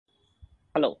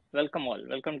Hello, welcome all.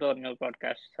 Welcome to our new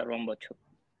podcast సర్వం బొచ్చు.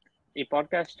 ఈ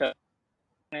పాడ్కాస్ట్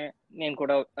నేను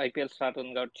కూడా ఐపీఎల్ స్టార్ట్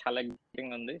ఉంది కాబట్టి చాలా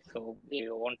ఎక్సైటింగ్ ఉంది. So we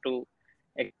want to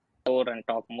explore and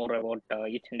talk more about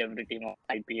each and every team of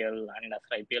IPL and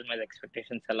అసలు ఐపీఎల్ మీద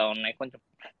ఎక్స్పెక్టేషన్స్ ఎలా ఉన్నాయి, కొంచెం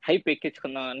హైప్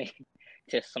ఎక్కించుకుందాం అని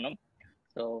చేస్తున్నాం.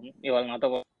 సో ఇవాళ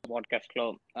నాతో పాడ్కాస్ట్ లో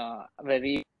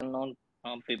very known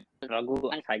people Raghu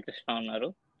and Sai Krishna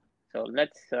ఉన్నారు. సో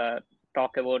లెట్స్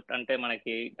టాక్ అబౌట్, అంటే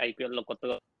మనకి ఐపీఎల్ లో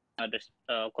కొత్త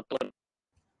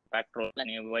ఇంపాక్ట్ రూల్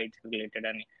అని వైడ్స్ రిలేటెడ్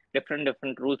అని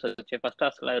డిఫరెంట్ రూల్స్ వచ్చాయి. ఫస్ట్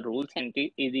అసలు రూల్స్ ఏంటి,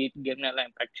 ఇది గేమ్ ఎలా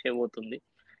ఇంపాక్ట్ చేయబోతుంది,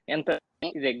 ఎంత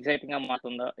ఇది ఎగ్జైటింగ్ గా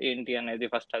మారుతుందా ఏంటి అనేది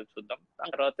ఫస్ట్ అది చూద్దాం.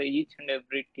 దాని తర్వాత ఈచ్ అండ్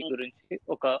ఎవ్రీ టీమ్ గురించి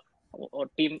ఒక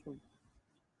టీమ్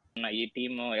ఈ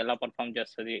టీమ్ ఎలా పర్ఫామ్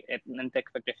చేస్తుంది, ఎంత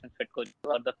ఎక్స్పెక్టేషన్స్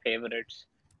పెట్టుకోవచ్చు, ఆర్ ద ఫేవరెట్స్,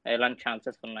 ఎలాంటి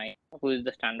ఛాన్సెస్ ఉన్నాయి, who is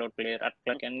the stand out player,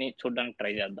 అట్లాంటి అన్ని చూడడానికి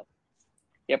ట్రై చేద్దాం.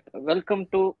 Welcome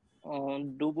to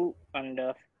dupe and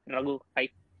Raghu. High.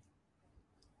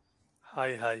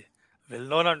 Hi hi. Well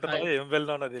known అంటున్నావు, ఏం వెల్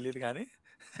నోనో తెలియదు కానీ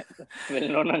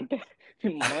వెల్ నోన్ అంటే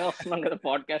మనమే వస్తున్నాం కదా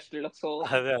పాడ్కాస్ట్ లో, సో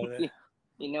అదే అదే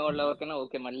వినేవాళ్ళు ఎవరికైనా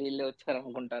ఓకే మళ్ళీ ఇల్లే వచ్చారు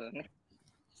అనుకుంటారని.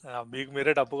 మీకు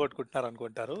మీరే డబ్బు కొట్టుకుంటున్నారు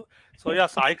అనుకుంటారు. So yeah,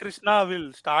 Sai Krishna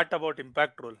will start about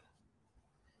impact rule.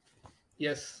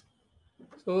 Yes.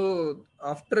 So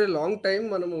after a long time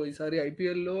మనము ఈసారి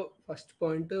ఐపీఎల్లో ఫస్ట్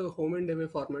పాయింట్ హోమ్ అండ్ అవే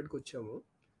ఫార్మాట్కి వచ్చాము.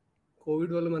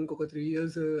 కోవిడ్ వల్ల మనకు ఒక 3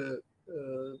 years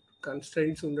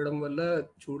కన్స్ట్రైంట్స్ ఉండడం వల్ల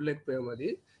చూడలేకపోయాము అది.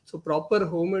 సో ప్రాపర్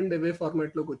హోమ్ అండ్ అవే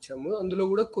ఫార్మాట్లోకి వచ్చాము. అందులో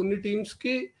కూడా కొన్ని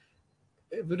టీమ్స్కి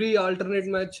ఎవ్రీ ఆల్టర్నేట్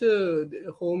మ్యాచ్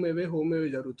హోమ్ అవే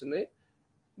జరుగుతున్నాయి.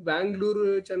 బెంగళూరు,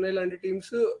 చెన్నై లాంటి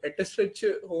teams at stretch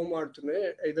home ఆడుతున్నాయి,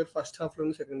 either first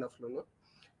హాఫ్లోనూ second హాఫ్లోనూ.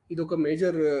 ఇది ఒక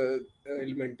మేజర్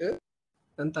ఎలిమెంట్.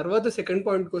 దాని తర్వాత సెకండ్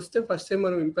పాయింట్కి వస్తే, ఫస్ట్ టైం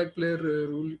మనం ఇంపాక్ట్ ప్లేయర్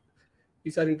రూల్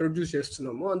ఈసారి ఇంట్రొడ్యూస్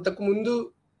చేస్తున్నాము. అంతకుముందు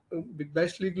బిగ్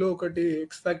బ్యాష్ లీగ్లో ఒకటి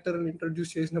ఎక్స్ ఫ్యాక్టర్ అని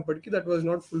ఇంట్రొడ్యూస్ చేసినప్పటికీ that was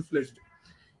not full fledged.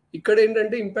 ఇక్కడ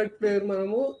ఏంటంటే ఇంపాక్ట్ ప్లేయర్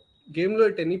మనము గేమ్లో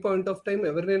at any point of time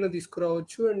ఎవరినైనా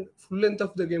తీసుకురావచ్చు and full length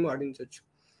of the game ఆడించవచ్చు.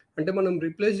 అంటే మనం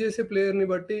రిప్లేస్ చేసే ప్లేయర్ని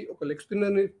బట్టి, ఒక లెగ్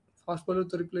స్పిన్నర్ని ఫాస్ట్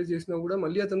బౌలర్తో రిప్లేస్ చేసినా కూడా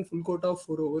మళ్ళీ అతను ఫుల్ కోట్ ఆఫ్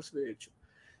 4 overs వేయచ్చు.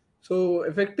 సో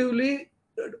ఎఫెక్టివ్లీ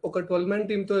ఒక 12-man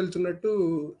టీంతో వెళ్తున్నట్టు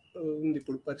ఉంది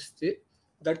ఇప్పుడు పరిస్థితి.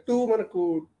 దట్టు మనకు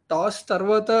టాస్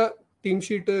తర్వాత టీమ్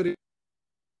షీట్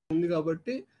ఉంది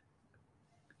కాబట్టి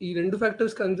ఈ రెండు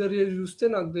ఫ్యాక్టర్స్ కన్సిడర్ చేసి చూస్తే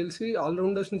నాకు తెలిసి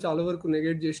ఆల్రౌండర్స్ని చాలా వరకు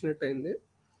నెగెట్ చేసినట్టు అయింది.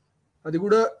 అది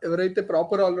కూడా ఎవరైతే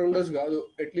ప్రాపర్ ఆల్రౌండర్స్ కాదు,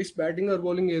 అట్లీస్ట్ బ్యాటింగ్ ఆర్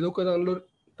బౌలింగ్ ఏదో ఒక దానిలో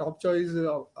టాప్ చాయిస్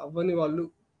అవ్వని వాళ్ళు,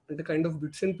 అంటే kind of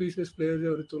bits and pieces players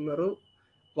ఎవరైతే ఉన్నారో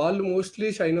వాళ్ళు మోస్ట్లీ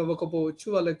షైన్ అవ్వకపోవచ్చు,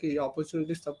 వాళ్ళకి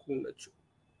ఆపర్చునిటీస్ తక్కువ ఉండొచ్చు.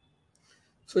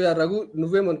 సో యా రఘు,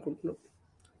 నువ్వేమనుకుంటున్నావు?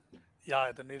 యా,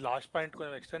 అయితే నీ లాస్ట్ పాయింట్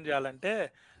కొంచెం ఎక్స్టెండ్ చేయాలంటే,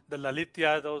 the Lalit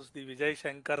Yadavs, the Vijay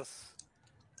Shankar's,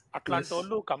 అట్లాంటి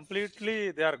వాళ్ళు కంప్లీట్లీ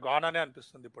దే ఆర్ గాన్ అనే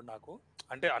అనిపిస్తుంది ఇప్పుడు నాకు.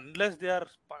 అంటే unless they are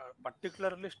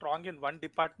particularly strong in one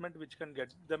department which can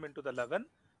get them in to the 11,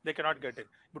 they cannot get in.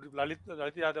 ఇప్పుడు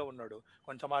లలిత్ యాదవ్ ఉన్నాడు,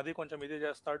 కొంచెం ఇది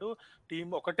చేస్తాడు.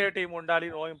 ఒకటే టీం ఉండాలి,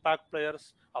 నో ఇంపాక్ట్ ప్లేయర్స్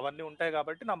అవన్నీ ఉంటాయి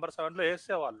కాబట్టి నంబర్ 7లో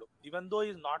వేసేవాళ్ళు, even though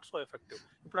is not so effective.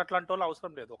 ఇప్పుడు అట్లాంటి వాళ్ళు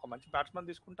అవసరం లేదు, ఒక మంచి బ్యాట్స్మెన్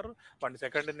తీసుకుంటారు, వాడిని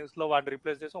సెకండ్ ఇన్నింగ్స్లో వాడిని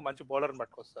రీప్లేస్ చేసి ఒక మంచి బౌలర్ని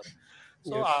పట్టుకొస్తారు.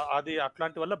 సో అది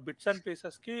అట్లాంటి వల్ల బిట్స్ అండ్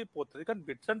పీసెస్కి పోతుంది. కానీ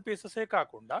బిట్స్ అండ్ పీసెసే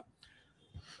కాకుండా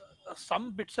some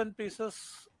bits and pieces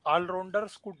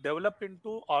all-rounders could develop in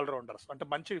to all-rounders, అంటే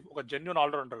మంచి ఒక genuine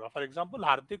allrounder. For example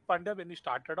Hardik Pandya when ఈ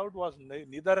started out was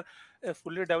neither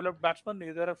fully developed batsman,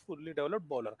 neither fully developed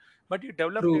bowler, but ఈ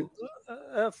developed in to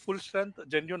full strength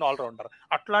genuine allrounder.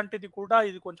 అట్లాంటిది కూడా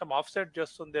ఇది కొంచెం offset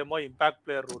చేస్తుందేమో ఇంపాక్ట్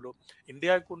ప్లేయర్ రూల్.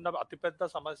 ఇండియాకి ఉన్న అతిపెద్ద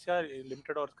సమస్య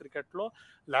లిమిటెడ్ ఓవర్స్ క్రికెట్లో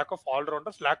lack of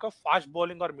all-rounders, lack of fast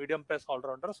bowling are medium pace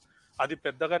all-rounders.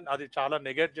 అది చాలా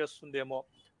నెగెట్ చేస్తుందేమో,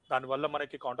 దానివల్ల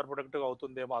మనకి కౌంటర్ ప్రొడక్టివ్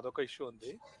అవుతుందేమో, అదొక ఇష్యూ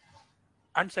ఉంది.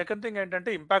 అండ్ సెకండ్ థింగ్ ఏంటంటే,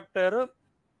 ఇంపాక్ట్ ప్లేయర్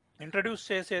ఇంట్రడ్యూస్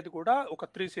చేసేది కూడా ఒక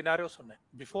 3 scenarios ఉన్నాయి.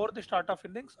 Before the start of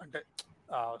innings, అంటే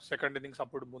సెకండ్ ఇన్నింగ్స్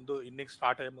అప్పుడు ముందు, ఇన్నింగ్స్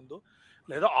స్టార్ట్ అయ్యే ముందు,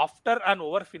 లేదా ఆఫ్టర్ అండ్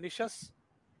ఓవర్ ఫినిషెస్,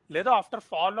 లేదా after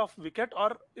fall of wicket,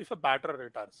 are if a batter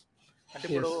returns. అంటే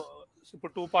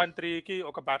ఇప్పుడు 2.3కి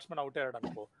ఒక బ్యాట్స్మెన్ అవుట్ అయ్యాడు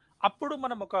అనుకో, అప్పుడు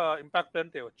మనం ఒక ఇంపాక్ట్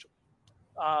ప్లేయర్ తేవచ్చు,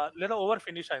 లేదా ఓవర్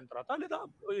ఫినిష్ అయిన తర్వాత, లేదా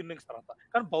ఇన్నింగ్స్ తర్వాత.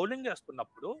 కానీ బౌలింగ్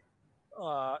చేస్తున్నప్పుడు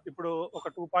ఇప్పుడు ఒక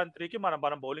 2.3కి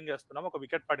మనం బౌలింగ్ చేస్తున్నాం, ఒక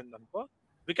వికెట్ పడింది అనుకో,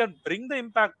 we can bring the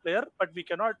impact player, but we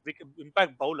cannot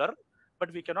impact bowler,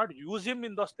 but we cannot use him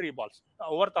in those 3 balls.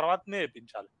 Over తర్వాతనే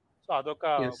వేయించాలి. సో అదొక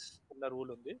చిన్న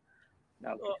రూల్ ఉంది.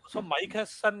 సో మైక్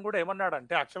హెస్సన్ కూడా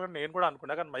ఏమన్నాడంటే, యాక్చువల్గా నేను కూడా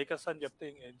అనుకున్నా, కానీ మైక్ హెస్సన్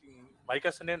చెప్తే, మైక్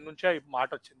హెస్సన్ నుంచే ఈ మాట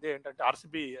వచ్చింది ఏంటంటే,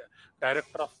 RCB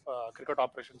director of cricket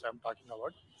operations I'm talking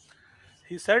about.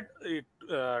 He said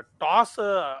toss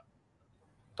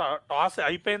toss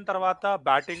అయిపోయిన తర్వాత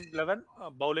బ్యాటింగ్ 11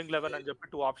 బౌలింగ్ 11 అని చెప్పి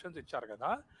 2 ఆప్షన్స్ ఇచ్చారు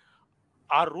కదా.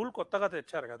 ఆ రూల్ కొత్తగా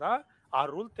తెచ్చారు కదా. ఆ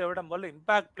రూల్ తేవడం వల్ల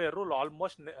impact player rule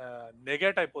almost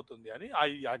negate అయిపోతుంది అని I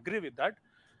agree with that.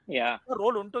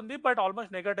 Role ఉంటుంది బట్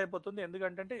ఆల్మోస్ట్ నెగేట్ అయిపోతుంది.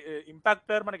 ఎందుకంటే ఇంపాక్ట్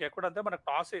ప్లేయర్ మనకి ఎక్కడంటే మనకు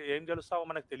టాస్ ఏం గెలుస్తామో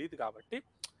మనకు తెలియదు కాబట్టి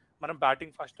మనం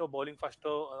బ్యాటింగ్ ఫస్ట్ బౌలింగ్ ఫస్ట్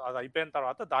అది అయిపోయిన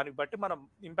తర్వాత దాన్ని బట్టి మనం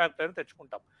ఇంపాక్ట్ ప్లేయర్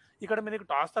తెచ్చుకుంటాం. ఇక్కడ మీకు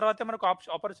టాస్ తర్వాతే మనకు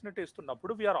ఆపర్చునిటీ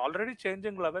ఇస్తున్నప్పుడు we are already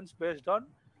changing 11s based on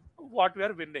what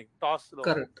we are winnowing toss లో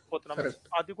పోతున్నాం.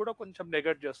 అది కూడా కొంచెం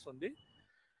నెగెట్ చేస్తుంది.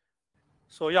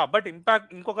 సో యా, బట్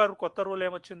ఇంపాక్ట్ ఇంకొక కొత్త rule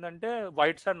ఏమొచ్చిందంటే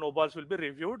whites and no balls will be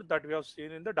reviewed that we have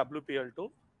seen in the WPL2.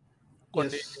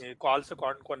 కొన్ని కాల్స్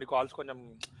కొంచెం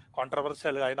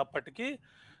కాంట్రవర్షియల్ అయినప్పటికీ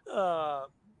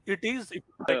ఇట్ ఈస్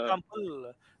ఎగ్జాంపుల్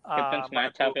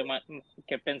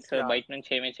కెప్టెన్స్ బయట నుంచి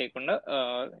ఏమీ చేయకుండా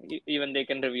even they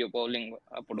can review bowling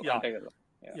అప్పుడు అంతే కదా.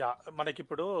 యా, మనకి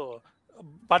ఇప్పుడు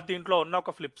బట్ దీంట్లో ఉన్న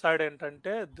ఒక ఫ్లిప్ సైడ్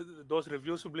ఏంటంటే those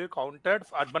reviews will be counted.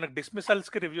 మనకి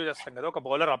డిస్మిసల్స్ కి రివ్యూ చేస్తాం కదా. ఒక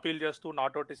బౌలర్ అపీల్ చేస్తూ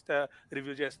నాట్ అవుట్ ఇస్తే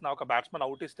రివ్యూ చేసిన, ఒక బ్యాట్స్మెన్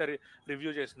అవుట్ ఇస్తే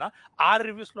రివ్యూ చేసిన, ఆ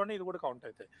రివ్యూస్ లోనే ఇది కూడా కౌంట్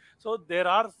అవుతాయి. So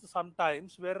there are some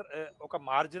times wear ఒక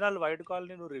మార్జినల్ వైడ్ కాల్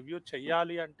ని నువ్వు రివ్యూ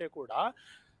చెయ్యాలి అంటే కూడా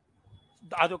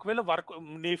అది ఒకవేళ వర్క్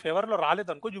నీ ఫేవర్ లో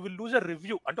రాలేదనుకో you will lose a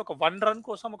review. అంటే ఒక 1 రన్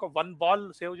కోసం ఒక 1 బాల్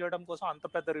సేవ్ చేయడం కోసం అంత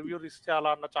పెద్ద రివ్యూ రిస్క్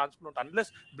చేయాలన్న ఛాన్స్ కూడా ఉంటుంది. అన్లెస్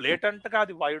బ్లేటెంట్ గా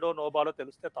అది వైడో నో బాలో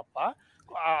తెలిస్తే తప్ప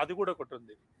అది కూడా ఒకటి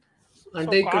ఉంది.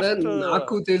 అంటే ఇక్కడ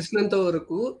నాకు తెలిసినంత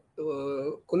వరకు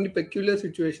కొన్ని పెక్యులర్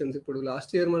సిచ్యువేషన్స్, ఇప్పుడు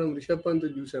లాస్ట్ ఇయర్ మనం రిషబ్ పంత్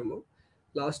చూసాము,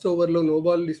 లాస్ట్ ఓవర్ లో నో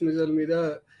బాల్ డిస్మిజల్ మీద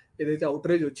ఏదైతే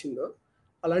అవుట్రేజ్ వచ్చిందో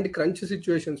అలాంటి crunch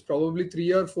situations, probably 3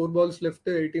 or 4 balls left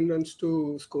 18 runs to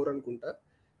score అనుకుంటా.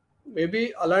 మేబీ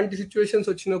అలాంటి సిచ్యువేషన్స్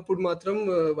వచ్చినప్పుడు మాత్రం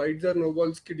వైడ్స్ ఆర్ నో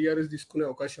బాల్స్ కి డిఆర్ఎస్ తీసుకునే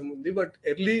అవకాశం ఉంది. But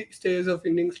early stage of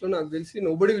innings లో నాకు తెలిసి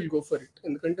nobody will go for it.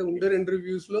 ఎందుకంటే ఉండే 2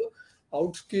 రివ్యూస్ లో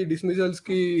అవుట్స్ కి డిస్మిజల్స్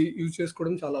కి యూజ్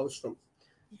చేసుకోవడం చాలా అవసరం.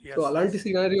 సో అలాంటి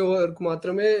సినారియో వరకు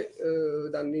మాత్రమే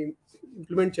దాన్ని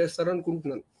ఇంప్లిమెంట్ చేస్తారు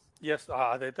అనుకుంటున్నాను. ఎస్,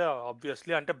 అదైతే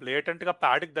ఆబ్వియస్లీ అంటే బ్లేటెంట్ గా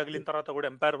ప్యాడ్కి తగిలిన తర్వాత కూడా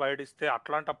ఎంపైర్ వైడ్ ఇస్తే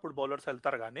అట్లాంటప్పుడు బౌలర్స్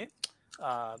వెళ్తారు. కానీ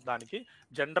దానికి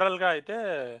జనరల్ గా అయితే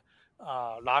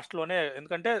లాస్ట్ లోనే,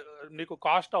 ఎందుకంటే నీకు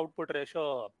కాస్ట్ అవుట్పుట్ రేషియో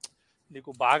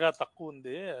నీకు బాగా తక్కువ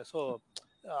ఉంది. సో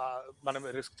మనం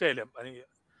రిస్క్ చేయలేం అని.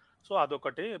 సో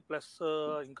అదొకటి. ప్లస్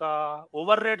ఇంకా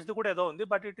ఓవర్ రేట్స్ కూడా ఏదో ఉంది,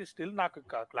 బట్ ఇట్ ఈ స్టిల్ నాకు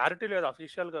క్లారిటీ లేదు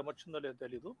అఫీషియల్ గా ఏమొచ్చిందో లేదో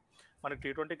తెలీదు. మనకి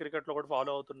T20 క్రికెట్ లో కూడా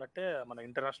ఫాలో అవుతున్నట్టే మన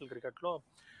ఇంటర్నేషనల్ క్రికెట్ లో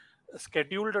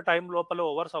స్కెడ్యూల్డ్ టైం లోపల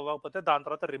ఓవర్స్ అవ్వకపోతే దాని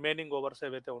తర్వాత రిమైనింగ్ ఓవర్స్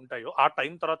ఏవైతే ఉంటాయో ఆ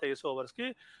టైం తర్వాత వేసే ఓవర్స్ కి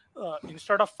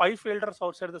instead of 5 fielders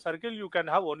out side the circle you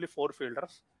can have only 4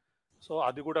 fielders. So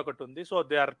అది కూడా ఒకటి ఉంది. సో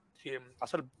దే ఆర్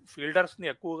అసలు ఫీల్డర్స్ ని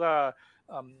ఎక్కువగా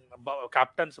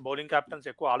క్యాప్టెన్స్ బౌలింగ్ క్యాప్టెన్స్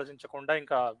ఎక్కువ ఆలోచించకుండా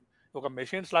ఇంకా ఒక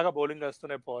మెషిన్స్ లాగా బౌలింగ్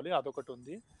వేస్తూనే పోవాలి. అదొకటి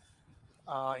ఉంది.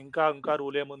 ఇంకా ఇంకా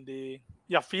రూల్ ఏముంది,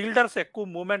 ఫీల్డర్స్ ఎక్కువ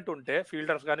మూమెంట్ ఉంటే,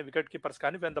 ఫీల్డర్స్ కానీ వికెట్ కీపర్స్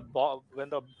కానీ when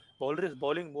the bowler is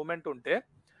bowling moment ఉంటే,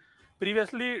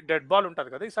 ప్రీవియస్లీ డెడ్ బాల్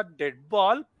ఉంటుంది కదా, ఈసారి dead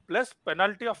ball plus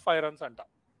penalty of 5 runs అంట.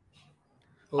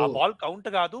 ఆ బాల్ కౌంట్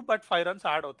కాదు బట్ 5 runs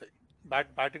యాడ్ అవుతాయి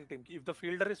బ్యాటింగ్ టీమ్ కి. ఇఫ్ ద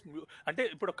ఫీల్డర్ ఇస్ అంటే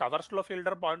ఇప్పుడు కవర్స్ లో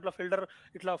ఫీల్డర్, పాయింట్ లో ఫీల్డర్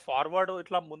ఇట్లా ఫార్వర్డ్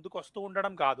ఇట్లా ముందుకు వస్తూ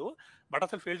ఉండడం కాదు, బట్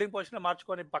అసలు ఫీల్డింగ్ పొజిషన్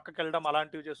మార్చుకొని పక్కకి వెళ్ళడం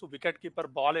అలాంటివి చేస్తూ వికెట్ కీపర్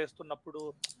బాల్ వేస్తున్నప్పుడు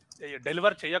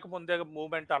డెలివర్ చేయకముందే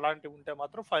మూవ్మెంట్ అలాంటివి ఉంటే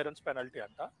మాత్రం 5 runs పెనల్టీ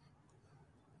అంట.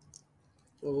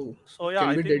 So yeah,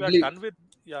 I think we are done with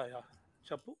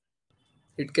చెప్పు.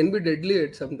 It can be deadly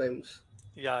at some times.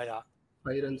 Yeah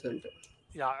 5 runs అంటే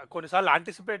కొన్నిసార్లు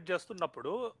యాంటిసిపేట్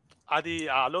చేస్తున్నప్పుడు అది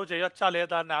అలో చేయొచ్చా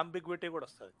లేదా అనే అంబిగ్విటీ కూడా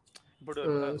వస్తుంది. ఇప్పుడు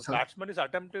batsmen is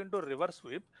attempting to reverse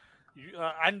sweep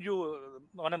and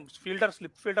మనం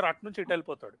స్లిప్ ఫీల్డర్ అటు నుంచి ఇటు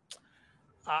వెళ్ళిపోతాడు,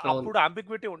 అప్పుడు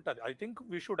అంబిగ్విటీ ఉంటుంది. I think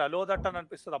we should allow that అని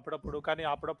అనిపిస్తుంది అప్పుడప్పుడు. కానీ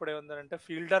అప్పుడప్పుడు ఏముందంటే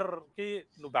ఫీల్డర్ కి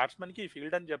నువ్వు బ్యాట్స్మెన్ కి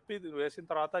ఫీల్డ్ అని చెప్పి వేసిన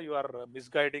తర్వాత యు ఆర్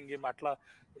మిస్గైడింగ్ హిమ్. అట్లా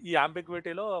ఈ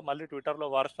అంబిగ్విటీలో మళ్ళీ ట్విట్టర్ లో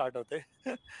వార్ స్టార్ట్ అవుతాయి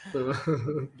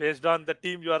based on the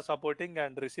team you are supporting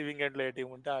and receiving end లో ఏ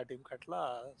టీమ్ ఉంటే ఆ టీమ్ కి అట్లా.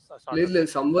 లేదు,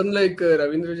 someone like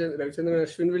Ravichandran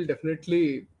Ashwin will definitely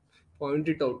point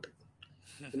it out.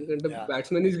 ఎందుకంటే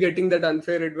batsmen is getting that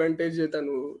unfair advantage,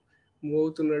 తను మూవ్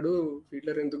అవుతున్నాడు,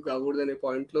 ఫీల్డర్ ఎందుకు కాకూడదు అనే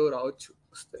పాయింట్ లో రావచ్చు.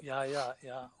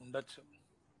 ఉండొచ్చు.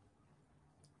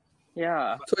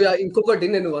 సో ఇంకొకటి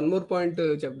నేను 1 more పాయింట్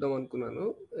చెప్దాం అనుకున్నాను.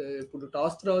 ఇప్పుడు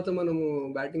టాస్ తర్వాత మనము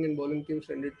batting and bowling teams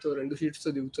 2 sheets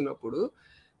తో దిగుతున్నప్పుడు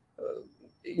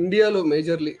ఇండియాలో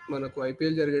మేజర్లీ మనకు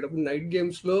IPL జరిగేటప్పుడు నైట్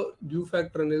గేమ్స్ లో డ్యూ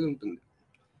ఫ్యాక్టర్ అనేది ఉంటుంది.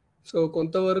 సో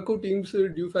కొంతవరకు టీమ్స్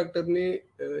డ్యూ ఫ్యాక్టర్ ని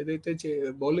ఏదైతే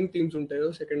బౌలింగ్ టీమ్స్ ఉంటాయో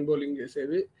సెకండ్ బౌలింగ్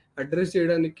చేసేవి అడ్రస్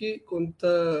చేయడానికి కొంత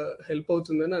హెల్ప్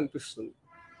అవుతుందని అనిపిస్తుంది.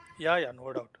 No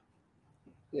doubt.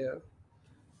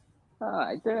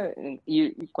 అయితే ఈ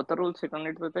కొత్త రూల్స్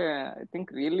ఇటన్నిటితో ఐ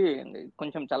థింక్ రియల్లీ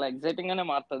కొంచెం చాలా ఎగ్జైటింగ్ గానే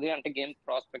మారుతుంది. అంటే గేమ్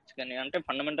ప్రాస్పెక్ట్స్ కానీ అంటే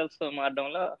ఫండమెంటల్స్ మారడం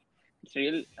వల్ల ఇట్స్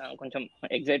రియల్ కొంచెం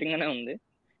ఎగ్జైటింగ్ గానే ఉంది.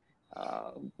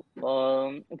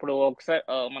 ఇప్పుడు ఒకసారి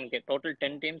మనకి టోటల్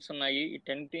 10 టీమ్స్ ఉన్నాయి. ఈ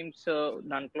 10 టీమ్స్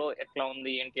దాంట్లో ఎట్లా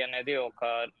ఉంది ఏంటి అనేది ఒక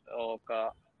ఒక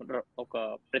ఒక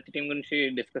ప్రతి టీం గురించి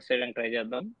డిస్కస్ చేయడానికి ట్రై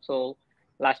చేద్దాం. So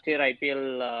last year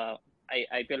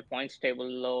IPL points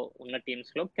టేబుల్లో ఉన్న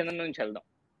టీమ్స్ లో కింద నుంచి వెళ్దాం.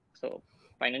 సో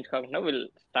పైనుంచి కాకుండా will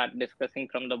start discussing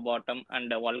from the bottom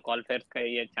and వాళ్ళు క్వాలిఫైర్స్ కి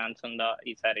అయ్యే ఛాన్స్ ఉందా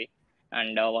ఈసారి,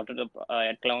 అండ్ వాట్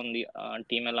ఎట్లా ఉంది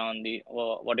టీమ్, ఎలా ఉంది,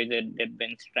 what is there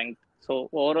bench strength. So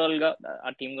overall గా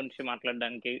ఆ టీం గురించి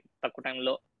మాట్లాడడానికి తక్కువ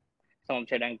టైంలో సమ్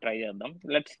చేయడానికి ట్రై చేద్దాం.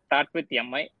 Let's start with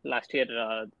MI. Last year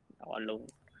వాళ్ళు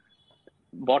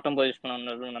బాటమ్ పొజిషన్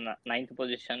ఉన్నారు, 9th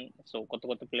పొజిషన్. సో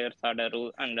కొత్త ప్లేయర్స్ ఆడారు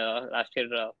అండ్ లాస్ట్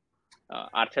ఇయర్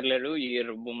ఆర్చర్ లేడు, ఈ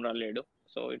ఇయర్ బుమ్రా లేడు.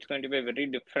 So it's going to be very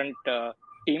different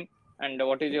team. And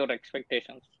what is your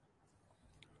expectations?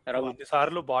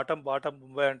 అన్నిసార్లు bottom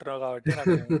Mumbai అంటున్నావు కాబట్టి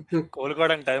నాకు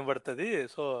కోలుకోవడానికి టైం పడుతుంది.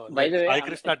 So Sai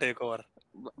Krishna take over.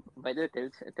 By the way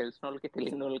తెలిసిన వాళ్ళకి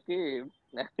తెలియని వాళ్ళకి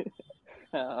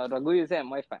రఘు ఈజ్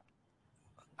ఎంఐ ఫ్యాన్.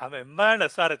 ఆమె MI and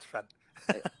SRH fan,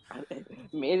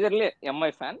 majorly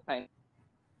MI fan.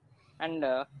 And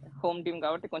home team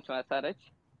కాబట్టి కొంచెం ఎస్ఆర్హెచ్.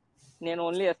 నేను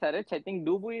only SRH. I think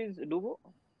dupe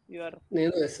you are.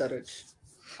 నేను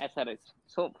SRH.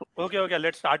 So okay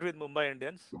let's start with Mumbai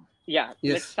Indians. Yeah,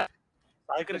 let's start.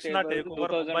 Sai Krishna take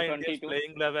over Mumbai Indians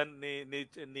playing 11.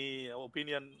 నీ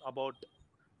opinion about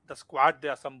the squad they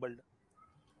assembled.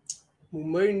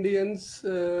 Mumbai Indians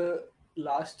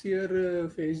last year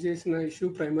face చేసిన issue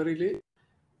primarily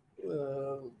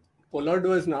Pollard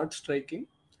was not striking.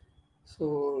 So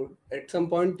at some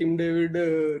point Tim David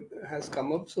has come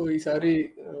up. So ఈసారి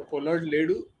Pollard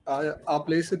లేడు, ఆ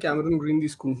place Cameron green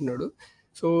తీసుకుంటున్నాడు.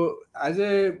 So as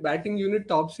a batting unit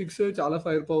top 6 చాలా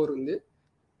fire power ఉంది.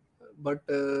 But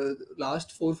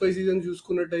last 4-5 season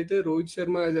చూసుకున్నట్టయితే Rohit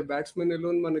Sharma as a batsmen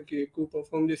alone మనకి ఎక్కువ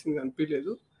perform చేసింది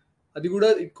అనిపించలేదు. అది కూడా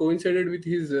it coincided with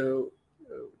his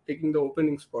taking the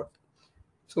opening spot.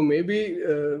 So maybe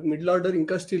middle order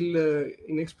ఇంకా స్టిల్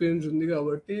ఇన్ఎక్స్పీరియన్స్ ఉంది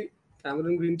కాబట్టి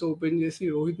క్యామరన్ గ్రీన్తో ఓపెన్ చేసి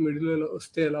రోహిత్ మిడిల్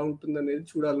వస్తే ఎలా ఉంటుంది అనేది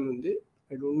చూడాలని ఉంది.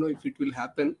 I don't know if it will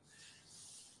happen.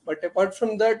 But apart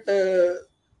from that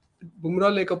Bumrah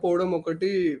లేకపోవడం ఒకటి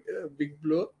బిగ్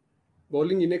బ్లో.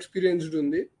 బౌలింగ్ ఇన్ఎక్స్పీరియన్స్డ్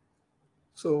ఉంది.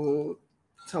 So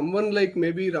someone like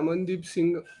maybe Ramandeep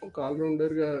Singh ఒక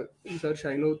ఆల్రౌండర్గా ఈసారి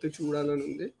షైన్ అవుతే చూడాలని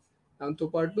ఉంది.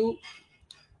 దాంతోపాటు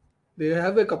they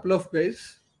have a couple of guys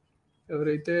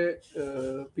ఎవరైతే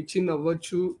పిచ్చింగ్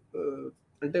అవ్వచ్చు,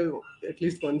 అంటే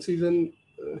అట్లీస్ట్ 1 సీజన్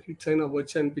హిట్స్ అయినా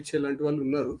అవ్వచ్చు అనిపించే లాంటి వాళ్ళు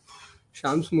ఉన్నారు.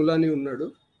 షామ్స్ ములానీ ఉన్నాడు.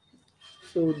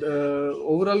 సో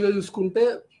ఓవరాల్గా చూసుకుంటే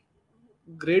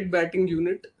great batting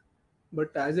unit,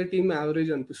 but as a team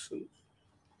average అనిపిస్తుంది.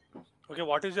 Okay,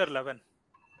 what is your 11?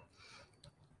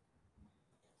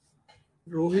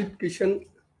 Rohit, Kishan,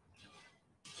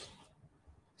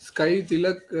 sky,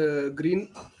 Tilak, green,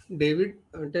 David.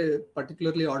 అంటే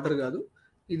పర్టికులర్లీ ఆర్డర్ కాదు,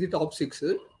 ఇది టాప్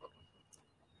 6.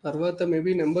 తర్వాత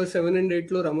మేబీ నెంబర్ 7 and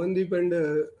 8 లో రమన్దీప్ అండ్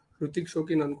హృతిక్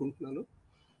షోకిన్ అనుకుంటున్నాను.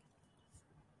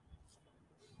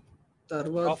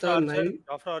 తర్వాత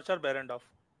 9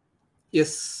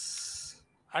 yes,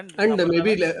 and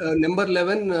maybe number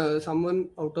 11 someone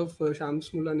out of Sham's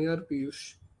Mulani are Piyush.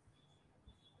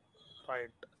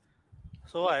 Right.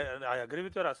 So I agree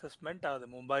with your assessment. The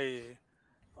Mumbai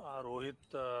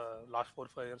Rohit last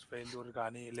 4-5 years failure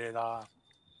కానీ, లేదా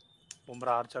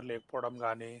Bumrah Archer లేకపోవడం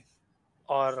కానీ,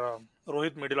 ఆర్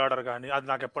రోహిత్ మిడిల్ ఆర్డర్ కానీ, అది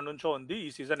నాకు ఎప్పటి నుంచో ఉంది. ఈ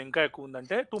సీజన్ ఇంకా ఎక్కువ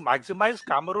ఉందంటే to maximise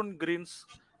Cameron Greens,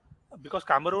 because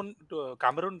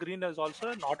Cameron green is also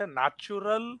not a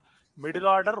natural middle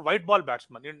order white ball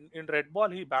batsman. In red ball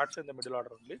he bats in the middle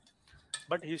order only,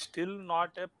 but he's still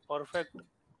not a perfect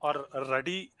or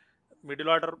ready middle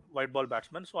order white ball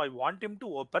batsman. So I want him to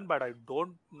open, but I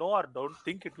don't know or don't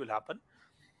think it will happen.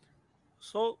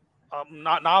 So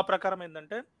నా ప్రకారం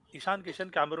ఏంటంటే Ishan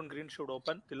Kishan, Cameron green should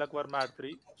open, Tilak Varma at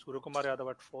 3, Suryakumar Yadav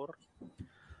at 4,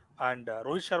 and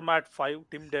Rohit Sharma at 5,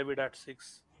 Tim David at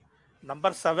 6.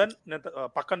 Number 7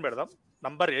 పక్కన పెడదాం.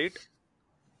 Number 8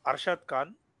 Arshad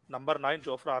Khan, number 9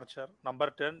 Jofra Archer,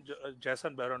 number 10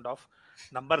 Jason బెరోండాఫ్,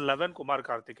 number 11 Kumar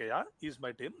Karthikeya is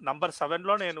my team. Number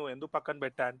 7లో నేను ఎందుకు పక్కన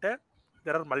పెట్టా అంటే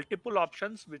there are multiple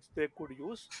options which they could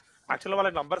use. యాక్చువల్గా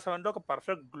వాళ్ళకి number 7లో ఒక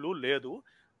పర్ఫెక్ట్ గ్లూ లేదు,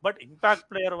 బట్ ఇంపాక్ట్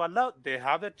ప్లేయర్ వల్ల they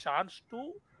have a chance to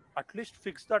at least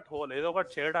fix that whole. ఏదో ఒకటి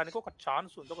చేయడానికి ఒక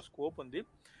ఛాన్స్ ఉంది, ఒక స్కోప్ ఉంది.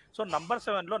 సో నంబర్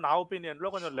 7లో నా ఒపీనియన్లో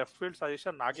కొంచెం left field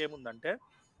suggestion నాకేముందంటే,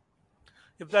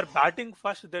 if they're batting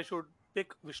first, they should pick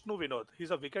Vishnu Vinod.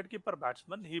 He's a wicket-keeper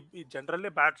batsman. He generally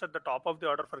bats at the top of the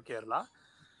order for Kerala.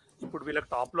 ఇప్పుడు వీళ్ళకి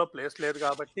top లో place లేదు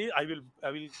కాబట్టి I will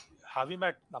have him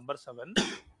at number 7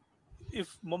 if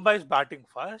Mumbai is batting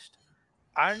first.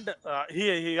 And he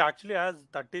actually has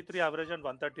 33 average and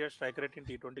 138 strike rate in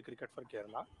T20 cricket for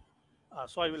Kerala.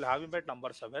 So I will have him at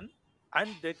number 7, and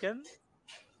they can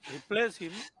replace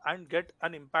him and get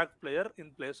an impact player in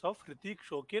place of Hrithik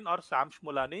Shokin or Sam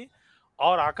Shmulani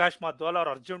or Akash Madwal or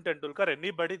Arjun Tendulkar,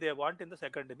 anybody they want in the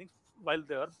second innings while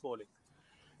they are bowling.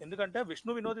 ఎందుకంటే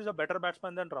Vishnu Vinod is a better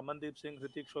batsman than Ramandeep Singh,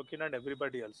 Hrithik Shokin and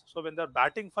everybody else. So when they're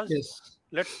batting first, Yes.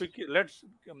 let's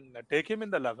take him in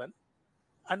the 11,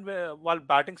 and while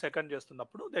batting second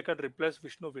చేస్తున్నప్పుడు they can replace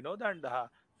Vishnu Vinod and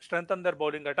strengthen their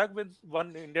bowling attack with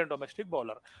one Indian domestic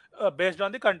bowler based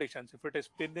on the conditions. If it is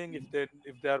spinning,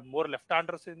 if they are more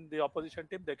left-handers in the opposition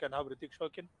team, they can have Hrithik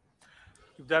Shokin.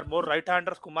 If they are more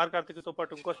right-handers, Kumar కార్తిక్తో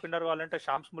పాటు ఇంకో spinner కావాలంటే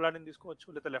శ్యామ్ స్ములాని తీసుకోవచ్చు,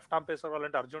 లేదా left arm pacer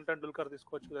కావాలంటే అర్జున్ టెండూల్కర్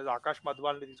తీసుకోవచ్చు, లేదా ఆకాష్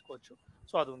మధ్వాల్ని తీసుకోవచ్చు.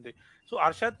 So అది ఉంది. So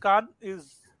Arshad Khan is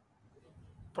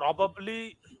probably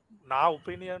నా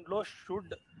ఒపీనియన్లో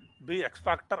షుడ్ బి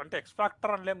ఎక్స్ఫాక్టర్, అంటే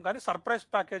ఎక్స్ఫాక్టర్ అనలేం కానీ సర్ప్రైజ్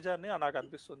ప్యాకేజ్ అని నాకు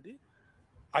అనిపిస్తుంది.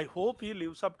 I hope he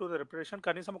lives up to the reputation.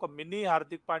 కనీసం ఒక మినీ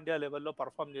హార్దిక్ పాండ్యా లెవెల్లో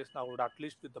పర్ఫామ్ చేసినా కూడా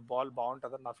అట్లీస్ట్ విత్ ద బాల్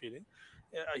బాగుంటుందని నా ఫీలింగ్.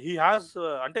 హీ హ్యాస్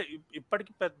అంటే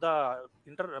ఇప్పటికి పెద్ద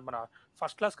మన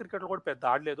ఫస్ట్ క్లాస్ క్రికెట్లో కూడా పెద్ద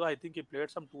ఆడలేదు. ఐ థింక్ ఈ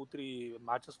played some 2-3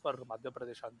 matches for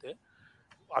Madhya Pradesh అంతే,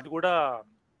 అది కూడా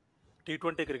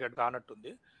T20 cricket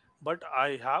కానట్టుంది. But I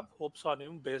have hopes on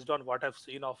him based on what I've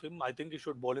seen of him. I think he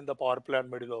should bowl in the power play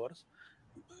and middle overs.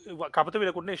 కాకపోతే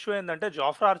వీళ్ళకున్న issue ఏంటంటే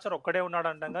జాఫ్రా Archer ఒక్కడే ఉన్నాడు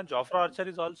అంటాం, కానీ జాఫ్రా Archer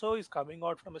is coming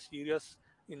out from a serious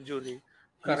injury.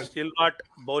 He's still not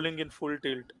bowling in full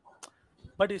tilt,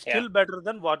 but he's still better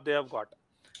than what they have got.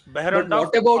 But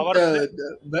what about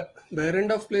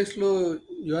Behrendorff place లో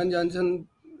Yuvan Johnson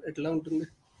ఎట్లా ఉంటుంది?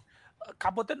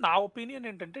 కాకపోతే నా opinion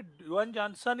ఏంటంటే Yuvan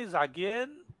Johnson is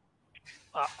again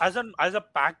as a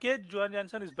package, Juan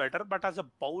Johnson is better, but as a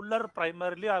bowler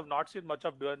primarily I have not seen much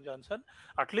of Juan Johnson.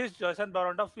 At least Jason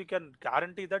Behrendorff, we can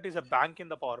guarantee that is a bank in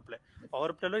the power play. Power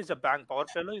play lo is a bank. Power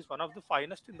play lo is one of the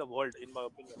finest in the world in my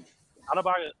opinion. చాలా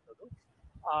బాగా చేస్తాడు.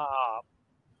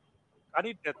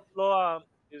 కానీ death లో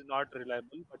is not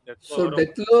reliable, but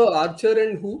death లో Archer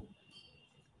and who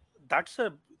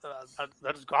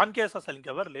that's gone case. అసలు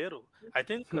ఇంకెవరు లేరు.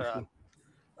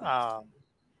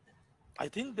 I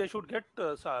think they should get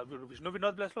Vishnu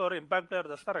Vinod place లో ఇంపాక్ట్ ప్లేయర్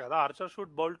తెస్తారు కదా. Archer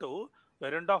should bowl to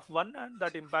Behrendorff 1 and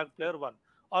that impact player 1,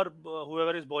 or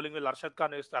whoever is bowling will Arshad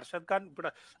Khan వేస్తే. అర్షద్ ఖాన్ ఇప్పుడు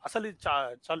అసలు ఇది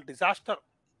చాలా డిజాస్టర్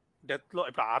డెత్ లో.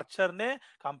 ఇప్పుడు ఆర్చర్ నే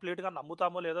కంప్లీట్ గా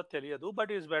నమ్ముతామో లేదో తెలియదు,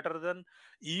 but is better then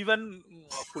even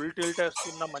full tilt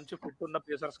వేస్తున్న మంచి ఫిట్ ఉన్న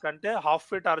పేసర్స్ కంటే half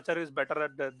fit Archer is better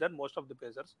at death then most of the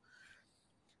pacers.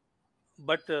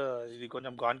 But ఇది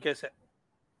కొంచెం గాన్ కేసే.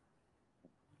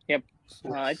 Yep.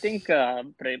 I think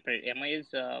MI is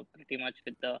pretty much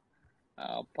with the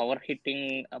power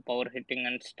hitting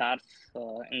and stars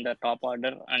in the top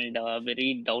order, and very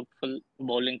doubtful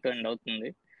bowling to end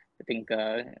అవుతుంది. I think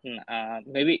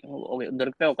maybe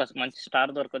దొరికితే ఒక మంచి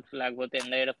star దొరకచ్చు, లేకపోతే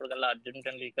end అయ్యేటప్పటికల్లా Arjun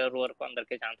Tendulkar వరకు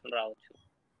అందరికీ ఛాన్సులు రావచ్చు.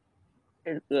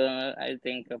 I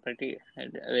think pretty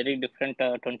very different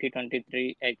 2023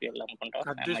 IPL అనుకుంటా.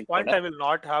 At this point I will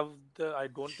not have I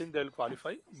don't think they will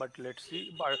qualify, but let's see.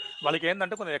 వాళ్ళకి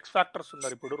ఏంటంటే కొన్ని ఎక్స్ ఫ్యాక్టర్స్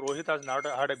ఉన్నారు. ఇప్పుడు Rohit has not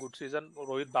had a good season.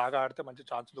 Rohit బాగా ఆడితే మంచి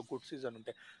ఛాన్సులు గుడ్ సీజన్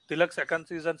ఉంటాయి. Tilak second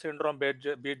season syndrome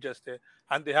beat చేస్తే,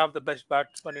 and they have the best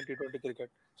batsmen in T20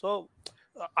 cricket. So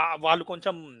వాళ్ళు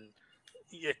కొంచెం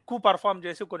ఎక్కువ పర్ఫామ్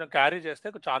చేసి కొంచెం క్యారీ చేస్తే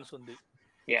ఛాన్స్ ఉంది.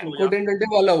 ఇంకోటి ఏంటంటే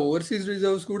వాళ్ళ ఓవర్సీస్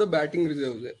రిజర్వ్స్ కూడా బ్యాటింగ్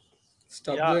రిజర్వ్స్,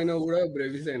 స్టబ్స్ అయినా కూడా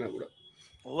బ్రెవిస్ అయినా కూడా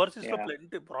ఓవర్సీస్ లో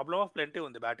ప్రాబ్లమ్ ఆఫ్ ప్లెంటీ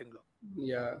ఉంది బ్యాటింగ్ లో.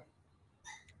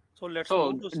 So let's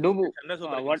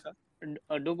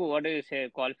Dubu, what do you say,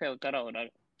 qualify అవుతారా or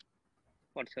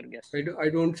what's your guess? I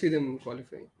don't see them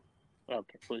qualifying.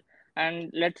 Okay, cool. And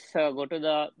let's go to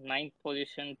the 9th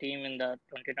position team in the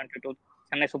 2022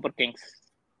 Chennai Super Kings.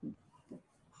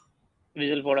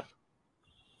 Whistle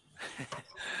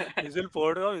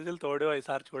తోడో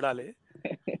ఈసారి చూడాలి.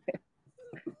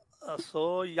 So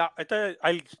అయితే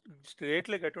I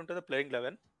straightly get ఉంటే the playing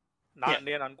 11.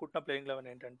 నేను అనుకుంటున్న playing 11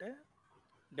 ఏంటంటే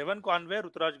Devon Conway,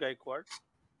 Ruturaj Gaikwad.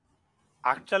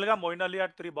 యాక్చువల్గా Moeen Ali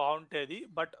at 3 బాగుంటేది,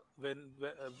 but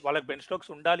వాళ్ళకి Ben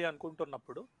Stokes ఉండాలి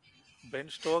అనుకుంటున్నప్పుడు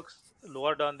Ben Stokes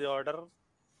lower down the order,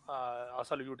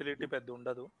 అసలు యూటిలిటీ పెద్ద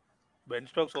ఉండదు. బెన్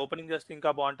స్టోక్స్ ఓపెనింగ్ చేస్తే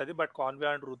ఇంకా బాగుంటుంది, బట్ కాన్వే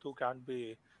అండ్ రుతు క్యాన్ బి,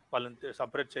 వాళ్ళని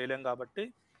సపరేట్ చేయలేం కాబట్టి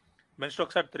Ben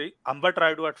Stokes at 3, Ambati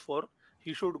Rayudu at 4.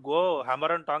 He should go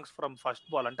hammer and tongs from first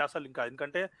ball. అంటే అసలు ఇంకా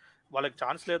ఎందుకంటే వాళ్ళకి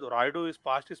ఛాన్స్ లేదు. Rayudu is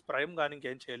past is prime, కానీ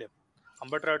ఇంకేం చేయలేము.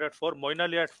 Ambati Rayudu at 4, Moeen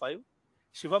Ali at 5,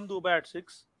 Shivam Dubey at 6,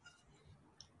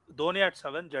 Dhoni at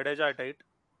 7, Jadeja at 8,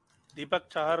 Deepak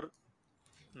Chahar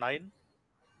 9,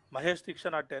 Mahesh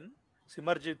Dikshan at 10,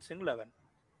 Simarjeet Singh 11.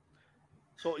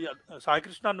 So Sai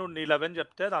Krishna నువ్వు నీ 11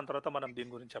 చెప్తే దాని తర్వాత మనం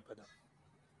దీని గురించి చెప్పేద్దాం.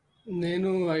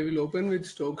 నేను I will open with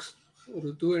Stokes,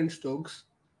 రుతు and Stokes,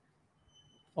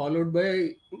 followed by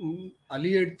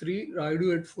Ali at 3, Rayudu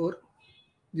at 4,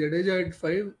 Jadeja at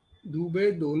 5, Dubey,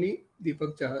 Dhoni,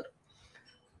 Deepak Chahar.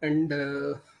 And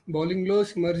బౌలింగ్లో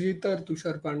సిమర్జిత్ ఆర్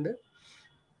తుషార్ పాండే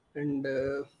అండ్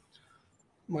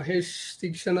మహేష్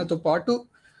తీక్షణతో పాటు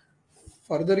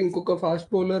ఫర్దర్ ఇంకొక ఫాస్ట్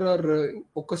బౌలర్ ఆర్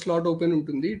ఒక్క స్లాట్ ఓపెన్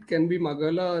ఉంటుంది. It can be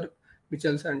మగాల are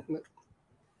Mitchell Santner.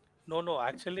 No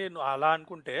actually నువ్వు అలా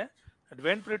అనుకుంటే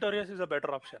Dwayne Pretorius is a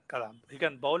better option కదా. He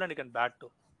can bowl and he can bat to.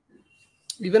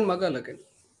 Even మగాల can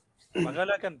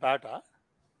మగాలా can బ్యాటా?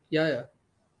 Yeah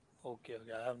okay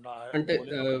అంటే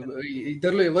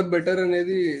ఇద్దరులో ఎవరు better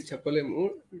అనేది చెప్పలేము,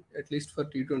 at least for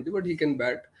T20, but he can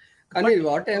bat. కానీ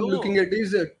what I'm looking at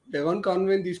is Devon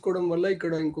కాన్వేని తీసుకోవడం వల్ల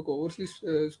ఇక్కడ ఇంకొక ఓవర్సీస్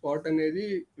స్పాట్ అనేది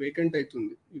వేకెంట్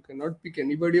అవుతుంది. You can not pick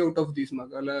anybody out of this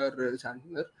మగాల are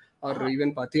Santner are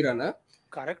even Pathirana.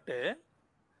 కరెక్టే.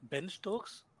 Ben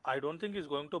Stokes I don't think is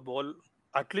going to bowl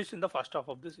at least in the first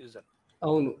half of the season.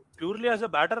 అవును, purely as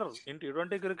a batter in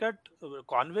T20 cricket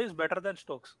Conway is better then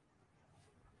Stokes.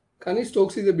 కానీ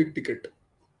Stokes is a big ticket.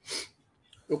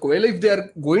 ఒకవేళ if they are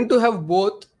going to have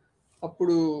both,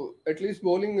 అప్పుడు at least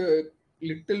bowling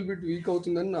little bit week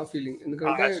అవుతుందని నా feeling.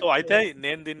 ఎందుకంటే so అయితే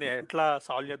నేను దీన్ని ఎట్లా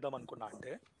సాల్వ్ చేద్దాం అనుకున్నా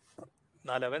అంటే,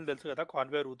 నా 11 తెలుసు కదా,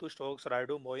 కాన్వే, రుతు, Stokes,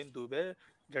 Rayudu, Moeen, Dubey,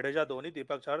 Jadeja, Dhoni,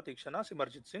 Deepak Chahar, Theekshana,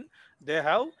 Simarjeet Singh. They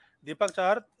have Deepak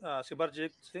Chahar,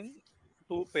 Simarjeet Singh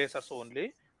 2 pacers only,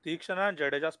 Theekshana and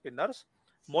Jadeja spinners.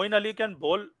 Moeen Ali can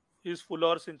bowl is full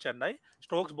overs in Chennai.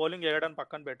 Stokes bowling వేయడానికి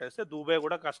పక్కన పెట్టేస్తే దూబే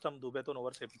కూడా కష్టం, దూబేతో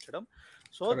ఓవర్స్ వేయించడం.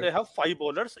 So they have 5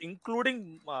 bowlers including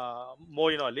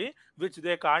Moeen Ali which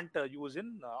they can't use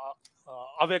in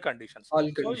away conditions. So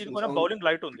ఇది కొంచెం bowling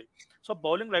light ఉంది. So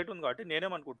bowling light ఉంది కాబట్టి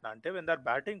నేనేమనుకుంటున్నా అంటే, when there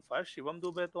batting first Shivam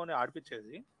దూబేతోనే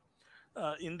ఆడిపించేది,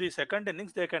 in the second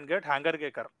innings they can get hanger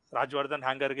గేకర్, Rajvardhan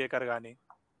hanger గేకర్ కానీ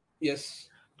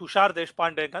తుషార్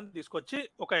దేశపాండే కానీ తీసుకొచ్చి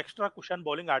ఒక ఎక్స్ట్రా కుషన్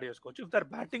బౌలింగ్ యాడ్ చేసుకోవచ్చు. ఇఫ్ దర్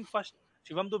బ్యాటింగ్ ఫస్ట్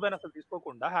శివం దుబేని అసలు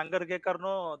తీసుకోకుండా హ్యాంగర్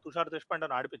గేకర్ను తుషార్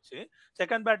దేశపాండేను ఆడిపించి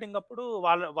సెకండ్ బ్యాటింగ్ అప్పుడు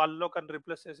వాళ్ళలో కానీ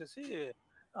రిప్లేస్ చేసేసి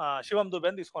శివం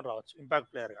దుబేని తీసుకొని రావచ్చు ఇంపాక్ట్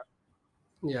ప్లేయర్ గా.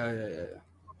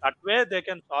 That way they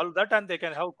can solve that and they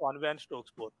can have Conway and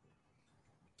Stokes both.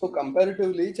 So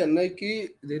comparatively చెన్నైకి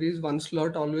there is 1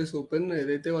 slot always open,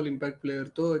 ఏదైతే వాళ్ళు ఇంపాక్ట్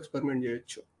ప్లేయర్ తో ఎక్స్పెరిమెంట్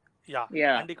చేయొచ్చు.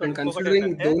 అండ్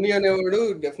కన్సిడరింగ్ ధోని అనేవాడు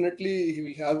definitely he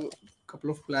will have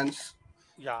couple of plans.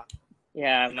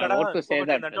 ఇక్కడ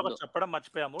ఏంటంటే ఒక చెప్పడం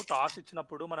మర్చిపోయాము, టాస్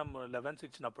ఇచ్చినప్పుడు మనం 11s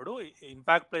ఇచ్చినప్పుడు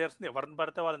ఇంపాక్ట్ ప్లేయర్స్ ని ఎవరిని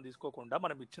పడితే వాళ్ళని తీసుకోకుండా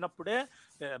మనం ఇచ్చినప్పుడే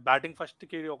బ్యాటింగ్ ఫస్ట్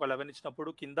కి ఒక 11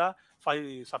 ఇచ్చినప్పుడు కింద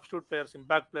 5 సబ్స్టిట్యూట్ ప్లేయర్స్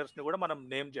ఇంపాక్ట్ ప్లేయర్స్ ని కూడా మనం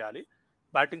నేమ్ చేయాలి.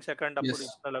 బ్యాటింగ్ సెకండ్ అప్పుడు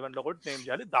ఇచ్చిన 11 లో కూడా నేమ్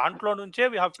చేయాలి. దాంట్లో నుంచే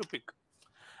we have to pick.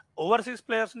 Overseas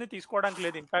players ని తీసుకోవడానికి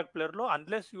లేదు ఇంపాక్ట్ ప్లేయర్ లో,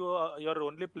 unless you're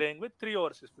only playing with 3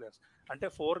 overseas players. అంటే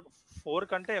 4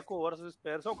 కంటే ఎక్కువ ఓవర్సీస్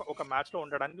ప్లేయర్స్ ఒక మ్యాచ్ లో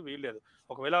ఉండడానికి వీల్లేదు.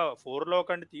 ఒకవేళ 4 లో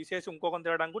కంటే తీసేసి ఇంకొకరిని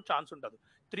తేయడానికి కూడా ఛాన్స్ ఉంటుంది.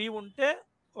 3 ఉంటే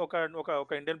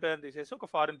ఒక ఇండియన్ ప్లేయర్ తీసేసి ఒక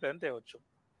ఫారిన్ ప్లేయర్ తేవచ్చు.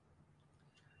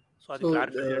 సో అది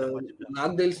క్లారిఫై చేయడం మర్చిపోయాను.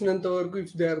 నాకు తెలిసినంత వరకు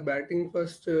if they are batting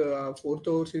first 4th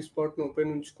overseas spot ని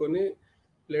ఓపెన్ ఉంచుకొని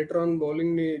లేటర్ ఆన్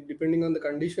బౌలింగ్ ని depending on the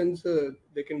conditions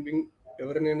they can Bing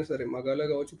ఎవరినైనా సరే, మగాలా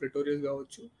కావచ్చు, ప్రిటోరియస్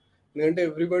కావచ్చు, ఎందుకంటే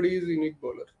everybody is unique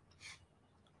bowler.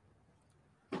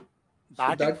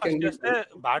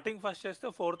 Batting first చేస్తే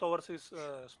 4th ఓవర్సీస్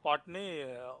స్పాట్ ని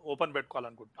ఓపెన్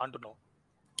పెట్టుకోవాలనుకుంటున్నావు.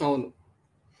 అవును,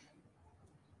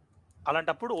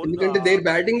 అలాంటప్పుడు ఎందుకంటే there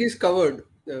batting is covered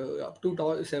up to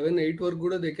 7-8 వరకు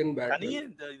కూడా దే కెన్ బ్యాట్. కానీ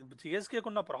సిఎస్కే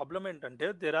ఉన్న ప్రాబ్లం ఏంటంటే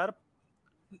there are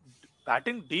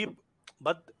batting deep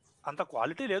but అంత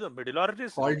క్వాలిటీ లేదు. Middle order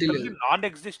non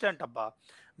existent. అబ్బా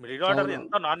మిడిల్ ఆర్డర్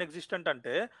ఎంత నాన్ ఎగ్జిస్టెంట్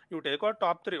అంటే, యూ టేక్ అవుట్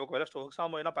టాప్ 3, ఒకవేళ స్టోక్స్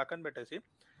అయినా పక్కన పెట్టేసి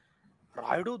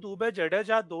Rayudu, Dubey,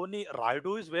 Jadeja, Dhoni.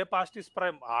 Rayudu is way past is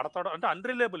prime. ఆడతాడు అంటే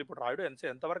అన్రిలేబుల్. ఇప్పుడు రాయుడు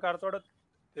ఎంతవరకు ఆడతాడో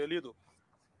తెలియదు.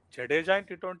 Jadeja in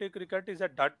T20 cricket is a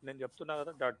డట్, నేను చెప్తున్నా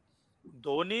కదా, డట్.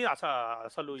 ధోని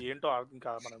అసలు ఏంటో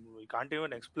ఇంకా మనం కాంట్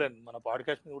ఈవెన్ ఎక్స్ప్లెయిన్. మన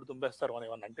పాడ్కాస్ట్ కూడా తుంపేస్తారు మనం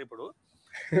ఏమన్నా అంటే ఇప్పుడు.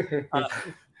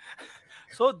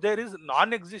 So there is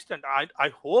non existent. I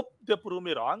hope they prove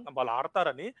me wrong, వాళ్ళు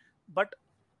ఆడతారని. బట్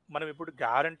మనం ఇప్పుడు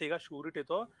గ్యారంటీగా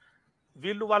షూరిటీతో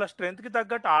వీళ్ళు వాళ్ళ స్ట్రెంత్ కి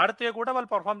తగ్గట్టు ఆడితే కూడా వాళ్ళు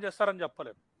పర్ఫామ్ చేస్తారని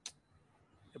చెప్పలేము.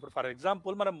 ఇప్పుడు ఫర్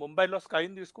ఎగ్జాంపుల్ మనం ముంబైలో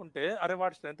స్కైని తీసుకుంటే, అరే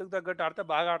వాడు స్ట్రెంత్ కి తగ్గట్టు ఆడితే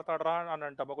బాగా ఆడతాడరా అని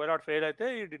అంటాం. ఒకవేళ వాడు ఫెయిల్ అయితే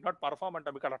ఈ డి నాట్ పర్ఫామ్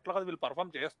అంటాం. ఇక్కడ అట్లా కదా, వీళ్ళు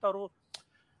పర్ఫామ్ చేస్తారు.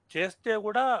 చేస్తే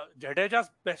కూడా జడేజా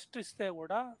బెస్ట్ ఇస్తే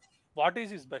కూడా what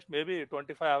is his best? Maybe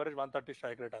 25 average, 130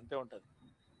 strike rate అంతే ఉంటుంది.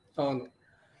 అవును,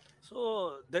 so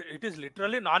it is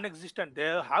literally non existent. They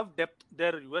have depth.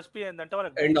 There USP ఏంటంటే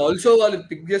వాళ్ళకి అండ్ depth. ఆల్సో వాళ్ళు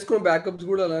పిక్ చేసుకున్న బ్యాకప్స్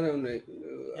కూడా అలానే ఉన్నాయి.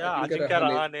 అజింక్య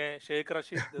రహానే, షేక్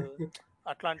రషీద్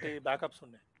అట్లాంటి బ్యాకప్స్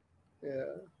ఉన్నాయి.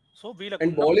 సో వీళ్ళకి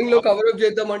అండ్ బౌలింగ్ లో కవర్ అప్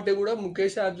చేద్దామంటే కూడా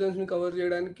ముఖేష్ అబ్సెన్స్ ని కవర్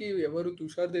చేయడానికి ఎవరు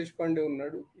తుషార్ దేశపాండే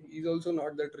ఉన్నాడు. Is also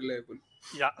not that reliable.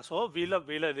 So వీళ్ళ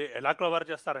ఎలా కవర్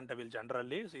చేస్తారంటే వీళ్ళు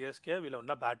జనరల్లీ సిఎస్కే వీళ్ళ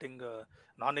ఉన్న batting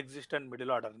non existent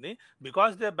middle order ని,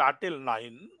 బికాస్ దే బ్యాటిల్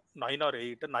 9 or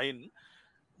 8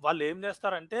 వాళ్ళు ఏం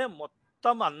చేస్తారంటే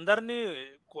మొత్తం అందరినీ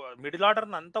మిడిల్ ఆర్డర్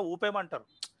అంతా ఊపేయమంటారు.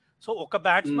 సో ఒక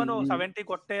బ్యాట్స్మన్ 70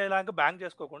 కొట్టేలాగా బ్యాంక్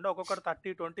చేసుకోకుండా ఒక్కొక్కరు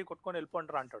 30-20 కొట్టుకొని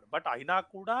వెళ్ళిపోంటారు అంటాడు. బట్ అయినా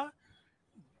కూడా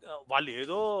వాళ్ళు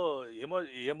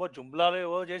ఏమో జుంబ్లాలో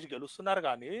ఏవో చేసి గెలుస్తున్నారు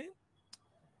కానీ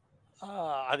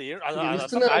అది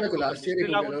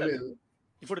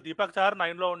ఇప్పుడు దీపక్ చహర్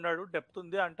 9 లో ఉన్నాడు, డెప్త్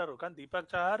ఉంది అంటారు. కానీ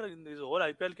Deepak Chahar in his whole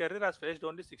IPL career has faced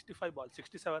only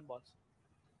 67 balls.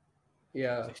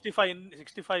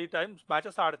 65 times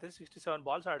matches ఆడితే 67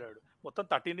 balls ఆడాడు. మొత్తం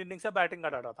 13 innings బ్యాటింగ్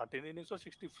ఆడాడు. 13 innings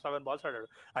 67 balls ఆడాడు.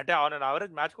 అంటే ఆన్ అన్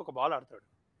యావరేజ్ మ్యాచ్ కి ఒక బాల్ ఆడతాడు.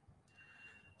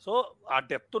 సో ఆ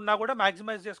డెప్త్ ఉన్నా కూడా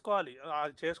మాక్సిమైజ్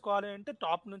చేసుకోవాలి అంటే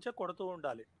టాప్ నుంచే కొడుతూ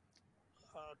ఉండాలి.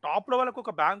 టాప్ లో వాళ్ళకి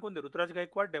ఒక బ్యాంక్ ఉంది. Ruturaj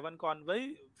Gaikwad, Devon Conway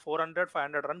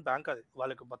 400-500 run bank. అది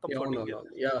వాళ్ళకి మొత్తం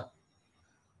 14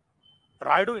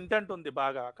 రాయుడు ఇంటెంట్ ఉంది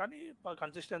బాగా, కానీ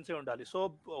కన్సిస్టెన్సీ ఉండాలి. సో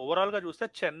ఓవరాల్ గా చూస్తే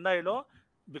చెన్నైలో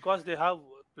because they have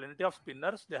plenty of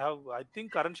spinners, they have I think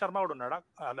Karan Sharma కూడా ఉన్నాడా?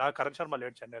 కరణ్ శర్మ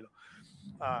లేడు చెన్నైలో.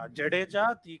 జడేజా,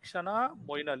 తీక్షణ,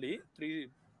 Moeen Ali 3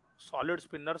 solid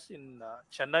spinners in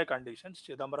Chennai conditions,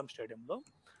 Chidambaram స్టేడియంలో.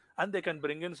 And they can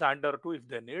bring in sanders to if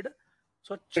they need.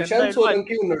 So Prashanth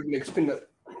Solanki ఉన్నాడు లెగ్ స్పిన్నర్.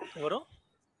 ఎవరు?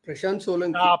 ప్రశాంత్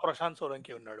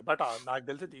సోలంకి ఉన్నాడు. బట్ నాకు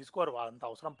తెలిసి తీసుకోరు, అంత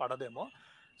అవసరం పడదేమో.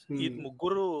 ఈ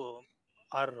ముగ్గురు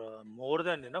are more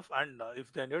than enough. And if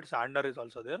they need sanders is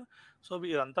also there. So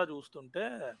ఇదంతా చూస్తుంటే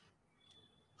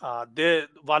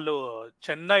వాళ్ళు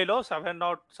చెన్నైలో 7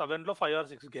 5 or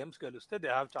 6 games గెలిస్తే they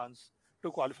have chance to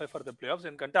qualify for the play offs.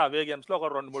 ఎందుకంటే అవే గేమ్స్ లో ఒక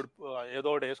 2-3 ఏదో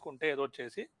ఒకటి వేసుకుంటే ఏదో ఒకటి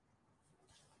చేసి.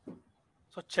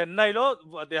 సో చెన్నైలో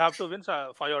they have to win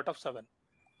 5 out of 7.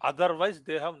 Otherwise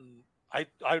they have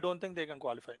I don't think they can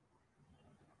qualify.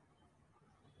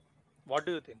 What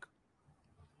do you think?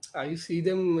 I see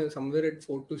them somewhere at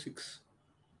 4 to 6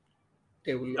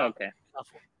 table. Okay.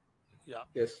 Yeah.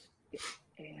 Yes.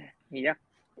 Yeah.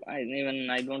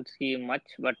 I don't see much,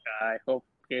 but I hope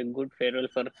a good farewell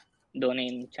for Dhoni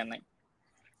in Chennai.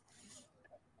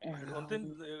 I don't think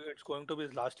it's going to be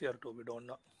his last year too. We don't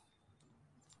know.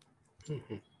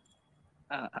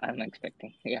 I'm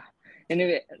expecting. Yeah.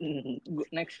 Anyway,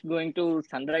 next going to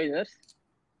Sunrisers.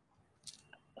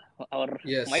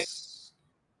 Sunrisers.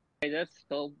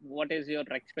 So, what is your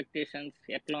expectations?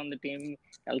 ఎట్లా ఉంది team?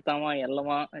 వెళ్తామా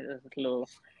వెళ్ళమా? అసలు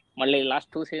మళ్ళీ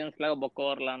last 2 seasons లాగా బొక్క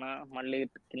ఓవర్లానా? మళ్ళీ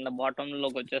కింద bottom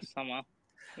లోకి వచ్చేస్తామా?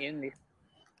 ఏంది?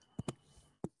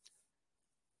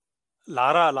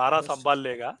 లారా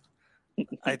సంబాల్లేగా.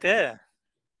 అయితే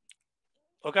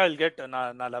ఓకే, ఐల్ గెట్ నా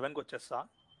 11కి వచ్చేస్తా.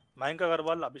 మయాంక్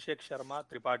అగర్వాల్, అభిషేక్ శర్మ,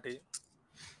 త్రిపాఠి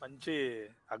మంచి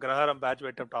అగ్రహారం బ్యాచ్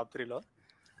పెట్టాం top 3లో.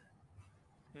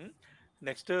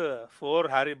 Next 4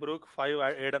 Harry Brook, 5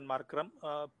 Aden Markram.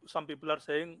 Some people are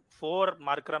saying 4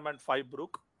 Markram and 5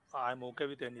 Brooke. I'm okay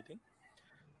with anything.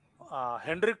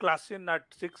 Henrik Klassen at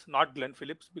 6, not Glenn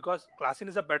Phillips, because Klassen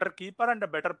is a better keeper and a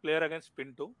better player against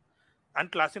spin too.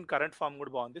 And Klassen current form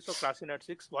good బాగుంది. So Klassen at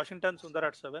 6. Washington Sundar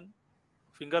at 7.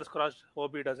 Fingers crossed,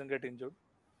 hope he doesn't get injured.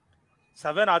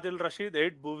 7 Adil Rashid,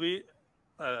 8 Bhuvi.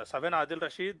 7 Adil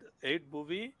Rashid, 8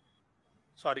 Bhuvi.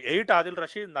 Sorry, 8 Adil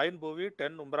Rashid, 9 Bhuvi,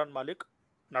 10 Umran Malik,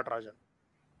 Natarajan.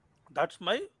 That's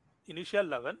my initial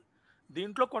 11.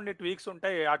 దీంట్లో కొన్ని tweaks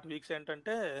ఉంటాయి. ఆ tweaks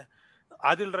ఏంటంటే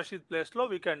ఆదిల్ రషీద్ ప్లేస్లో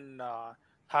we can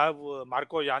have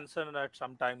Marco Jansen at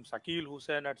some times, Aqeel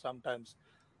Hussain at some times,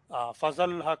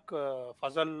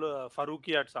 Fazal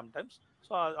Farooqi at some times.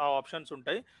 So ఆ options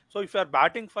ఉంటాయి. So if you are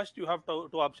batting first you have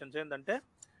 2 options. ఏంటంటే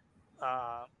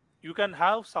you can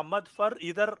have Samad for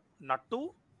either nut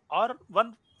are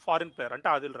 1 foreign player అంటే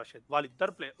ఆదిల్ రషీద్.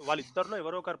 వాళ్ళిద్దరిలో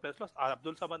ఎవరో ఒకరి ప్లేస్లో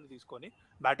అబ్దుల్ సబాన్ని తీసుకొని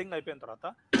batting అయిపోయిన తర్వాత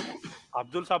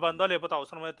అబ్దుల్ సబాందో లేకపోతే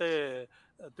అవసరమైతే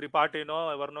త్రిపాఠినో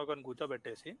ఎవరినో కానీ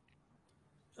కూర్చోబెట్టేసి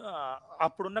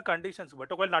అప్పుడున్న కండిషన్స్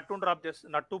బట్టి ఒకవేళ నట్టును డ్రాప్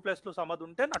చేస్తే నట్టు ప్లేస్లో సమద్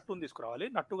ఉంటే నట్టును తీసుకురావాలి.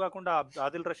 నట్టు కాకుండా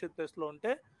ఆదిల్ రషీద్ ప్లేస్లో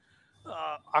ఉంటే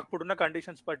అప్పుడున్న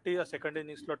కండిషన్స్ బట్టి ఆ సెకండ్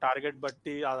ఇన్నింగ్స్లో టార్గెట్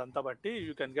బట్టి అదంతా బట్టి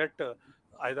you can get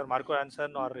either Marco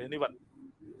Jansen are anyone.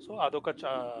 So అదొక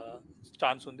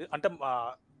ఛాన్స్ ఉంది. అంటే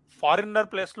ఫారినర్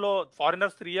ప్లేస్లో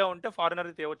ఫారినర్స్ 3 ఉంటే ఫారినర్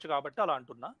తేవచ్చు కాబట్టి అలా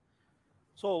అంటున్నా.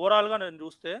 సో ఓవరాల్గా నేను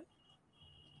చూస్తే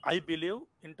I believe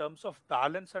in terms of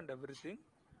balance and everything,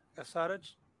 SRH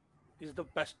is the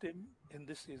best team in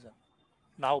this season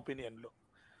నా ఒపీనియన్లో.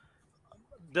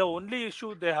 The only issue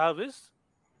they have is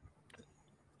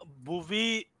Bhuvi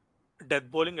death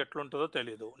bowling ఎట్లుంటుందో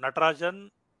తెలియదు, నటరాజన్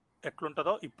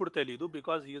ఎట్లుంటుందో ఇప్పుడు తెలియదు,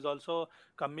 బికాజ్ హీఈస్ ఆల్సో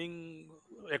కమ్మింగ్,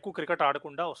 ఎక్కువ క్రికెట్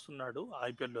ఆడకుండా వస్తున్నాడు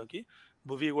ఐపీఎల్లోకి.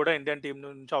 భువీ కూడా ఇండియన్ టీం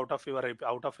నుంచి అవుట్ ఆఫ్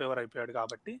ఫేవర్ అయిపోయాడు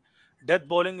కాబట్టి death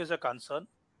bowling is a concern.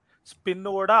 Spin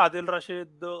కూడా ఆదిల్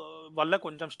రషీద్ వల్ల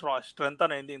కొంచెం స్ట్రెంత్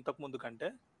అయింది ఇంతకు ముందు కంటే.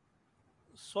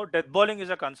 So death bowling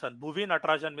is a concern. Bhuvi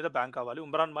Natarajan మీద బ్యాంక్ అవ్వాలి.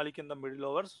 Umran Malik in the middle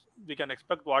overs we can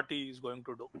expect what he is going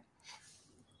to do.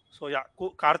 So yeah,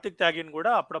 Karthik త్యాగిన్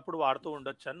కూడా అప్పుడప్పుడు వాడుతూ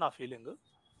ఉండొచ్చు అని నా ఫీలింగ్.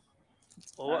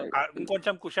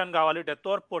 ఇంకొంచెం కుషన్ కావాలి, death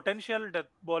over potential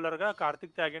death బౌలర్గా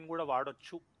Karthik త్యాగిన్ కూడా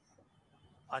వాడొచ్చు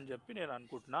అని చెప్పి నేను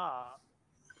అనుకుంటున్నా.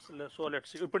 సో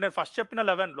లెట్స్, ఇప్పుడు నేను ఫస్ట్ చెప్పిన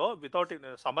 11లో వితౌట్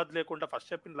సమద్ లేకుండా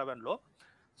ఫస్ట్ చెప్పిన 11లో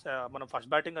మనం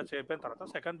ఫస్ట్ బ్యాటింగ్ అయిపోయిన తర్వాత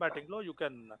సెకండ్ బ్యాటింగ్లో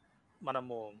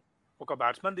మనము ఒక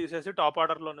బ్యాట్స్మెన్ తీసేసి టాప్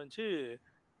ఆర్డర్లో నుంచి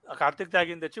కార్తిక్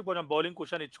త్యాగిన్ తెచ్చి కొంచెం బౌలింగ్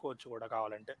కుషన్ ఇచ్చుకోవచ్చు కూడా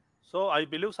కావాలంటే. So I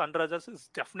believe sun Risers is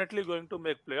definitely going to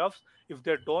make play offs. If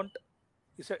they don't,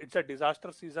 it's a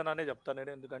disaster season అనే చెప్తాను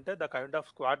నేను. ఎందుకంటే the kind of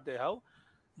squad they have,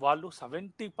 వాళ్ళు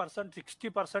 70%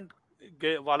 60%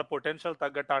 వాళ్ళ పొటెన్షియల్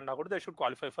తగ్గట్టు ఆడినా కూడా they should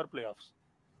qualify for play offs.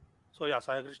 So yeah,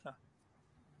 Sai Krishna.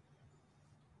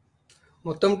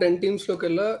 మొత్తం 10 టీమ్స్లోకి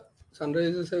వెళ్ళా సన్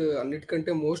రైజర్స్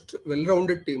అన్నిటికంటే మోస్ట్ వెల్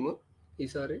రౌండెడ్ టీమ్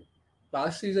ఈసారి.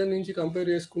 లాస్ట్ సీజన్ నుంచి కంపేర్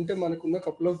చేసుకుంటే మనకున్న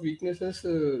కపుల్ ఆఫ్ వీక్నెసెస్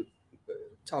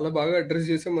చాలా బాగా అడ్రస్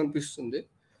చేసామనిపిస్తుంది.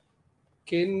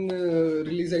 కేన్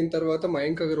రిలీజ్ అయిన తర్వాత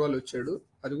మయాంక్ అగర్వాల్ వచ్చాడు.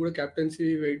 అది కూడా క్యాప్టెన్సీ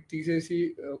వెయిట్ తీసేసి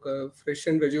ఒక ఫ్రెష్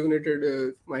అండ్ రెజ్యూనేటెడ్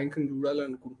మయాంక్ని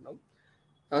చూడాలనుకుంటున్నాం.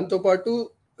 దాంతోపాటు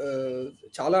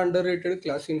చాలా under rated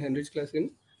Klaasen, Heinrich Klaasen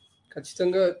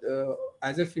ఖచ్చితంగా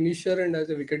as a finisher and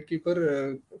as a wicket keeper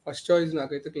first choice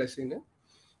నాకైతే క్లాసిన్.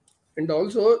 అండ్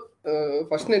ఆల్సో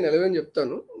ఫస్ట్ నేను 11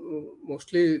 చెప్తాను.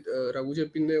 మోస్ట్లీ రఘు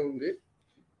చెప్పిందే ఉంది.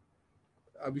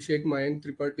 Abhishek, Mayank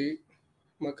Tripathi,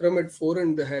 Markram at 4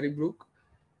 and Harry Brook,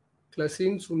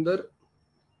 క్లసీన్, Sundar,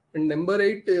 and number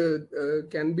 8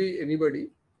 can be anybody,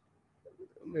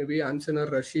 maybe Ansan or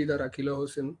Rashid or Akila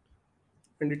Hossain,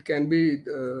 and it can be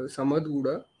Samad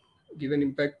Guda, given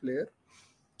impact player.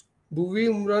 Bhuvi,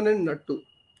 Umran and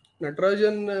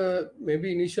Natarajan, maybe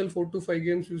initial 4 to 5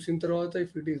 games చూసిన తర్వాత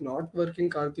if it is not working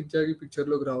Karthik త్యాగి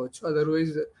పిక్చర్లోకి రావచ్చు.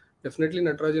 Otherwise definitely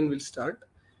Natarajan will start.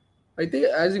 అయితే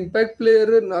as impact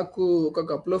player నాకు ఒక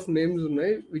couple of names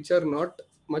ఉన్నాయి which are not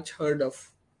much heard of.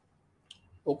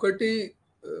 ఒకటి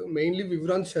mainly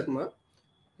వివ్రాంత్ Sharma,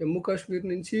 Jammu Kashmir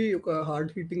నుంచి ఒక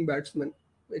హార్డ్ హిట్టింగ్ బ్యాట్స్మెన్.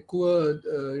 ఎక్కువ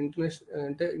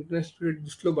ఇంటర్నేషనల్ క్రికెట్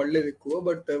దృష్టిలో పడలేదు ఎక్కువ,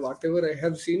 but what ever I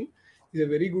have seen is a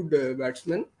very good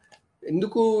batsmen.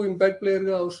 ఎందుకు ఇంపాక్ట్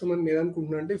ప్లేయర్గా అవసరం అని నేను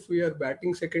అనుకుంటున్నా అంటే, if we are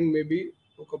batting second, maybe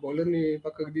ఒక బౌలర్ని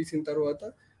పక్కకు తీసిన తర్వాత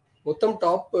మొత్తం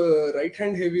top right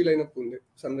hand heavy lineup ఉంది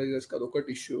సన్ రైజర్స్కి, అది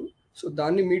ఒకటి ఇష్యూ. సో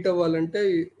దాన్ని మీట్ అవ్వాలంటే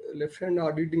left hand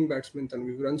hard hitting batsmen తను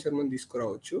వివ్రాంత్ శర్మని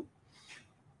తీసుకురావచ్చు.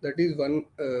 That is one.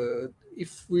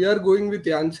 If we are going with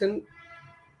Jansen,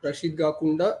 Rashid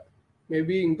కాకుండా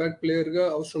మేబీ ఇంపాక్ట్ ప్లేయర్గా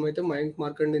అవసరమైతే మయాంక్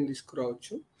మార్కండేని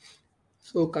తీసుకురావచ్చు.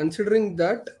 సో కన్సిడరింగ్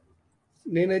దాట్,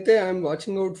 నేనైతే I'm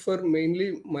watching out for mainly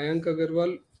Mayank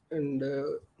Agarwal and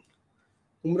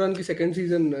ఉమ్రాన్కి second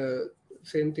season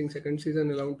same thing, second season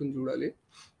ఎలా ఉంటుంది చూడాలి.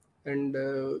 And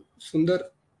Sundar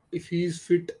if he's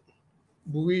fit,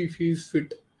 Bhuvi if he's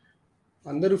fit,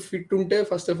 అందరూ fit ఉంటే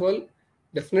first of all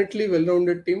definitely well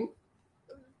rounded team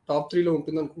top 3లో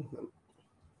ఉంటుంది అనుకుంటున్నాను.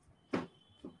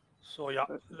 So yeah,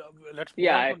 let's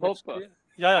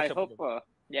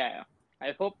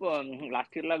I hope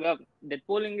last year లాగా death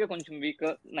bowling కొంచెం week,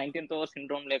 19th over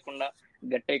syndrome లేకుండా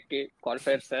గట్టెక్కి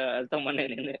క్వాలిఫైర్స్ వెళ్తామని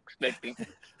నేను ఎక్స్పెక్టింగ్.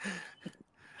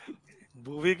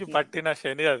 భూవీకి పట్టిన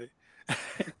శని అది.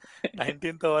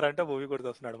 19th ఓవర్ అంటే భూవీ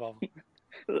గుర్తొస్తున్నాడు బాబు.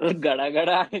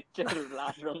 గడగడ ఇచ్చారు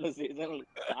లాస్ట్ 2 సీజన్లు.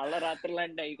 చాలా రాత్రులు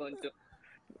అంటే అవి కొంచెం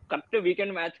కరెక్ట్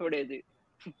వీకెండ్ మ్యాచ్ పడేది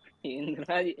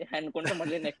అనుకుంటే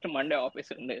మళ్ళీ నెక్స్ట్ మండే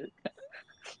ఆఫీస్ ఉండేది.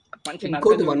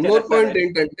 ఇంకోటి వన్ మోర్ పాయింట్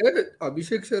ఏంటంటే,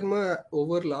 Abhishek Sharma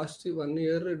over last 1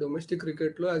 year domestic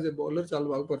cricket లో యాజ్ ఎ బౌలర్ చాలా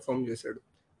బాగా పర్ఫామ్ చేశాడు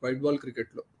వైట్ బాల్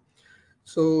క్రికెట్ లో.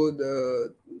 సో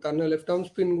తన లెఫ్ట్ ఆర్మ్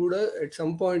స్పిన్ కూడా ఎట్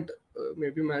సమ్ పాయింట్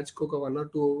మేబీ మ్యాచ్కి ఒక 1 or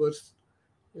 2 overs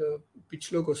పిచ్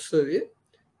లోకి వస్తుంది.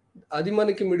 అది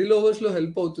మనకి మిడిల్ ఓవర్స్ లో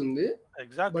హెల్ప్ అవుతుంది.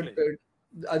 బట్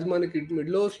అది మనకి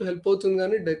మిడిల్ ఓవర్స్ లో హెల్ప్ అవుతుంది,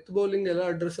 కానీ డెత్ బౌలింగ్ ఎలా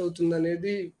అడ్రస్ అవుతుంది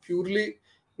అనేది ప్యూర్లీ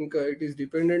ఇంకా it is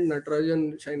dependent Natarajan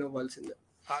shine అవ్వాల్సిందే.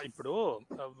 ఇప్పుడు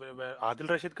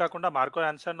ఆదిల్ రషీద్ కాకుండా మార్కో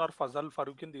యాన్సన్ ఆర్ ఫజల్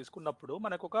ఫరూకిన్ తీసుకున్నప్పుడు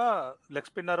మనకు ఒక లెగ్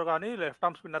స్పిన్నర్ కానీ లెఫ్ట్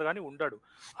ఆర్మ్ స్పిన్నర్ కానీ ఉండడు.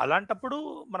 అలాంటప్పుడు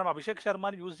మనం అభిషేక్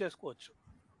శర్మని యూజ్ చేసుకోవచ్చు.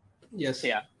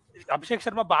 అభిషేక్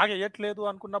శర్మ బాగా వేయట్లేదు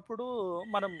అనుకున్నప్పుడు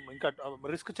మనం ఇంకా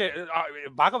రిస్క్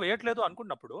బాగా వేయట్లేదు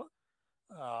అనుకున్నప్పుడు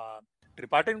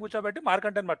త్రిపాఠిని కూర్చోబెట్టి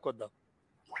మార్కంటేని పట్టుకొద్దాం.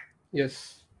 Yes.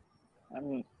 And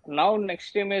now next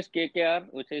team is KKR,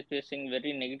 which is facing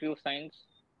very negative signs.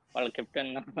 వాళ్ళ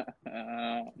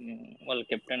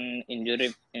కెప్టెన్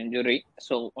ఇంజురీ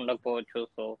సో ఉండకపోవచ్చు.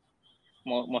 So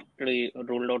mostly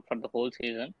ruled out for the whole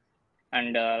season.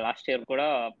 And last year కూడా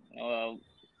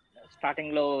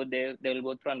స్టార్టింగ్ లో దే విల్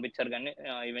గో త్రూ అనిపించారు, కానీ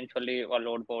eventually వాళ్ళు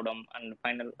ఓడిపోవడం and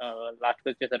final last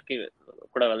వచ్చేసరికి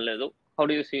కూడా వెళ్ళలేదు. How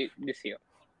do you see this year?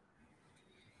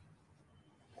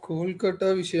 Kolkata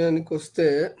విషయానికి వస్తే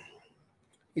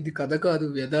ఇది కథ కాదు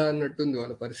వ్యధ అన్నట్టుంది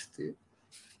వాళ్ళ పరిస్థితి.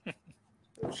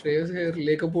 శ్రేయస్ అయ్యర్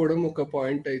లేకపోవడం ఒక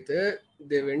పాయింట్ అయితే,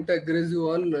 they went aggressive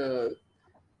on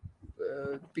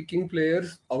picking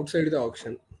players out side the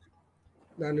option.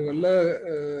 దానివల్ల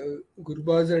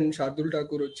గుర్బాజ్ అండ్ శార్దుల్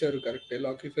ఠాకూర్ వచ్చారు, కరెక్టే,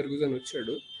 లాకీ ఫెర్గుసన్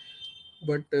వచ్చాడు,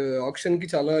 బట్ ఆప్షన్కి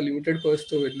చాలా లిమిటెడ్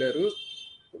పర్స్తో వెళ్ళారు,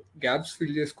 గ్యాప్స్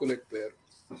ఫిల్ చేసుకోలేకపోయారు.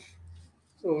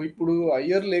 సో ఇప్పుడు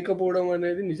అయ్యర్ లేకపోవడం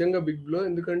అనేది నిజంగా బిగ్ బ్లో.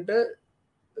 ఎందుకంటే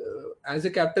యాజ్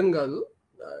ఎ కెప్టెన్ కాదు,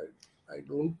 ఐ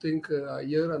డోంట్ థింక్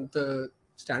అయ్యర్ అంత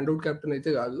స్టాండౌట్ కెప్టెన్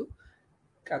అయితే కాదు.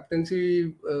 కెప్టెన్సీ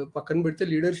పక్కన పెడితే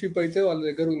లీడర్షిప్ అయితే వాళ్ళ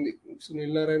దగ్గర ఉంది.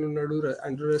 సునీల్ నారాయణ ఉన్నాడు,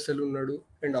 ఆండ్రూ రసెల్ ఉన్నాడు,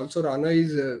 and also Rana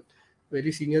is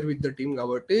very senior with the team.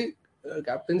 కాబట్టి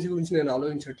కెప్టెన్సీ గురించి నేను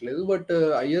ఆలోచించట్లేదు. బట్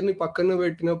అయ్యర్ని పక్కన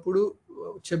పెట్టినప్పుడు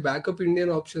వచ్చే బ్యాకప్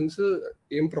ఇండియన్ ఆప్షన్స్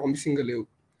ఏం ప్రామిసింగ్గా లేవు.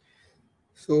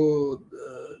 So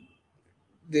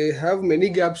they have many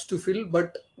gaps to fill,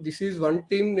 but this is one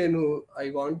team నేను I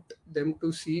want them to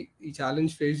see ఈ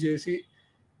ఛాలెంజ్ ఫేస్ చేసి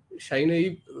షైన్ అయ్యి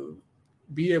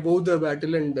be above the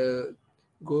battle and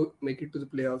go make it to the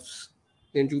play offs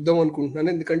నేను చూద్దాం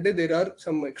అనుకుంటున్నాను. ఎందుకంటే there are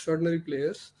some extraordinary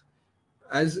players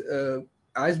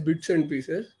as bits and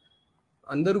pieces.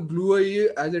 అందరూ glue అయ్యి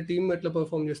యాజ్ ఎ టీమ్ ఎట్లా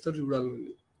పర్ఫామ్ చేస్తారు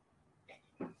చూడాలని.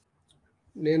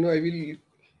 నేను I will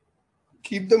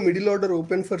keep the middle order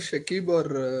open for Shakib or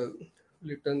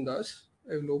Liton Das.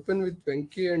 I will open with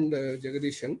Venki and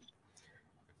Jagadishan.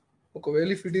 ఒకవేళ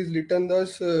if it is Liton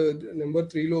Das number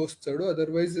 3లో వస్తాడు,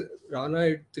 otherwise Rana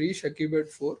at 3, Shakib at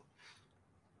 4.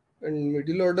 And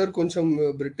middle order కొంచెం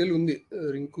brittle ఉంది.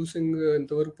 రింకు సింగ్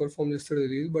ఎంతవరకు perform చేస్తాడో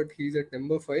తెలియదు, but he's at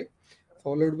number 5,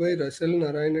 followed by Russell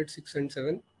Narayan at 6 and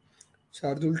 7,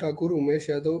 Shardul Thakur, Umesh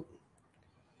Yadav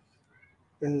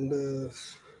and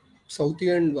సౌతి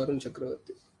and Varun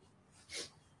చక్రవర్తి.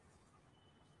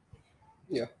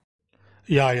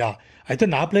 అయితే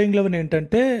నా playing eleven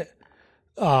ఏంటంటే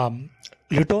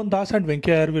లిటోన్ Das and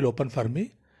వెంకయ్యర్ will open for me.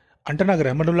 అంటే నాకు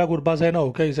రెహమనుల్లా గుర్బాజ్ అయినా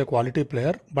okay, is a quality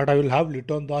player, but I will have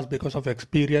లిటోన్ Das because of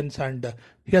experience and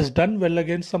he has done well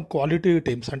against some quality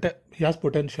teams. అంటే he has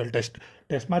potential. Test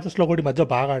మ్యాచెస్లో కూడా ఈ మధ్య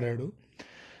బాగా ఆడాడు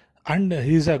and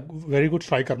he's a very good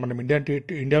striker. మనం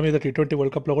India మీద T20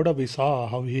 world కప్లో కూడా we saw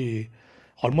how he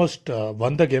almost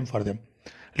won the game for them.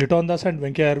 Liton Das and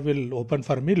Venkayar will open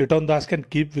for me. Liton Das can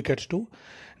keep wickets too.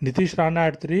 Nitish Rana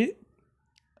at 3.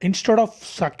 Instead of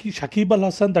Shakib Al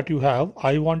Hasan that you have,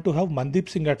 I want to have Mandeep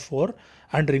Singh at 4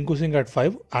 and Rinku Singh at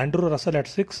 5. Andrew Russell at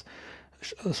 6.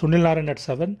 Sunil Narayan at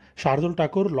 7. Shardul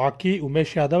Thakur, Lockey,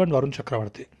 Umesh Yadav and Varun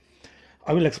Chakravarti.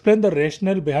 I will explain the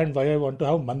rationale behind why I want to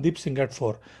have Mandeep Singh at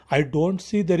 4. I don't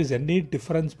see there is any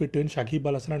difference between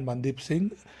Shakib Al Hasan and Mandeep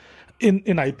Singh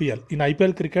in IPL. In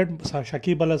IPL cricket,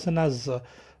 Shakib Al Hasan has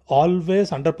always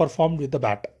underperformed with the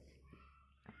bat.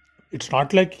 It's not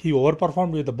like he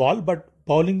overperformed with the ball, but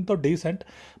bowling though decent,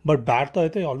 but bat though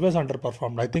he always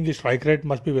underperformed. I think his strike rate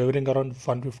must be wavering around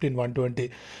 115, 120.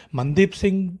 Mandeep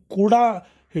Singh kuda,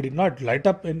 he did not light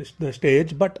up in the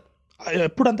stage, but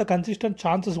ఎప్పుడు అంత consistent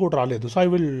chances కూడా రాలేదు. So I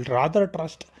will rather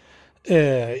trust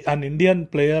an Indian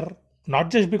player,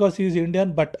 not just because he is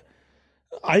Indian, but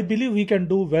I believe he can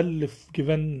do well if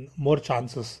given more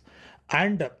chances.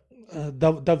 And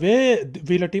the way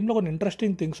వీళ్ళ టీంలో కొన్ని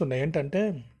interesting things ఉన్నాయి. ఏంటంటే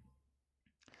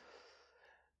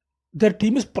their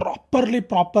team is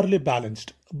properly balanced,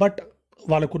 but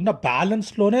వాళ్ళకున్న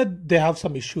బ్యాలెన్స్లోనే they have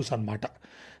some issues అనమాట.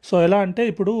 So ఎలా అంటే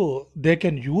ఇప్పుడు they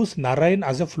can use Narine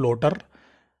as a floater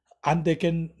and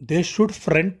they should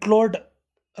front load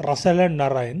Russell and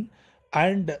Narine.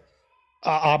 And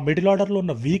ఆ మిడిల్ ఆర్డర్లో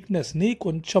ఉన్న వీక్నెస్ని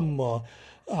కొంచెం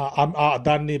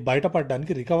దాన్ని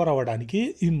బయటపడడానికి, రికవర్ అవ్వడానికి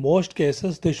in most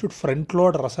cases they should front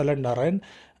load Russell and Narine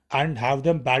and have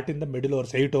them bat in the middle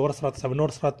overs. 8 overs తర్వాత 7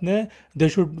 overs తర్వాతనే they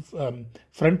should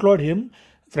front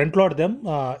load them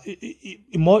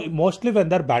mostly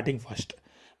when there batting first.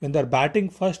 When they're batting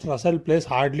first, Russell plays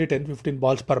hardly 10-15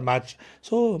 balls per match.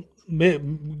 So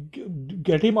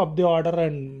get him up the order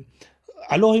and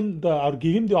allow him or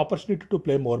give him the opportunity to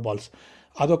play more balls.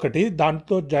 అదొకటి.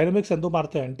 దాంతో dynamics ఎందుకు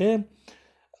మారుతాయంటే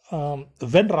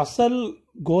when Russell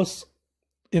goes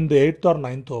in the 8th or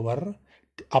 9th over,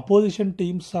 opposition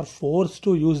teams are forced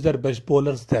to use their best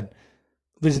bowlers then,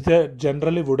 which they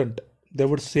generally wouldn't. They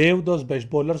would save those best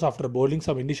bowlers after bowling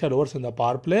some initial overs in the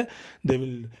power play. They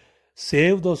will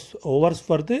save those overs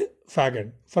for the fag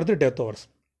end, for the death overs.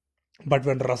 But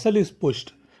when Russell is pushed,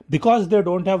 because they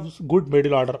don't have good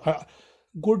middle order,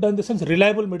 good in the sense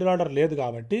reliable middle order లేదు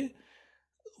కాబట్టి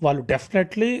వాళ్ళు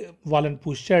definitely వాళ్ళని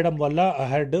push చేయడం వల్ల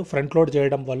ahead front load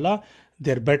చేయడం వల్ల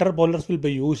there better bowlers will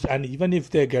be used, and even if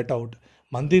they get out,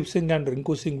 Mandeep Singh and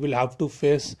Rinku Singh will have to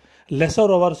face lesser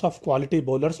overs of quality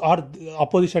bowlers or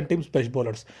opposition team's best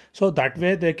bowlers. So that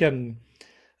way they can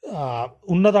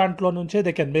ఉన్న దాంట్లో నుంచే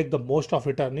they can make the most of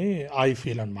it అని I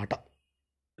feel అనమాట.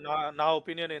 నా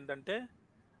opinion ఏంటంటే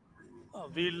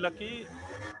వీళ్ళకి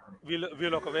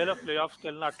వీళ్ళు ఒకవేళ ప్లే ఆఫ్స్కి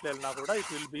వెళ్ళినా అట్లా వెళ్ళినా కూడా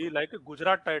it will be like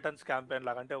Gujarat Titans campaign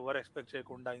లాగా. అంటే ఎవరు ఎక్స్పెక్ట్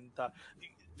చేయకుండా ఇంత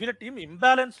వీళ్ళ టీం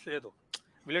ఇంబ్యాలెన్స్ లేదు,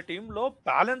 వీళ్ళ టీంలో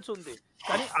బ్యాలెన్స్ ఉంది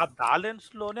కానీ ఆ బ్యాలెన్స్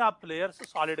లోనే ఆ ప్లేయర్స్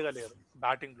సాలిడ్ గా లేరు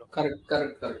బ్యాటింగ్ లో.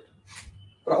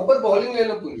 ప్రాపర్ బౌలింగ్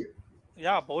లైనప్ ఉంది.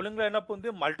 బౌలింగ్ లైనప్ ఉంది,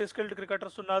 మల్టీ స్కిల్డ్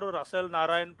క్రికెటర్స్ ఉన్నారు. Russell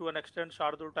Narayan to an extent,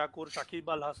 Shardul Thakur, Shakib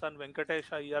అల్ హసన్,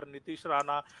 వెంకటేష్ అయ్యర్, నితీష్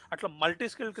రాణా, అట్లా మల్టీ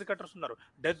స్కిల్డ్ క్రికెటర్స్ ఉన్నారు.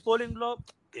 డెత్ బౌలింగ్ లో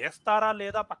వేస్తారా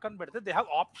లేదా పక్కన పెడితే they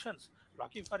have options.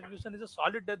 Rocky Ferguson is a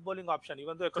solid death bowling option,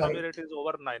 even though economy rate is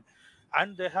over 9. And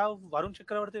they have Varun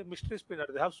Chakravarti, mystery spinner.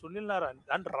 They have Sunil Narayan,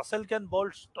 and Russell can bowl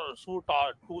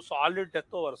two solid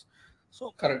death overs. So,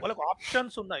 like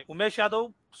options unnai. Umesh Yadav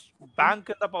bank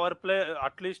in the power play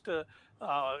at least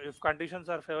if conditions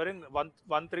are favoring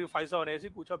 1-3-5-7 వేసి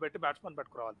కూర్చోబెట్టి batsmen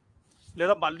పట్టుకురావాలి,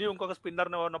 లేదా మళ్ళీ ఇంకొక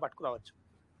spinner ఎవరినో పట్టుకురావచ్చు.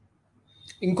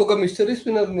 ఇంకొక mystery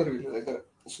spinner ఉన్నారు వీళ్ళ దగ్గర,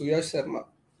 Suyash Sharma.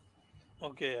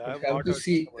 Okay, I have to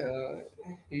see.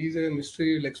 He is a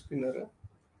mystery leg spinner.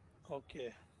 Okay.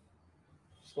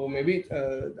 So maybe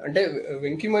అంటే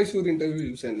వెంకీ మైసూర్ ఇంటర్వ్యూ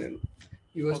చూసాను నేను.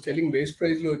 He was telling base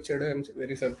price లో వచ్చాడు. I am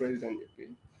very surprised అని చెప్పి.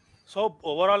 సో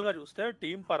ఓవరాల్ గా చూస్తే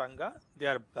టీమ్ పరంగా they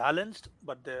are balanced,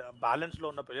 but they balance లో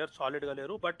ఉన్న ప్లేయర్స్ సాలిడ్ గా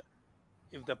లేరు. But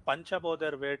if they punch above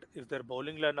there wait, if there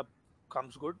bowling lineup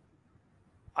comes good,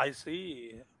 I see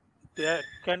they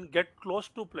can get close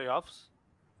to play offs.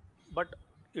 But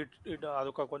it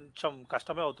అదొక కొంచెం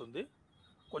కష్టమే అవుతుంది.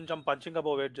 కొంచెం punching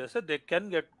above wait చేస్తే they can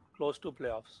get close to play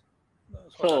offs.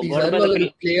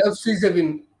 Play offs is a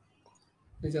win.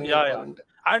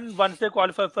 And once they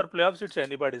qualify for playoffs, it's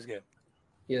anybody's game.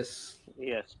 Yes.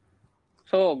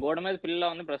 So గోడ మీద పిల్ల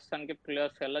ఉంది ప్రస్తుతానికి.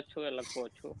 ప్లేయర్స్ వెళ్ళొచ్చు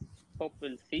వెళ్ళకపోవచ్చు. Hope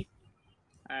will see.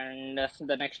 And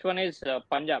the next one is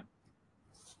Punjab.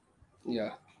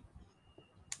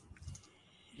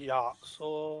 So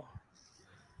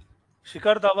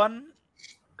Shikhar Dhawan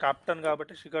captain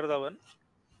కాబట్టి, Shikhar Dhawan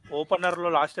opener లో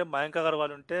last time Mayank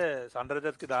Agarwal ఉంటే sun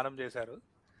Risers కి దానం చేశారు.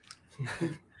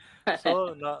 సో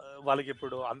వాళ్ళకి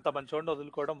ఇప్పుడు అంత మంచోడిని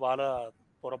వదులుకోవడం వాళ్ళ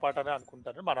పొరపాటనే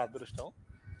అనుకుంటారు, మన అదృష్టం.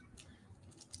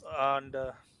 And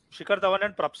Shikhar Dhawan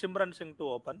and ప్రప్సిమ్రన్ Singh to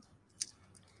open.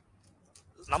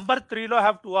 Number 3లో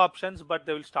have 2 options, but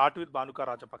they will start with Bhanuka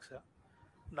Rajapaksa.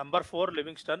 Number 4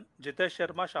 Livingstone, Jitesh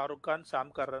Sharma, Shahrukh Khan,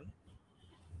 Sam Curran.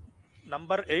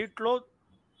 Number 8లో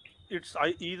it's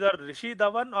either Rishi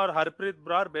Dhawan are Harpreet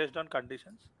Brar based on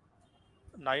conditions.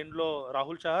 9లో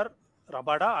Rahul Chahar,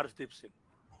 Rabada, Harshdeep Singh.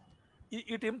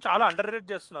 ఈ టీం చాలా అండర్ రేట్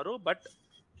చేస్తున్నారు. బట్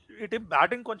ఈ టీం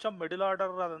బ్యాటింగ్ కొంచెం మిడిల్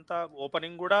ఆర్డర్, అదంతా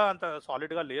opening కూడా అంత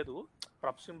solid గా లేదు.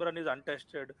 ప్రప్సిమ్రన్ is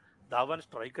untested, Dhawan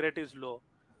strike rate is low,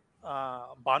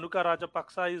 Bhanuka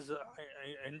Rajapaksa is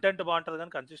intent బాగుంటుంది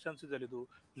కానీ కన్సిస్టెన్సీ తెలీదు.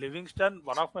 Livingstone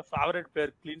one of my favourite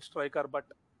player, clean striker,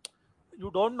 but you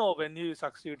don't know when he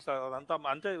succeeds. అదంతా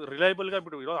అంతే రిలయబుల్ గా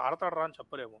ఇప్పుడు ఈరోజు ఆడతాడరా అని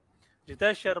చెప్పలేము.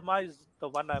 Jitesh Sharma is the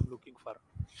one I'm looking for.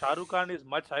 Shahrukh Khan is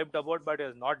much hyped about, but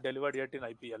is not delivered yet in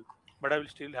IPL, but I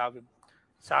will still have him.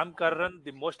 Sam Curran,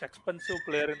 the most expensive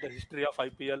player in the history of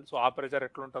IPL, so ఆ pressure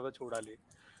ఎట్లుంటుందో చూడాలి.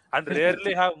 And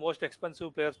rarely have most expensive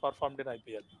players performed in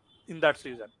IPL in that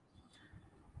season.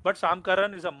 But Sam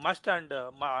Curran is a must, and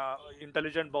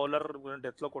intelligent bowler.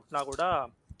 Death లో కొట్టినా కూడా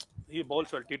he bowls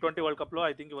well. T20 World Cup లో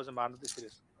I think he was a man of the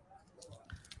series.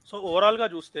 So overall గా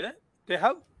చూస్తే they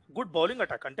have good bowling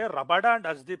attack. అంటే Rabada and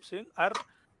Harshdeep Singh are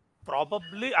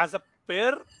probably as a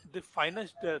pair the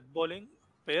finest death bowling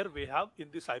pair we have in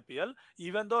this IPL,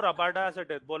 even though Rabada as a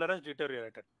death bowler has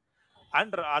deteriorated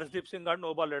and Arshdeep Singh got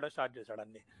no ball లేయడం start చేశాడు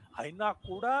అన్ని. అయినా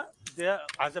కూడా they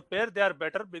as a pair they are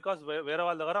better because వేరే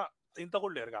వాళ్ళ దగ్గర ఇంత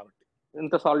కూడా లేరు కాబట్టి,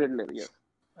 ఇంత సాలిడ్ లేరు.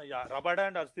 Rabada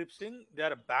and Arshdeep Singh, they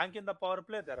are a bank in the power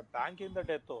play, they are a bank in the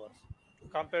death overs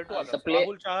compared to others.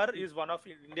 Rahul Chahar is one of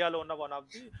India lo ఉన్న one of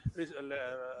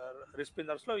the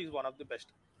spinners లో is one of the best.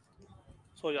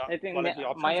 So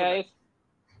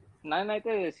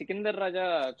నేనైతే సికిందర్ రాజా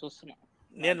చూస్తున్నా.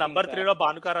 నేను number 3లో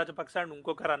Bhanuka Rajapaksa and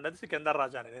ఇంకొకరు అన్నది సికందర్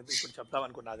రాజా అని నేను ఇప్పుడు చెప్దాం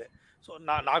అనుకున్నా అదే. సో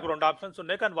నాకు 2 ఆప్షన్స్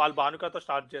ఉన్నాయి, కానీ వాళ్ళు భానుకాతో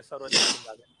స్టార్ట్ చేస్తారు అని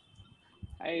చెప్పింది అదే.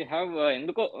 ఐ హావ్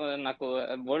ఎందుకో నాకు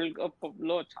వరల్డ్ కప్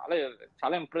లో చాలా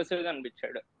చాలా ఇంప్రెసివ్ గా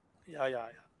అనిపించాడు యా యా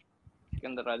యా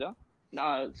సికందర్ రాజా.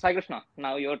 సాయి కృష్ణ,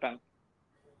 నా your turn.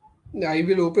 I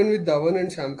will open with Dhawan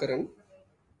and Sham Karan.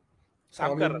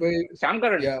 Sam Followed Karan. by Shyam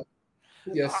Karan. yeah,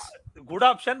 yes. Good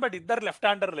option, but ఇద్దరు left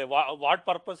హ్యాండర్లే. What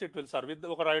purpose it will serve?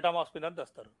 ఒక రైట్ ఆర్మ్ ఆఫ్ స్పిన్నర్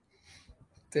తెస్తారు.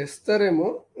 తెస్తారేమో.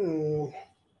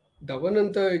 ధవన్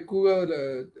అంత ఎక్కువగా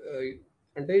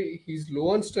అంటే he's లో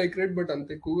on strike rate, but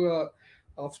అంత ఎక్కువగా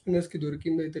of spinners కి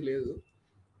దొరికింది అయితే లేదు.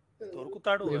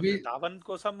 దొరుకుతాడు. Maybe ధావన్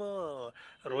కోసం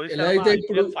రోహిత్ ఎలా శర్మ అయితే IPL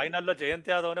ఇప్పుడు ఫైనల్లో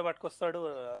జయంత్ యాదవ్ నే పట్టుకొస్తాడు,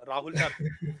 రాహుల్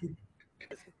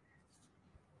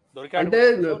దొరికాడు అంటే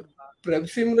కూడా. ప్రభ్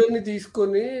సిమ్రన్ ని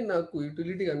తీసుకొని నాకు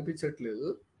యూటిలిటీ అనిపించట్లేదు.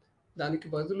 దానికి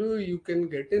బదులు you can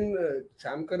get in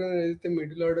Sam Curran ఏదైతే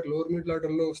middle order, lower middle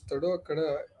order లో వస్తాడో అక్కడ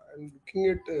looking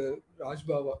at Raj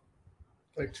Baba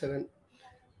at 7.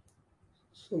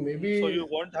 So maybe So you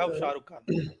won't have Shah Rukh Khan.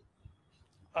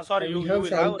 Sorry, I you will have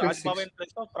will Shah have Rukh at Raj 6. Baba in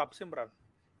place of Prab Simran.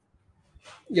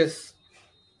 Yes.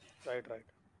 Right.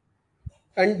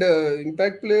 And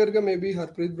impact player గా maybe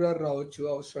Harpreet Brar రావచ్చు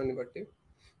అవసరాన్ని బట్టి.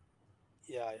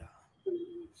 Yeah.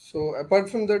 So apart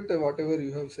from that what ever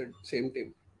you have said, same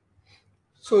team.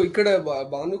 So ఇక్కడ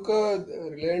Bhanuka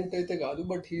reliant అయితే కాదు,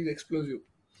 but హీఈ్ explosive.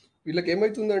 వీళ్ళకి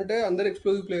ఏమైతుందంటే అందరు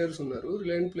ఎక్స్ప్లోజివ్ ప్లేయర్స్ ఉన్నారు,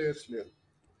 రిలయంట్ ప్లేయర్స్ లేరు.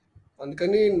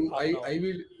 అందుకని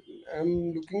I'm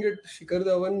looking at Shikhar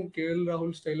Dhawan, KL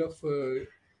Rahul style of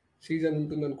season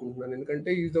ఉంటుంది అనుకుంటున్నాను. ఎందుకంటే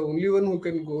is the only one who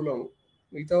can go long.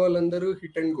 మిగతా వాళ్ళందరూ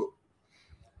హిట్ అండ్ గో.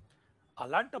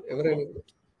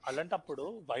 అలాంటప్పుడు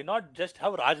why not just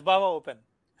have Raj Baba open?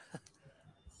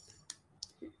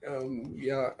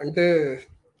 Yeah, అంటే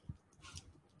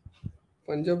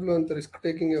పంజాబ్ లో అంత రిస్క్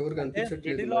టేకింగ్ ఎవరు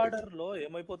కనిపించట్లేదు. మిడిల్ ఆర్డర్ లో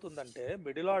ఏమైపోతుందంటే,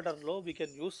 మిడిల్ ఆర్డర్ లో we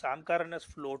can use Sam Curran as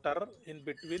floater in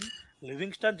between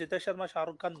Livingstone, Jitesh Sharma,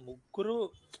 Shahrukh Khan ముగ్గురు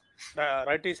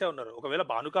రైటీసే ఉన్నారు. ఒకవేళ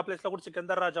భానుకా ప్లేస్ లో కూడా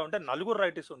సికందర్ రాజా ఉంటే 4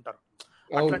 రైటీస్ ఉంటారు.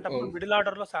 అట్లాంటప్పుడు మిడిల్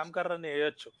ఆర్డర్ లో శామ్ కరణ్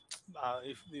వేయొచ్చు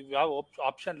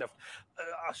ఆప్షన్ లెఫ్ట్.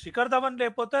 శిఖర్ ధవన్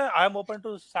లేకపోతే I'm open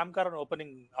to Sam Curran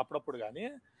opening అప్పుడప్పుడు. కానీ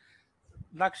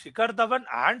నాకు Shikhar Dhawan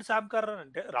and Sam Curran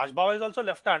అంటే, రాజ్ బాబా is also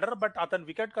left hander, but అతని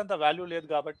వికెట్ కి అంత వాల్యూ లేదు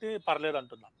కాబట్టి పర్లేదు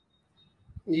అంటున్నా.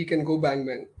 ఈ can go bang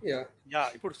bang. Yeah,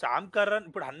 ఇప్పుడు శామ్ కరణ్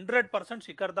ఇప్పుడు 100%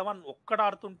 శిఖర్ ధవన్ ఒక్కడ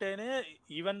ఆడుతుంటేనే,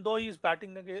 even though is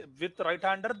batting with right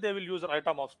hander, they will use right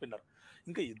arm off spinner.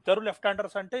 ఇంకా ఇద్దరు లెఫ్ట్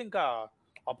హ్యాండర్స్ అంటే ఇంకా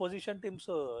opposition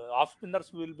teams of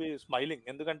spinners will be smiling.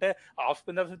 ఎందుకంటే ఆఫ్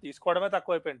స్పిన్నర్స్ తీసుకోవడమే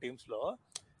తక్కువైపోయింది teams లో.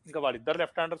 ఇంకా వాళ్ళిద్దరు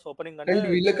లెఫ్ట్ హ్యాండర్స్ ఓపెనింగ్ అంటే,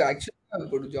 వీళ్ళకి యాక్చువల్గా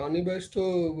ఇప్పుడు జానీ బెస్టో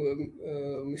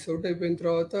మిస్ అవుట్ అయిపోయిన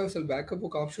తర్వాత అసలు బ్యాకప్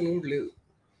ఒక ఆప్షన్ కూడా లేదు.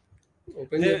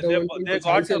 Open they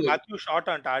got Matthew Short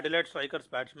and Adelaide Strikers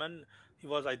batsman. He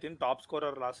was, I think, top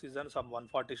scorer last season, some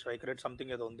 140 strike rate, something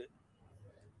ఏదో ఉంది.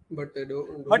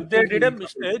 But they did a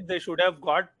mistake. They should have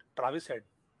got Travis Head.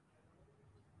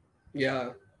 Yeah.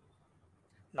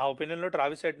 నా opinion లో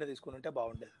Travis head ని తీసుకుని ఉంటే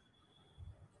బాగుండేది.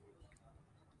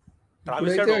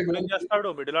 Travis head opening చేస్తాడు,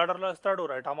 middle order లో వేస్తాడు,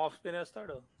 రైట్ ఆర్మ్ ఆఫ్ స్పిన్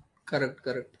వేస్తాడు.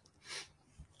 Correct.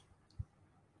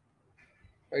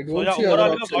 I don't see other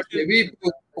options. Maybe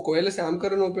ఒకవేళ శామ్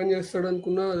కరణ్ ఓపెన్ చేస్తాడు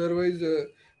అనుకున్నా, అదర్వైజ్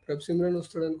ప్రభ్ సిమ్రన్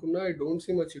వస్తాడు అనుకున్నా, I don't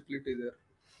see much utility there.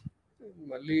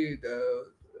 మళ్ళీ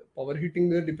పవర్ హిట్టింగ్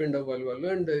మీద డిపెండ్ అవ్వాలి వాళ్ళు,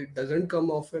 and it doesn't come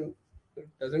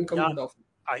good often.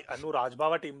 నువ్వు రాజ్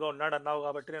బాబా టీమ్ లో ఉన్నాడు అన్నావు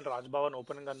కాబట్టి నేను రాజ్ బాబాని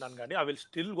ఓపెనింగ్ అన్నాను, కానీ I will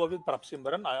still go with Prabh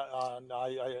Simran.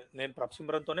 నేను ప్రభ్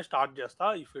సిమ్రన్ తోనే స్టార్ట్ చేస్తా.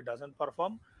 If it doesn't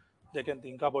perform, they can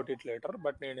think about it later.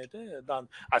 But నేనైతే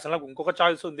అసలు నాకు ఇంకొక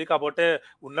చాయిస్ ఉంది కాబట్టి,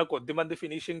 ఉన్న కొద్ది మంది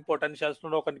ఫినిషింగ్ పొటెన్షియల్స్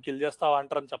లో ఒకరిని కిల్ చేస్తావా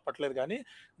అంటారని చెప్పట్లేదు, కానీ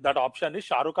దట్ ఆప్షన్ ని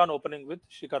షారుఖ్ ఖాన్ ఓపెనింగ్ విత్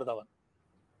శిఖర్ ధవన్.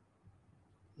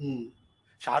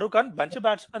 షారుఖ్ ఖాన్ మంచి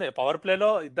బ్యాట్స్మెన్. పవర్ ప్లే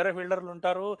లో ఇద్దరే ఫీల్డర్లు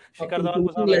ఉంటారు. శిఖర్ ధవన్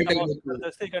కోసం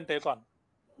you can take on.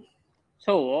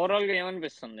 So overall గా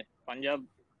ఏమనిపిస్తుంది పంజాబ్?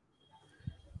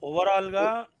 ఓవరాల్ గా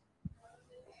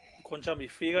కొంచెం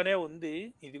ఇఫీగానే ఉంది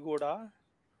ఇది కూడా.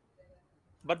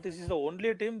 But this is the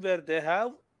only team where they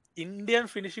have Indian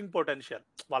finishing potential.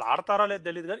 వాళ్ళు ఆడతారా లేదు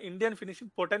తెలియదు, కానీ ఇండియన్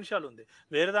ఫినిషింగ్ పొటెన్షియల్ ఉంది.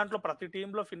 వేరే దాంట్లో ప్రతి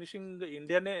టీంలో ఫినిషింగ్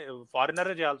ఇండియనే,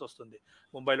 ఫారినరే చేయాల్సి వస్తుంది.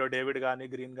 ముంబైలో డేవిడ్ కానీ,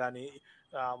 గ్రీన్ కానీ,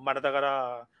 మన దగ్గర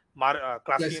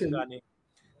క్లాసిన్ కానీ.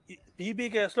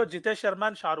 పీబీకేఎస్ లో Jitesh Sharma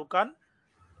and Shahrukh Khan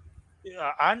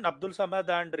and Abdul Samad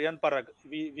and rayon Parag,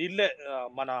 వీళ్ళే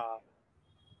మన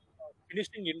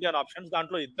ఫినిషింగ్ ఇండియన్ ఆప్షన్స్.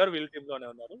 దాంట్లో ఇద్దరు వీళ్ళ టీమ్ లోనే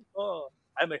ఉన్నారు. So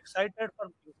I'm excited for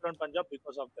Kings from Punjab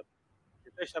because of them.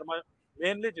 Jitesh Sharma,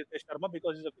 mainly Jitesh Sharma,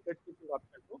 because he's a wicket keeping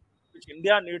option too, which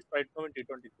India needs right now in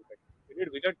T20 cricket. We need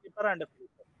wicket keeper and a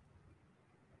finisher.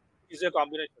 Is a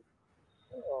combination.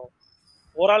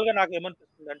 Overall గా నాకు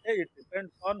ఏమనిపిస్తుంది అంటే it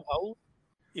depends on how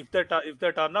if they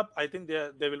turn up I think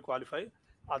they will qualify.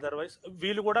 Otherwise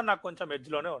వీళ్ళు కూడా నాకు కొంచెం edge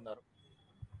లోనే ఉన్నారు.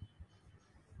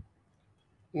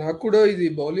 నాకు కూడా ఇది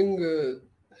బౌలింగ్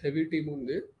హెవీ టీమ్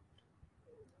ఉంది.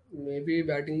 మేబీ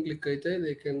బ్యాటింగ్ క్లిక్ అయితే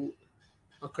దే కెన్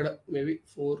అక్కడ మేబీ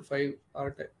 4-5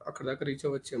 అక్కడ దాకా రీచ్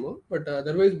అవ్వచ్చేమో. బట్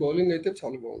అదర్వైజ్ బౌలింగ్ అయితే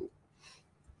చాలా బాగుంది.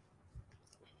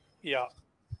 Yeah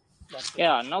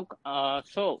Yeah, no.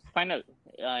 So final,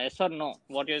 yes or no?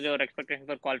 What is your expectation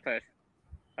for qualifiers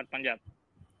for Punjab?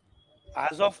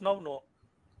 As of now no.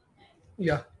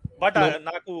 Yeah but No.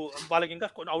 నాకు వాళ్ళకి ఇంకా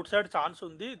అవుట్ సైడ్ ఛాన్స్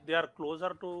ఉంది. They are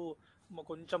closer to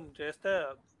కొంచెం చేస్తే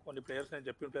కొన్ని ప్లేయర్స్ నేను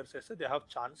చెప్పిన players చేస్తే దే హ్యావ్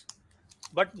ఛాన్స్.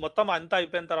 బట్ మొత్తం అంతా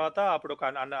అయిపోయిన తర్వాత అప్పుడు ఒక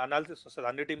అనాలిసిస్ వస్తుంది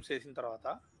అన్ని టీమ్స్ చేసిన తర్వాత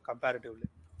comparatively.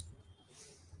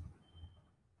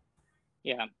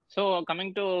 Yeah. So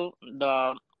coming to the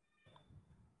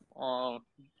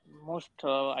most,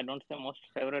 I don't say most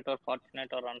favorite or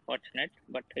fortunate or unfortunate,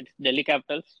 but it's Delhi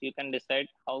Capitals. You can decide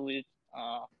how is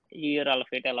year all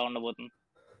of it ఎలా ఉండబోతుంది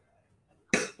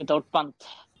without Pant.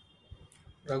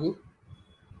 Raghu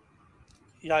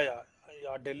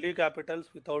yeah Delhi Capitals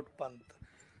without Pant.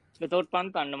 Without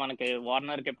Pant and మనకి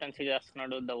Warner captaincy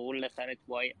చేస్తున్నాడు, the old SRH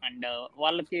bye. And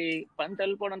వాళ్ళకి పంత్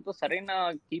వెళ్ళిపోవడంతో సరైన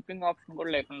keeping option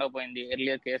కూడా లేకుండా పోయింది.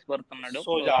 Earlier case పడుతున్నాడు,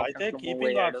 సో అయితే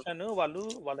కీపింగ్ ఆప్షన్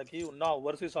వాళ్ళకి ఉన్న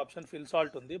ఓవర్సీస్ ఆప్షన్ ఫిల్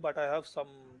సాల్ట్ ఉంది. బట్ ఐ హావ్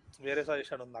సమ్ వేరే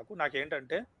సజెషన్ ఉంది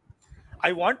నాకేంటంటే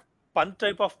I want Pant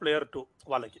type of player to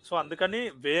వాళ్ళకి. సో అందుకని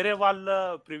వేరే వాళ్ళ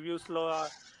ప్రివ్యూస్ లో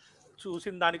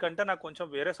చూసిన దానికంటే నాకు కొంచెం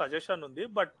వేరే సజెషన్ ఉంది.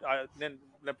 బట్ నేను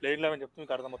ప్లేయింగ్ 11 చెప్తే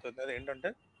మీకు అర్థమవుతుంది. అది ఏంటంటే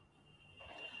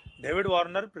David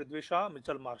Warner, Prithvi Shah,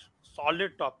 Mitchell Marsh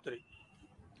solid top 3.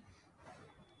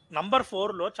 Number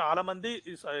 4లో చాలా మంది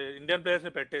ఇండియన్ ప్లేయర్స్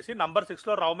ని పెట్టేసి నంబర్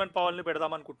 6లో రౌమన్ పవల్ ని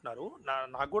పెడదాం అనుకుంటున్నారు.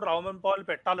 నాకు కూడా రౌమన్ పవల్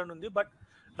పెట్టాలని ఉంది. బట్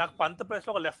నాకు పంత్ ప్లేస్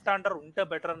లో ఒక లెఫ్ట్ హ్యాండర్ ఉంటే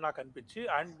బెటర్ అని నాకు అనిపించి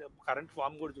అండ్ కరెంట్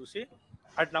ఫామ్ కూడా చూసి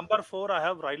at number 4 I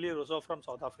have Riley Russo from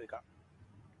South Africa.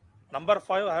 Number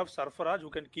 5 I have Sarfaraz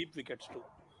who can keep wickets too.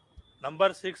 Number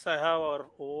 6 I have our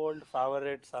old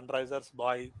favorite Sunrisers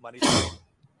boy Manish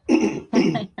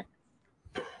Pandey.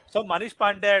 So Manish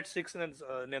Pandey at 6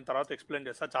 నేను తర్వాత explain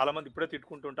చేస్తా. చాలా మంది ఇప్పుడే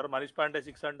తిట్టుకుంటుంటారు మనీష్ పాండే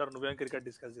 6 అంటారు, నువ్వేం cricket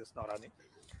discuss చేస్తున్నావు అని.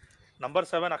 Number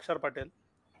 7 Axar Patel.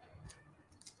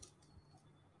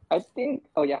 I think,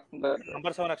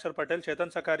 number 7 Axar Patel,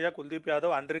 Chetan Sakariya, Kuldeep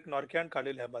Yadav, Anrich నార్కియా and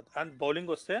Khaleel Ahmed. And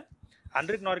bowling వస్తే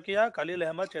Anrich నార్కియా, Khaleel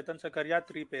Ahmed, Chetan Sakariya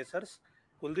 3 pacers,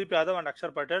 Kuldeep Yadav and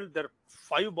Axar Patel. There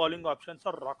 5 bowling options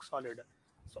are rock solid.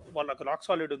 So వాళ్ళకి రాక్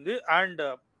సాలిడ్ ఉంది. And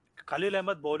Khaleel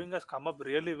Ahmed bowling Hess come up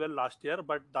really well last year.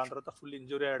 But దాని తర్వాత full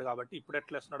injury అయ్యాడు కాబట్టి ఇప్పుడు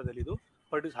ఎట్లా వేస్తున్నాడో తెలీదు.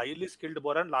 But is highly skilled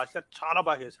bowler and last year చాలా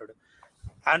బాగా వేసాడు.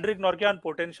 Anrich నార్కియా and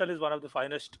potential is one of the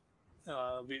finest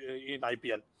in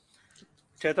IPL.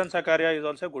 Chetan Sakaria is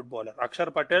also a good bowler. Akshar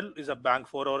Patel is a bank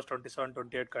 4 overs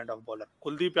 27-28 kind of bowler.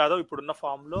 Kuldeep Yadav ఇప్పుడున్న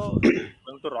form లో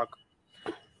going to rock.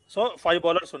 So 5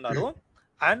 bowlers ఉన్నారు.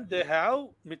 And they have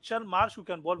Mitchell Marsh who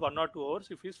can bowl 1 or 2 overs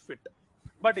if he is fit.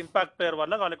 But impact player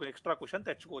వల్ల వాళ్ళకి extra question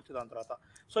తెచ్చుకోవచ్చు దాని తర్వాత.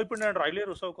 So ఇప్పుడు నేను రైలీ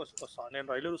రుసోకి వస్తాను. నేను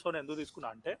రైలీ రుసోని ఎందుకు తీసుకున్నా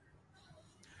అంటే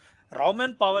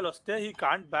రౌమన్ పవల్ వస్తే he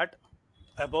can't bat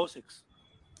above 6.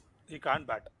 He can't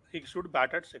bat, he should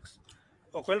bat at 6.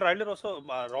 ఒకవేళ రైలీ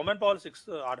రౌమన్ పవల్ 6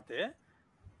 ఆడితే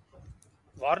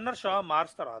వార్నర్, షా,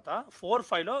 మార్స్ తర్వాత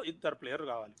 4-5లో ఇద్దరు ప్లేయర్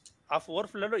కావాలి. ఆ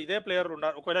 4-5లో ఇదే ప్లేయర్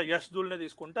ఉండాలి. ఒకవేళ యశ్దుల్ని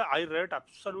తీసుకుంటే ఐ రేట్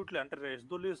అబ్సల్యూట్లీ, అంటే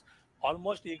యశ్దుల్ is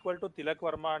almost equal to Tilak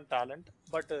Varma and talent.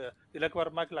 But Tilak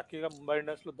వర్మకి లక్కీగా ముంబై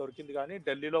ఇండియన్స్ లో దొరికింది, కానీ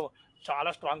ఢిల్లీలో చాలా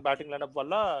స్ట్రాంగ్ బ్యాటింగ్ లైనప్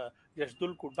వల్ల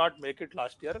యశ్దుల్ could not make it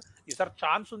last year. ఈసారి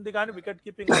ఛాన్స్ ఉంది కానీ వికెట్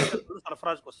కీపింగ్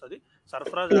సర్ఫరాజ్కి వస్తుంది.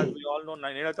 Sarfaraz as we all know,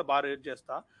 నేనైతే బాగా రేట్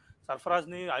చేస్తా. సర్ఫరాజ్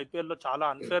ని IPL లో చాలా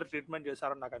అన్ఫేర్ ట్రీట్మెంట్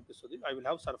చేశారని నాకు అనిపిస్తుంది. I will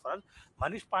have Sarfaraz.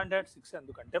 Manish Pandey at 6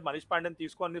 ఎందుకంటే మనీష్ పాండేని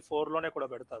తీసుకొని 4లోనే కూడా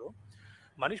పెడతారు.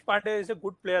 Manish Pandey is a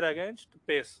good player against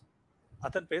face.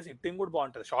 అతని పేస్ హిట్టింగ్ కూడా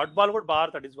బాగుంటుంది, షార్ట్ బాల్ కూడా బాగా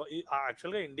ఆడతాడు.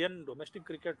 యాక్చువల్గా ఇండియన్ డొమెస్టిక్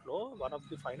క్రికెట్ లో one of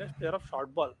the finest player of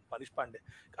short ball Manish Pandey.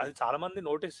 అది చాలా మంది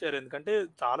నోటీస్ చేయరు, ఎందుకంటే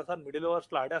చాలా సార్లు మిడిల్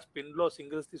ఓవర్స్ లో ఆడి ఆ స్పిన్ లో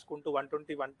సింగిల్స్ తీసుకుంటూ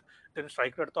 120-110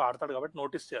 స్ట్రైక్ రేట్ తో ఆడతాడు కాబట్టి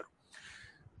నోటీస్ చేయరు.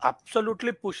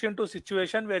 Absolutely push in to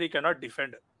situation where ఈ కెనాట్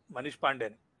డిఫెండ్ మనీష్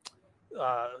పాండేని.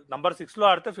 నంబర్ 6లో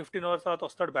ఆడితే 15 ఓవర్స్ తర్వాత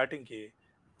వస్తాడు బ్యాటింగ్ కి,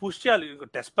 పుష్ చేయాలి.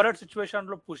 డెస్పరేట్ సిచ్యువేషన్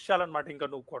లో పుష్ చేయాలన్నమాట. ఇంకా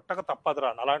నువ్వు కొట్టక తప్పదురా.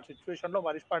 అలాంటి సిచ్యువేషన్ లో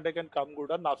మనీష్ పాండే కెన్ కమ్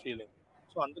కూడా నా ఫీలింగ్.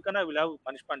 సో అందుకనే I will have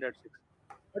Manish Pandey at 6.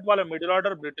 But వాళ్ళ మిడిల్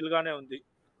ఆర్డర్ బ్రిటిల్ గానే ఉంది.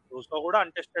 రూసో కూడా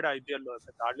అన్టెస్టెడ్ IPL లో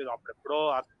ఆడలేదు, అప్పుడు ఎప్పుడో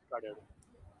ఆడాడు.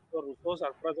 So Russo,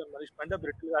 Sarfaraz and Manish Pandey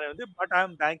brittle గానే ఉంది. But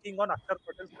I'm banking on Axar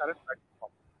Patel current batting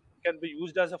form. Can be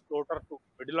used as a floater to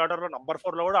middle order లో నంబర్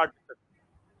 4లో కూడా ఆడిపిస్తారు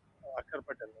Axar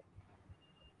Patel.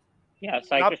 Yeah,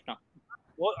 Sai Krishna.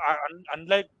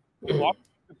 Unlike what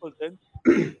people think,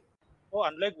 So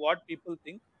unlike what people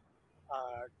think,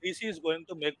 DC is going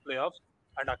to make playoffs.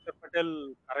 And Akshar Patel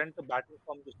current batting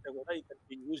form చూస్తే కూడా he can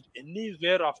be used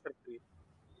anywhere after 3,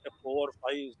 4,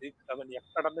 5, 6, 7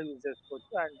 ఎక్కడన్నా use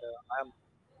చేసుకోవచ్చు. And I'm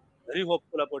very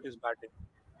hopeful about his batting.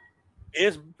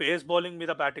 Pace bowling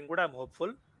మీద batting కూడా I'm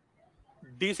hopeful.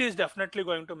 DC is definitely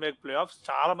going to make play offs.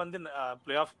 చాలా మంది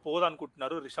play of పోదు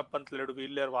అనుకుంటున్నారు, రిషబ్ పంత్ లేడు,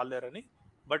 వీళ్ళు లేరు, వాళ్ళు లేరు అని.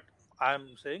 బట్ ఐఎమ్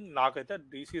సేయింగ్ నాకైతే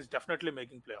DC is definitely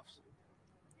making play offs.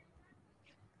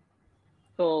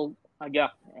 So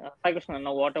yeah, Sai Krishna,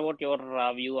 now what about your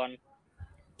view on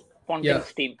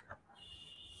Ponting's team?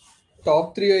 Top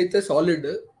 3 అయితే సాలిడ్.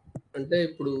 అంటే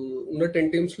ఇప్పుడు ఉన్న 10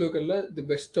 టీమ్స్ లో కల్లా ది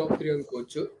బెస్ట్ టాప్ 3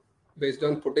 అనుకోవచ్చు, based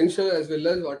on potential as well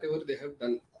as what ever they have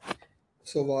done.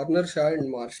 So Warner, Shah and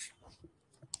Marsh.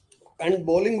 And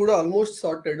bowling కూడా almost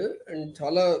sorted and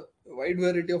చాలా wide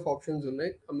variety of options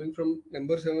ఉన్నాయి. కమింగ్ ఫ్రమ్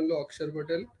నెంబర్ 7 లో అక్షర్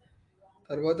పటేల్,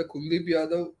 తర్వాత Kuldeep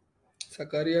Yadav,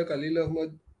 Sakariya, Khaleel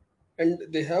Ahmed. And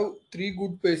they have 3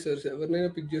 good pacers, ఎవరినైనా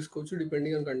pick చేసుకోవచ్చు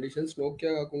depending on conditions.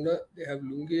 Nokia కాకుండా they have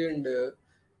lungi and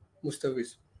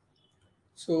ముస్తఫీజ్.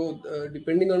 So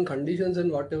depending on conditions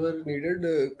and what ever needed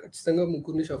ఖచ్చితంగా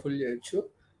ముగ్గురిని shuffle చేయొచ్చు.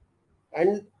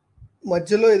 అండ్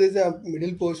మధ్యలో ఏదైతే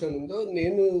మిడిల్ పొజిషన్ ఉందో,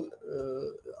 నేను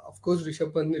అఫ్కోర్స్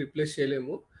రిషబ్ పంత్ని రిప్లేస్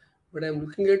చేయలేము, but I'm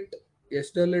looking at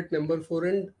యస్డల్ at number 4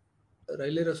 and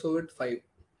రైలే రసోవ్ at 5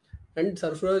 and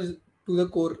Sarfaraz to the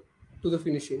core to the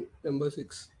finishing number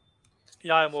 6.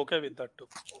 Yeah I'm okay with that to.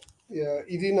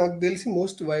 ఇది నాకు తెలిసి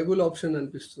మోస్ట్ వైబుల్ ఆప్షన్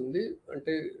అనిపిస్తుంది.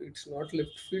 అంటే it's not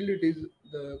left field, it is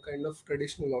the kind of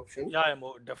traditional option. Yeah I'm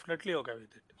definitely okay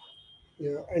with it.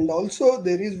 And also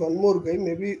there is one more guy,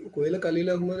 maybe ఒకవేళ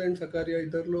Khaleel Ahmed and Sakariya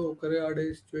ఇద్దరులో ఒకరే ఆడే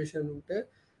situation ఉంటే,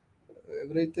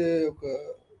 ఎవరైతే ఒక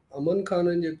అమన్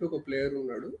ఖాన్ అని చెప్పి ఒక ప్లేయర్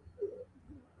ఉన్నాడు,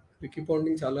 వికీ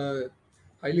పాంటింగ్ చాలా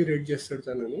హైలీ రేట్ చేస్తాడు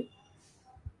తనని.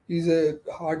 Is a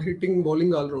hard hitting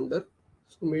bowling allrounder.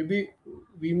 So maybe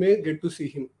we may get to see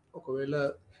him. ఒకవేళ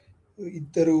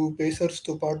ఇద్దరు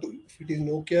పేసర్స్తో పాటు if it is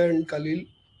Nokia and Khaleel,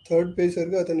 third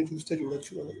పేసర్గా అతన్ని చూస్తే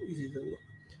చూడొచ్చు మనం ఈ సీజన్లో.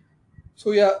 సో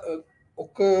యా,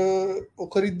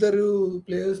 ఒకరిద్దరు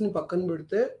ప్లేయర్స్ని పక్కన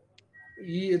పెడితే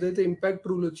ఈ ఏదైతే ఇంపాక్ట్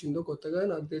రూల్ వచ్చిందో కొత్తగా,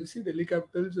 నాకు తెలిసి ఢిల్లీ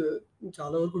క్యాపిటల్స్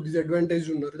చాలా వరకు డిసడ్వాంటేజ్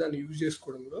ఉన్నారు దాన్ని యూజ్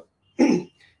చేసుకోవడంలో.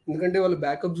 ఎందుకంటే వాళ్ళ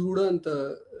బ్యాకప్స్ కూడా అంత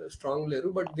స్ట్రాంగ్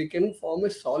లేరు, but they can form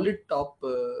a solid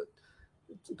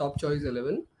top choice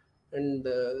 11. And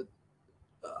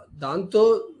దాంతో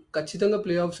ఖచ్చితంగా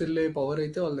ప్లే ఆఫ్స్ వెళ్ళే పవర్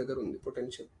అయితే వాళ్ళ దగ్గర ఉంది,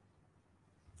 పొటెన్షియల్.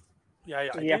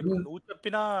 నువ్వు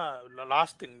చెప్పిన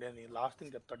లాస్ట్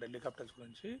థింగ్ చెప్తా ఢిల్లీ క్యాపిటల్స్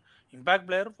గురించి. ఇంపాక్ట్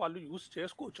ప్లేయర్ వాళ్ళు యూస్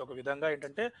చేసుకోవచ్చు ఒక విధంగా.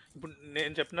 ఏంటంటే ఇప్పుడు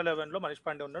నేను చెప్పిన 11లో మనీష్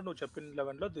పాండే ఉన్నాడు, నువ్వు చెప్పిన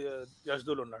 11లో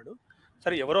యజ్దూల్ ఉన్నాడు.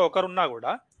 సరే ఎవరో ఒకరు ఉన్నా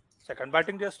కూడా సెకండ్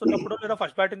బ్యాటింగ్ చేస్తున్నప్పుడు లేదా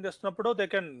ఫస్ట్ బ్యాటింగ్ చేస్తున్నప్పుడు they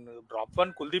can drop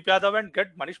one Kuldeep Yadav and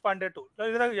get Manish Pandey to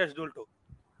లేదా యజ్దూల్ టు,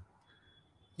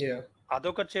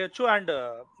 అదొకటి చేయొచ్చు. And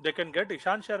they can get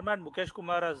Ishant Sharma and Mukesh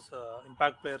Kumar as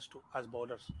impact players to as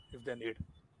bowlers if they need.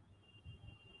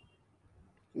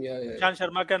 Ishant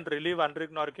Sharma can relieve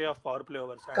Anrik Norke of power play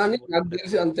overs. కానీ నాకు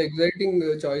తెలిసి అంత exciting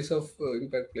choice of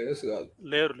impact players కాదు.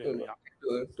 లేరు.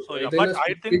 So but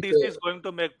I think DC is going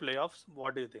to make playoffs.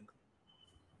 What do you think?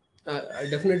 I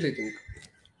definitely think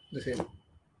the same.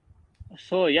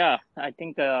 So yeah, I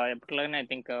think ఎప్పటిలాగానే I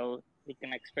think we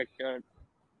can expect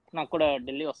నాకు కూడా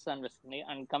ఢిల్లీ వస్తుంది అనిపిస్తుంది.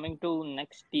 And coming to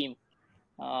next team,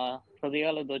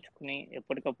 హృదయాలు దోచుకుని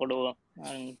ఎప్పటికప్పుడు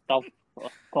top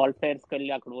క్వాలిఫైర్స్కి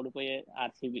వెళ్ళి అక్కడ ఓడిపోయే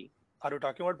RCB. Are you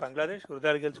talking about Bangladesh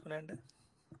హృదయాలు గెలుచుకునే అంటే?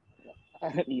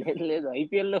 లేదు,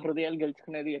 ఐపీఎల్ లో హృదయాలు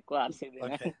గెలుచుకునేది ఎక్కువ ఆర్సీబీ.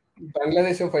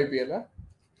 బంగ్లాదేశ్ ఆఫ్ ఐపీఎల్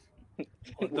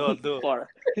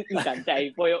ఇంకంటే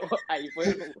అయిపోయావు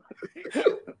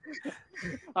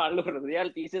వాళ్ళు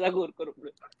హృదయాలు తీసేదాకా ఊరుకోరు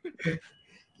ఇప్పుడు.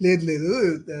 లేదు,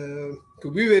 to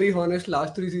be very honest,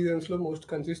 last 3 seasons లో most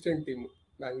consistent team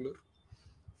Bengaluru.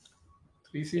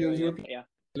 3 seasons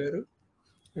లేరు.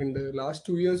 అండ్ లాస్ట్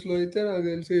 2 years లో అయితే నాకు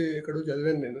తెలిసి ఎక్కడో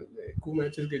చదివాను నేను, ఎక్కువ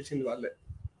మ్యాచెస్ గెలిచింది వాళ్ళే.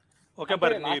 ఓకే,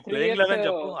 మరి నీ ప్లేయింగ్ 11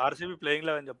 చెప్పు, ఆర్సీబీ ప్లేయింగ్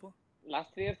 11 చెప్పు.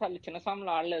 లాస్ట్ 3 years వాళ్ళు చిన్న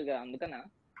స్వామిలో ఆడలేదు కదా, అందుకనా?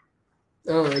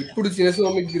 ఇప్పుడు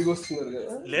చిన్నస్వామికి తిరిగి వస్తున్నారు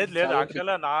కదా. లేదు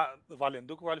యాక్చువల్గా వాళ్ళు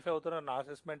ఎందుకు క్వాలిఫై అవుతున్నారు నా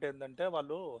అసెస్మెంట్ ఏంటంటే,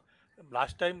 వాళ్ళు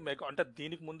లాస్ట్ టైం అంటే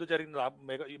దీనికి ముందు జరిగిన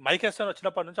మైక్ ఎస్ఎన్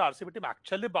వచ్చినప్పటి నుంచి ఆర్సీబీ టీం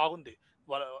యాక్చువల్లీ బాగుంది.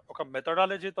 వాళ్ళ ఒక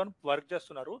మెథడాలజీతో వర్క్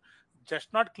చేస్తున్నారు.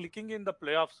 Just not clicking in the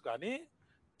play offs. కానీ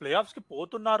ప్లే ఆఫ్స్ కి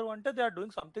పోతున్నారు అంటే they are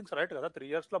doing somethings right కదా. 3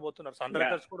 years లో పోతున్నారు. సన్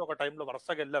రైజర్స్ కూడా ఒక టైంలో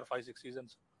వరుసగా వెళ్ళారు 5-6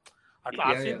 seasons. అట్లా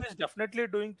RCB is definitely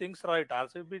doing things right.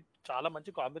 RCB చాలా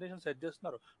మంచి కాంబినేషన్ సెట్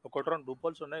చేస్తున్నారు. ఒకటి 2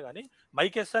 లూపోల్స్ ఉన్నాయి, కానీ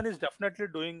mic SN is definitely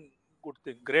doing good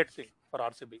thing, great thing for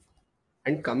RCB.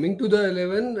 And coming to the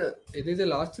 11, ఏదైతే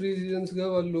లాస్ట్ 3 seasons గా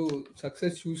వాళ్ళు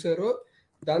సక్సెస్ చూసారో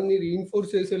దాన్ని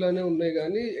రీఇన్ఫోర్స్ చేసేలానే ఉన్నాయి,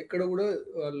 కానీ ఎక్కడ కూడా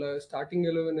వాళ్ళ స్టార్టింగ్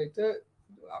 11 అయితే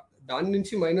దాని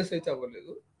నుంచి మైనస్ అయితే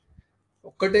అవ్వలేదు.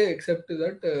 ఒక్కటే except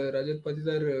that Rajat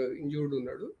Patidar injured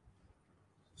ఉన్నాడు.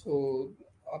 సో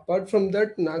అపార్ట్ ఫ్రమ్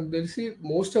దట్ నాకు తెలిసి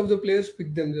most of the players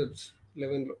pick themselves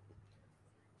 11లో.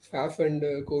 Faf and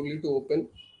Kohli to open,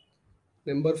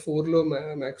 number 4లో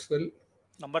Maxwell,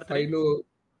 number 3 5లో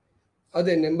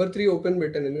అదే నెంబర్ 3 ఓపెన్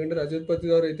పెట్టాను, ఎందుకంటే రజత్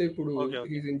పతిదార్ అయితే ఇప్పుడు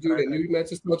హీస్ ఇంజూర్డ్. ఎన్ని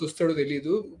మ్యాచెస్ తర్వాత వస్తాడో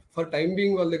తెలియదు. ఫర్ టైమ్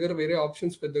బీయింగ్ వాళ్ళ దగ్గర వేరే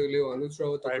ఆప్షన్స్ పెద్దగా లేవు, అనుజ్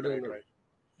రావత్ ఒకటే ఉన్నాడు.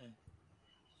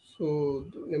 So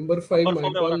number 5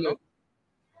 Mypal,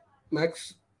 max.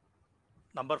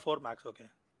 Number 4 max. Okay,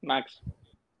 max.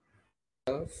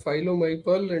 5లో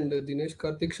Mypal and Dinesh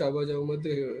Karthik, Shahbaz Ahmed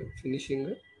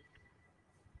finishing.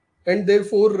 And there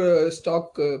 4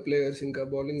 stock players ఇంకా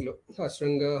బౌలింగ్ లో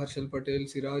అశ్రంగా, Harshal Patel,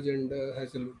 Siraj and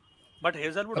Hazlewood. But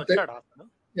Hazlewood వచ్చాడా?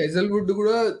 హేజల్వుడ్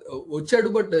కూడా వచ్చాడు,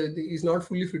 but is not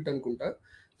fully fit అనుకుంటా.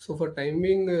 సో ఫర్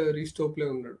టైమింగ్ రీస్టోప్లే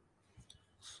ఉన్నాడు.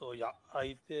 సో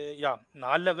అయితే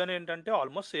నా 11 ఏంటంటే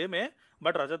ఆల్మోస్ట్ సేమే,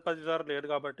 బట్ రజత్ పతిదార్ లేడు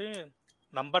కాబట్టి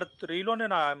నంబర్ 3లో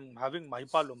నేను I'm having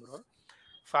Mypal రుమ్రోర్,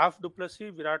 Faf డుప్లెసీ,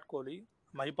 Virat Kohli,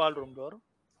 Mypal రుమ్రోర్,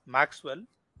 Maxwell.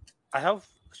 I have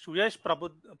Suyesh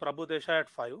Prabhu Desai at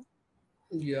 5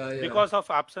 because of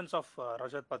absence of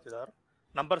Rajat Patidar.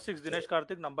 Number 6 Dinesh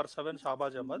Karthik, number 7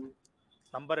 Shahbaz Ahmed,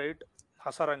 number 8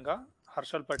 Hasaranga,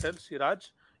 Harshal Patel, Siraj.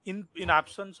 In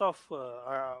absence of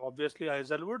obviously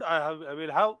Hazelwood, I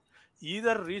will have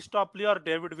either Reece Topley or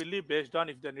David Willey based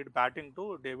on if they need batting to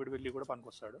David Willey kuda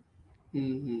panikostadu.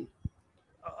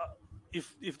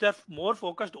 If they're more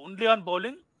focused only on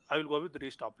bowling, I will go with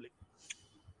Reece Topley.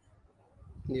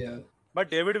 But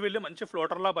David Willey మంచి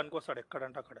floater లా పనికొస్తాడు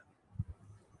ఎక్కడంటే అక్కడ.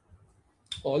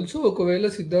 Also ఒకవేళ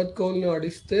Siddharth కౌల్ని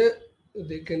ఆడిస్తే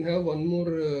they can have one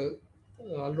more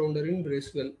allrounder in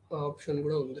Bracewell, ఆ option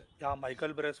కూడా ఉంది.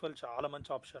 Michael Bracewell చాలా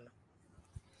మంచి option.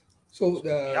 So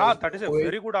that is a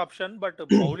very good option. But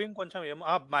bowling కొంచెం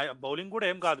బౌలింగ్ కూడా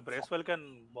ఏం కాదు, Bracewell can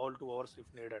bowl 2 overs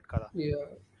if needed కదా.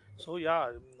 సో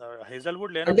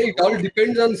హేజల్వుడ్ లేని అంటే it all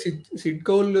depends on Sid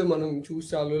Kaul. మనం చూసి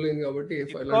చాలలేదు కాబట్టి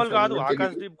కౌల్ కాదు,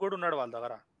 ఆకాశ్ దీప్ కూడా ఉన్నాడు వాళ్ళ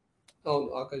దగ్గర. అవును,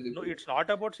 Akash Deep. It's not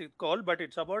about Sid Kaul, but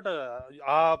it's about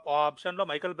ఆ ఆప్షన్ లో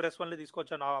మైకల్ బ్రెస్వెల్ ని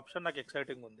తీసుకొచ్చాను. ఆ ఆప్షన్ నాకు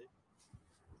ఎక్సైటింగ్ ఉంది.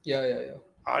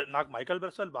 నాకు మైకల్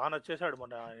బ్రెస్వెల్ బాగా నచ్చేసాడు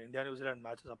మొన్న ఇండియా న్యూజిలాండ్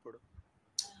మ్యాచెస్ అప్పుడు.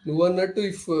 నువ్వు అన్నట్టు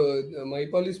if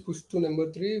Mypal is push to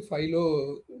number 3, 5లో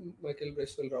Michael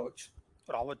Bracewell రావచ్చు.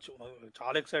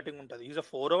 చాలా ఎక్సైటింగ్ ఉంటుంది. Is a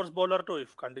 4 overs bowler to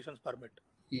if conditions permit.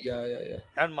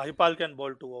 And Mahipal can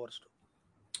bowl 2 overs to.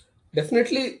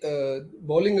 Definitely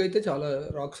bowling అయితే చాలా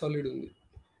రాక్ సాలిడ్ ఉంది.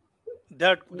 They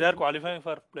are qualifying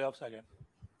for play offs again.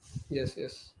 yes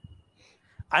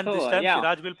and this time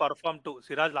Siraj will perform to.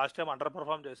 Siraj last time under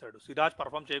perform చేశాడు. Siraj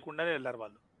perform చేయకుండానే వెళ్ళారు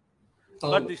వాళ్ళు.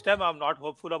 But this time I'm not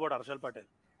hopeful about Harshal Patel.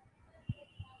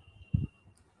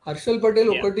 Harshal Patel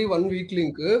ఒకటి 1 weak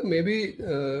link maybe,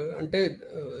 అంటే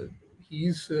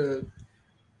he's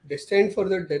destined for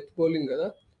the death bowling కదా.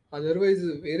 Otherwise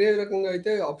వేరే రకంగా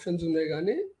అయితే ఆప్షన్స్ ఉన్నాయి,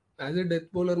 కానీ యాజ్ ఎ డెత్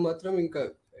బౌలర్ మాత్రం ఇంకా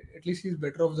at least he's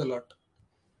better of the lot.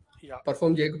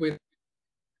 Perform చేయకపోయినా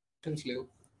ఆప్షన్స్ లేవు.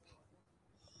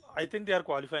 I think they are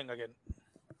qualifying again.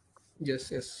 yes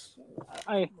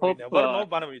ఎవరు నో,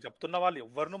 మనం చెప్తున్న వాళ్ళు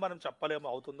ఎవరిను మనం చెప్పలేము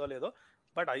అవుతుందో లేదో.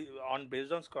 But on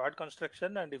based on squad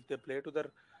construction and if they play to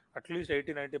their at least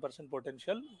 80-90%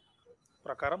 potential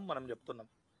ప్రకారం మనం చెప్తున్నాం.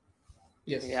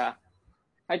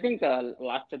 I think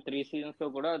last 3 seasons లో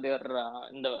కూడా they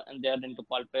are into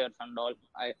qualifiers and all.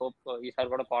 I hope ఈసారి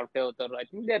కూడా క్వాలిఫై అవుతారు. I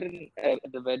think they are in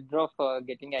the verge of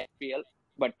getting IPL,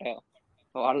 but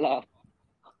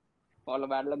వాళ్ళ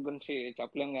bad luck గురించి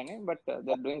చెప్పలేం కానీ, but they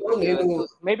are doing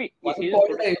maybe ఈ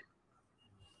season.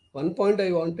 One point I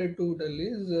wanted to tell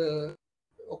is,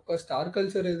 ఒక star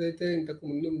culture ఏదైతే ఇంతకు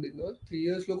ముందు ఉండిందో 3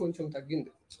 years లో కొంచెం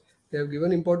తగ్గింది. They have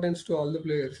given importance to all the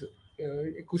players.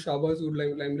 ఎక్కువ షాబాజ్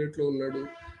లైమ్ లైట్ లో ఉన్నాడు,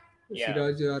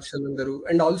 సిరాజ్, హర్షల్ అందరూ.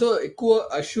 అండ్ ఆల్సో ఎక్కువ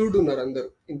అష్యూర్డ్ ఉన్నారు అందరూ.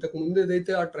 ఇంతకు ముందు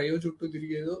ఏదైతే ఆ ట్రయో చుట్టూ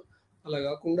తిరిగేదో అలా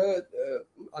కాకుండా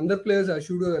అందరు ప్లేయర్స్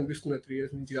అష్యూర్డ్ గా కనిపిస్తున్నారు 3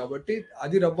 years నుంచి. కాబట్టి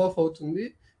అది రబ్ ఆఫ్ అవుతుంది,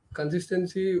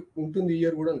 కన్సిస్టెన్సీ ఉంటుంది ఈ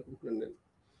ఇయర్ కూడా అనుకుంటున్నాను నేను.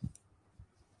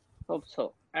 Hope so.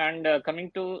 And coming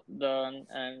to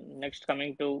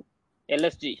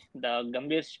LSG, the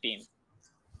Gambhir's team.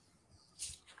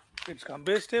 It's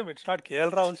Gambhir's team, it's not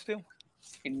KL Rahul's team.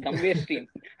 It's Gambhir's team.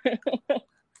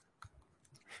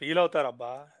 Feel అవుతారు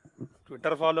అబ్బా,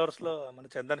 ట్విట్టర్ ఫాలోవర్స్ లో మన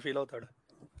చందన్ ఫీల్ అవుతాడు.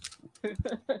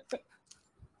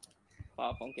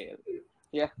 పాపం KL.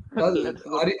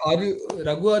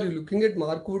 Raghu, are you looking at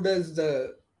Mark Wood as the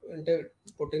అంటే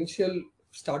potential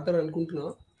starter అనుకుంటున్నా?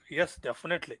 Yes,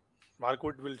 definitely.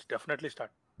 Markwood will definitely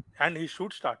start, and he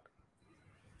should start.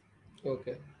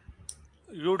 Okay.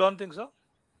 You don't think so?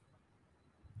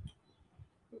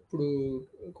 ఇప్పుడు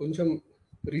కొంచెం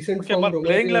రీసెంట్ ఓకే, ఫామ్ మరి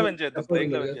playing 11 చేద్దాం,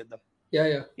 ప్లేయింగ్ 11 చేద్దాం. Yeah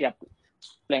yeah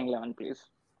playing 11 please.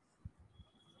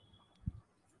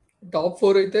 Top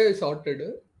 4 అయితే sorted.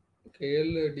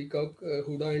 KL, de Kock,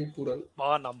 Hooda and Pooran.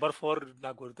 Number 4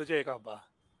 నాకు గుర్తు చేయకబ్బా.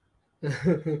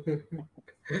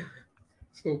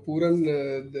 So Pooran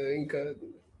ఇంకా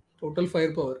total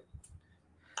fire power.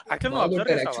 Actually నువ్వు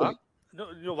అబ్జర్వ్ చేసావా?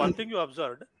 One thing you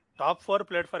observed, top 4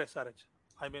 played for SRH.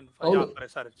 I mean for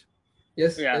SRH.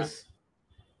 Yes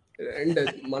and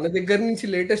మన దగ్గర నుంచి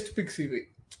latest pics ఇవి.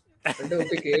 అంటే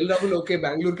ఓకే కేఎల్ రాహుల్ ఓకే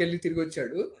బెంగళూరుకి వెళ్ళి తిరిగి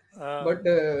వచ్చాడు, బట్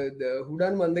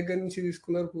హుడాని మన దగ్గర నుంచి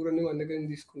తీసుకున్నారు, పూరన్ని మన దగ్గర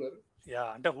నుంచి తీసుకున్నారు. యా,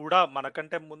 అంటే హుడా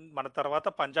మనకంటే మన తర్వాత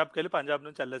పంజాబ్కి వెళ్ళి పంజాబ్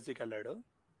నుంచి ఎల్ఎస్జీకి వెళ్ళాడు.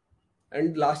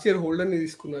 అండ్ లాస్ట్ ఇయర్ హోల్డర్ ని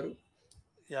తీసుకున్నారు.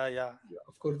 Yeah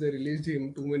of course they released him,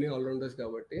 too many all-rounders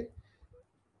కాబట్టి.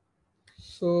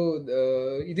 సో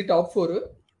ఇది టాప్ 4.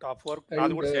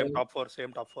 నాది కూడా సేమ్ టాప్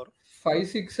 4. 5,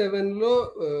 6, 7 లో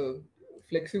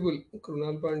flexible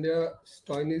Krunal Pandya,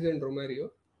 Stoinis and Romario.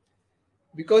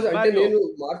 Because అంటే నేను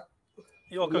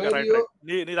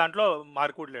నీ దాంట్లో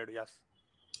మార్కుడ్ లేడు. యస్,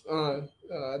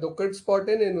 అదొక్కటి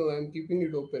స్పాటే నేను I'm keeping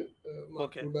it open.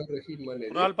 Rahim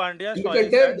అనేది Krunal Pandya,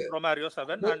 Romario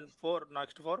 7 and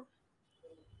 4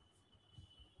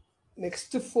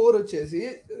 next 4 వచ్చేసి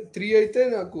 3 అయితే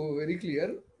నాకు very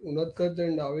clear, Unadkat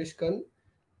and Avesh Khan.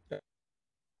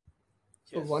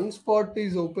 So 1 spot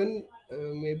is open.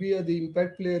 Maybe అది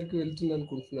ఇంపాక్ట్ ప్లేయర్ కి వెళ్తుంది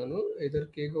అనుకుంటున్నాను. Either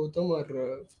K Gautam are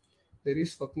there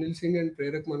is Swapnil Singh and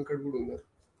Prerak Mankad కూడా ఉన్నారు,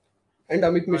 and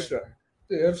Amit Mishra.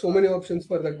 There are so many options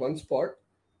for that 1 spot.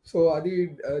 So adi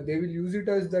they will use it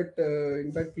as that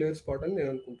impact player spot అని నేను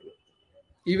అనుకుంటున్నాను.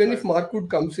 Even if Markwood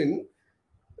comes in,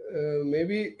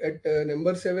 maybe at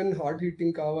number 7 hard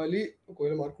hitting కావాలి,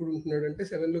 ఒకవేళ marked ఉంటున్నాడు అంటే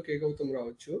 7 లో కే గౌతమ్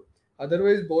రావచ్చు.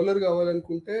 Otherwise bowler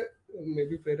కావాలనుకుంటే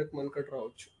మేబీ ప్రేరక్ మన్కట్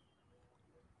రావచ్చు.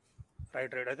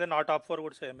 రైట్ అయితే నా టాప్ 4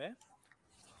 కూడా సేమే.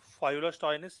 5 లో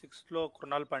స్టాయినిస్, 6 లో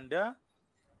Krunal Pandya.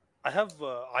 I have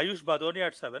Ayush Badoni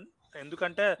at 7.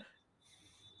 ఎందుకంటే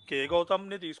కే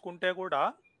గౌతమ్ని తీసుకుంటే కూడా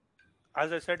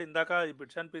యాజ్ ఐ సెడ్ ఇందాక ఈ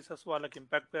బిట్స్ అండ్ పీసెస్ వాళ్ళకి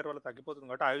ఇంపాక్ట్ ప్లేయర్ వల్ల తగ్గిపోతుంది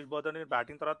కాబట్టి ఆయుష్ బదోని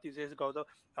బ్యాటింగ్ తర్వాత తీసేసి గౌతమ్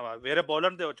వేరే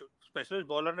బౌలర్ని తేవచ్చు, స్పెషలిస్ట్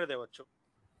బౌలర్ని తేవచ్చు.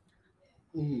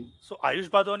 So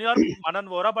Ayush Badoni are Manan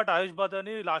Vora, but Ayush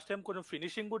Badoni last time కొంచెం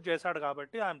ఫినిషింగ్ కూడా చేశాడు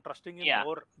కాబట్టి I'm trusting in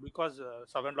more because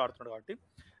 7 లో ఆడుతున్నాడు కాబట్టి.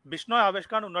 బిష్నోయ్, ఆవేష్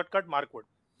ఖాన్, ఉనత్కట్, మార్క్వుడ్.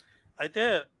 అయితే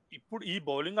ఇప్పుడు ఈ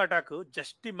bowling attack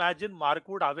just imagine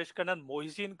Mark Wood, Avesh Khan and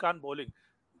Mohsin Khan bowling.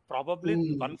 Probably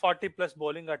 140+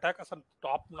 bowling attack అసలు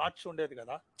టాప్ నాచ్ ఉండేది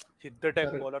కదా. Hit the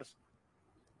deck bowlers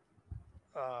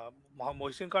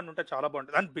Mohsin Khan ఉంటే చాలా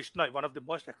బాగుంటుంది. And Bishnoi, one of the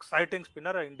most exciting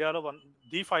spinner ఇండియాలో,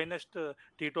 the finest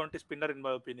T20 spinner in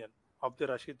my opinion of the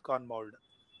Rashid Khan mould.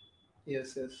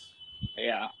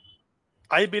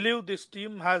 I believe this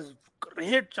team has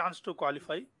great chance to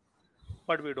qualify,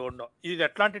 but we don't know. ఇది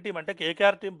ఎట్లాంటి team అంటే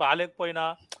KKR team బాగాలేకపోయినా,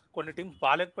 కొన్ని teams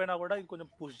బాగాలేకపోయినా కూడా ఇది కొంచెం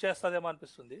push చేస్తుందేమో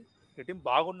అనిపిస్తుంది. ఈ టీం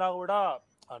బాగున్నా కూడా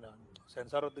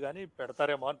సెన్సార్ వద్దు కానీ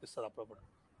పెడతారేమో అనిపిస్తుంది అప్పుడప్పుడు.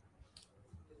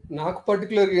 నాకు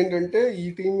పర్టికులర్ ఏంటంటే ఈ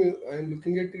team I'm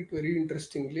looking at it very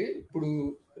interestingly. ఇప్పుడు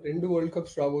 2 వరల్డ్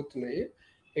కప్స్ రాబోతున్నాయి.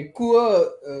 ఎక్కువ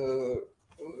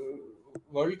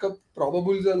వరల్డ్ కప్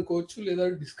ప్రాబబుల్స్ అనుకోవచ్చు లేదా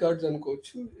డిస్కార్డ్స్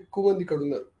అనుకోవచ్చు, ఎక్కువ మంది ఇక్కడ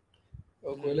ఉన్నారు.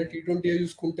 ఒకవేళ T20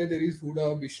 చూసుకుంటే దెర్ ఈస్ హుడా,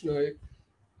 బిష్నాయ్,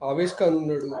 ఆవేష్ ఖాన్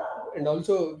ఉన్నాడు, అండ్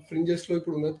ఆల్సో ఫ్రింజెస్ లో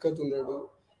ఇప్పుడు ఉనత్కత్ ఉన్నాడు.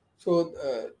 So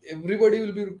everybody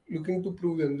will be looking to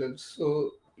prove themselves. So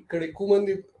ఇక్కడ ఎక్కువ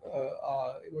మంది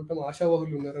ఏమంటాం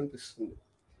ఆశావాహులు ఉన్నారనిపిస్తుంది.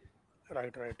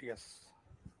 Right yes.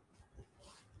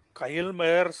 కైల్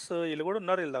మేయర్స్ వీళ్ళు కూడా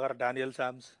ఉన్నారు వీళ్ళ దగ్గర, Daniel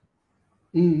శామ్స్.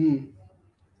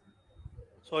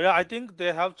 So yeah, I think they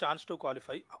have chance to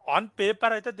qualify. On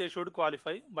paper అయితే they should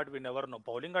qualify, but we never know.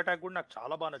 Bowling attack కూడా నాకు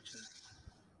చాలా బాగా నచ్చింది.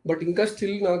 బట్ ఇంకా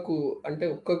స్టిల్ నాకు అంటే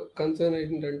ఒక్క కన్సర్న్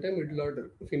ఏంటంటే middle order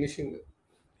finishing.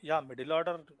 Yeah, middle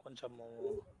order కొంచెం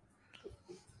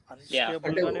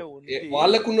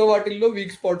వాళ్ళకున్న వాటిల్లో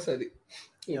వీక్ స్పాట్స్ అది.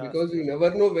 Because you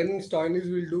never know when Stoinis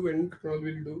will do, when Krunal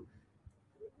will do.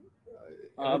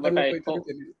 But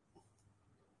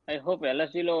I hope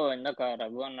ఎల్ఎస్జీలో ఇందాక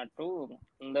రఘు అన్నట్టు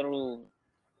అందరూ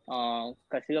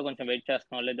కసిగా కొంచెం వెయిట్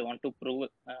చేస్తున్నారు. They want to prove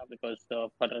because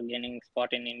for gaining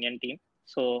spot in Indian team.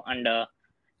 So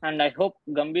and I hope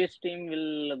Gambhir's team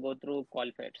will go through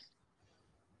qualifiers.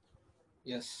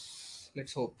 yes,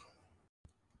 let's hope.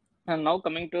 And now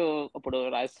coming to ఇప్పుడు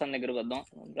రాజస్థాన్ దగ్గరకు వద్దాం.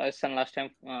 Rajasthan last time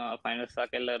finals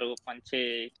దాకా వెళ్ళారు, మంచి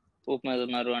ఊపు మీద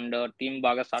ఉన్నారు, అండ్ టీమ్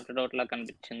బాగా సార్టెడ్ అవుట్ లా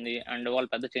కనిపించింది, అండ్ వాళ్ళు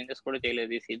పెద్ద చేంజెస్ కూడా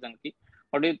చేయలేదు ఈ సీజన్ కి.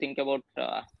 What do you think about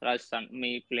Rajasthan,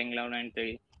 me playing 11 ఏంటి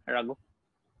రఘు?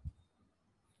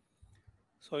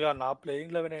 సో యా నా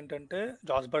ప్లేయింగ్ 11 ఏంటంటే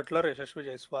Jos Buttler, Yashasvi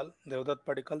Jaiswal, Devdutt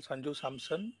Padikkal, Sanju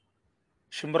Samson,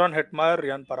 Shimron Hetmyer,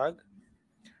 rayon Parag,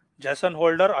 Jason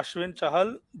holder, Ashwin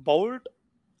Chahal, Boult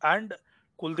and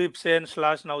Kuldeep Sen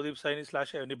 / Navdeep Saini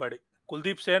 / anybody.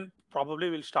 Kuldeep Sen probably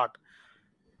will start.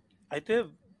 అయితే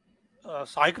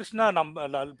సాయి కృష్ణ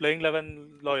ప్లేయింగ్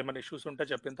 11లో ఏమైనా ఇష్యూస్ ఉంటే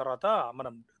చెప్పిన తర్వాత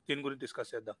మనం దీని గురించి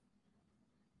డిస్కస్ చేద్దాం.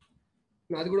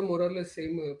 నాది కూడా మోరార్లెస్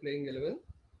same playing 11.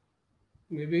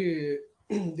 Maybe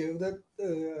Devdutt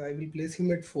I will place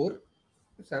him at 4,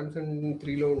 Samsung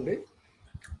 3లో ఉండే,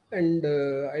 and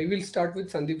I will start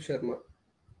with Sandeep Sharma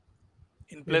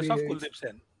in place of Kuldeep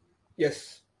Sen. Yes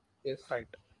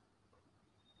right.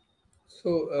 So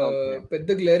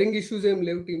పెద్ద గ్లేరింగ్ ఇష్యూస్ ఏం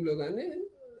లేవు టీంలో, కానీ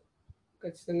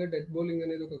ఖచ్చితంగా డెత్ బౌలింగ్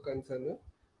అనేది ఒక concern.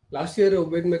 Last year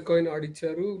Oben మెక్కాయిన్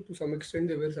ఆడిచ్చారు, to some extent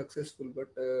they were successful,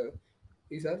 but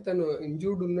ఈసారి తను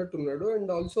ఇంజూర్డ్ ఉన్నట్టున్నాడు.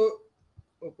 అండ్ ఆల్సో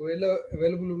ఒకవేళ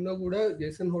అవైలబుల్ ఉన్నా కూడా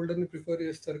జేసన్ హోల్డర్ని ప్రిఫర్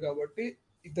చేస్తారు కాబట్టి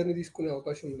ఇద్దరిని తీసుకునే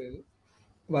అవకాశం లేదు.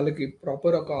 వాళ్ళకి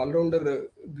ప్రాపర్ ఒక ఆల్రౌండర్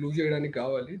గ్లూ చేయడానికి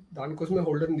కావాలి, దానికోసమే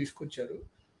హోల్డర్ని తీసుకొచ్చారు.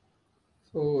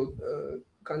 So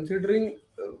considering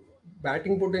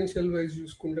batting potential wise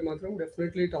చూసుకుంటే మాత్రం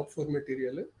డెఫినెట్లీ టాప్ 4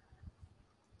 మెటీరియల్.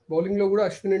 బౌలింగ్లో కూడా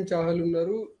అశ్విన్ అండ్ చాహల్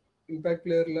ఉన్నారు, ఇంపాక్ట్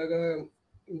ప్లేయర్ లాగా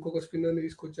ఇంకొక స్పిన్నర్ని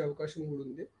తీసుకొచ్చే అవకాశం కూడా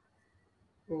ఉంది.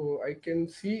 సో ఐ కెన్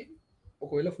సీ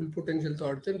ఒకవేళ ఫుల్ పొటెన్షియల్తో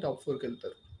ఆడితే టాప్ 4కి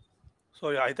వెళ్తారు. సో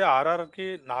అయితే ఆర్ఆర్కి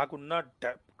నాకున్న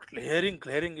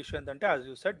క్లియరింగ్ ఇష్యూ ఏంటంటే, as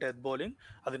you said, death bowling.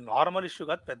 అది నార్మల్ ఇష్యూ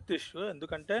కాదు, పెద్ద ఇష్యూ.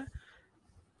 ఎందుకంటే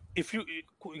ఇఫ్ యూ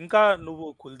ఇంకా నువ్వు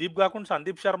కుల్దీప్ కాకుండా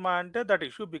సందీప్ శర్మ అంటే that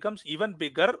issue becomes even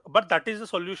bigger, but that is the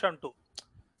solution to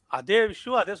అదే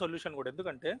ఇష్యూ, అదే సొల్యూషన్ కూడా.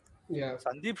 ఎందుకంటే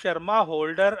Sandeep Sharma,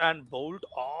 holder and Boult,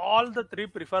 all the 3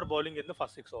 prefer bowling in the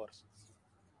first 6 overs.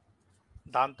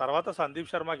 దాని తర్వాత సందీప్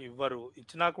శర్మకి ఇవ్వరు,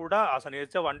 ఇచ్చినా కూడా అసలు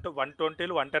వేస్తే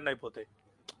 120 110 అయిపోతాయి.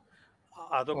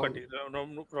 అదొకటి.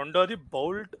 రెండోది,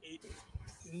 బౌల్ట్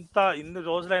ఇన్ని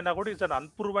రోజులైనా కూడా is an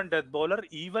unproven death bowler.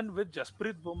 Even with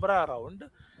Jasprit Bumrah around,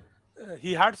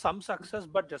 he had some success,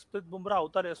 but Jasprit Bumrah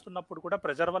అవతల వేస్తున్నప్పుడు కూడా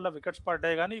ప్రెజర్ వల్ల వికెట్స్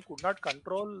పడ్డాయి, కానీ ఈ could not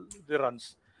control the runs.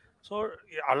 So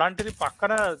అలాంటిది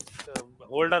పక్కన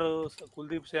హోల్డర్,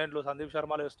 కుల్దీప్ సేన్లు, సందీప్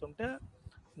శర్మలు వేస్తుంటే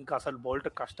ఇంకా అసలు బౌల్ట్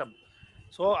కష్టం.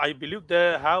 So I believe they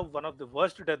have one of the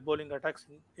worst death bowling attacks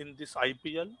in this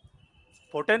IPL.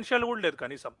 Potential కూడా లేదు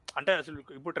కనీసం. అంటే అసలు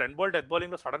ఇప్పుడు ట్రెంట్ బౌల్ట్ డెత్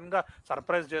బౌలింగ్లో సడన్గా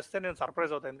సర్ప్రైజ్ చేస్తే నేను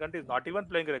సర్ప్రైజ్ అవుతాను, ఎందుకంటే is not even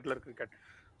playing regular cricket.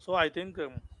 So I think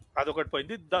అదొకటి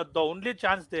పోయింది. The only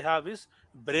chance they have is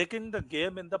breaking the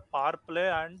game in the power play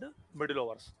and middle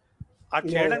overs. అది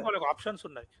చేయడానికి వాళ్ళకి ఆప్షన్స్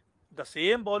ఉన్నాయి. The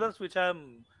same bowlers which I am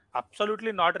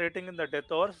absolutely not rating in the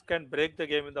death overs can break the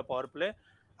game in the power play,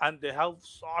 and they have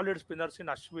solid spinners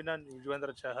in Ashwin and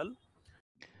Yuzvendra Chahal.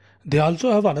 They also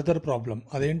have another problem.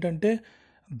 అదేంటంటే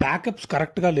backups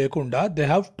కరెక్ట్గా లేకుండా they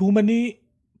have too many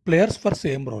players for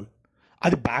same role.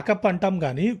 అది backup అంటాం,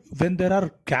 కానీ when there are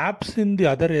gaps in the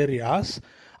other areas,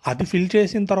 అది fill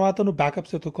చేసిన తర్వాత నువ్వు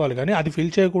బ్యాకప్స్ ఎత్తుక్కోవాలి, కానీ అది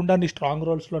ఫిల్ చేయకుండా నీ స్ట్రాంగ్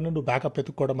రోల్స్లోనే నువ్వు బ్యాకప్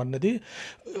ఎత్తుక్కోవడం అన్నది.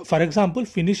 For example,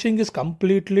 finishing is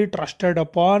completely trusted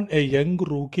upon A young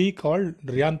rookie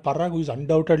called rayon Parag, who is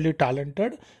undoubtedly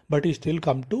talented, but ఈ still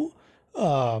come to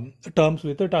terms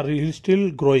with it, or he still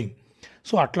growing.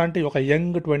 So అట్లాంటి ఒక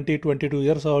young 22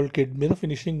 years old kid మీద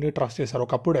ఫినిషింగ్ని trust చేశారు.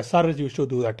 ఒకప్పుడు SRS use to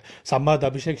do that. Samad,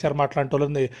 Abhishek Sharma అట్లాంటి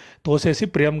వాళ్ళని తోసేసి,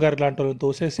 ప్రియం గారు లాంటి వాళ్ళని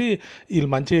తోసేసి, వీళ్ళు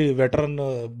మంచి వెటరన్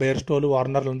బేర్స్టోలు,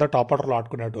 వార్నర్లంతా టాప్ ఆర్డర్లో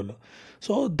ఆడుకునేటోళ్ళు.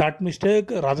 So that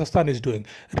mistake Rajasthan is doing.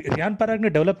 Rayon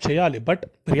పరాగ్ని develop చేయాలి, బట్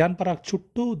రియాన్ పరాగ్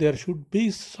చుట్టూ there should be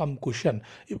some cushion.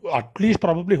 At least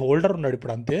probably holder ఉన్నాడు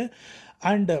ఇప్పుడు అంతే.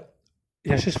 And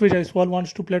Yashasvi Jaiswal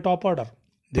wants to play top order,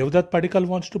 Devdutt Padikkal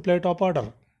wants to play top order,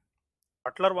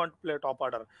 Buttler want play top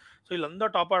order. So వీళ్ళందరూ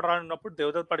top order ఆడినప్పుడు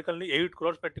Devdutt పడికల్ని 8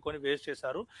 crores పెట్టుకొని waste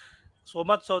చేశారు. So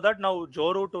much so that now Joe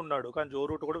Root ఉన్నాడు, కానీ Joe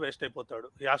Root కూడా వేస్ట్ అయిపోతాడు.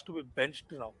 He has to be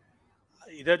బెంచ్డ్ now.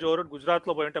 ఇదే Joe Root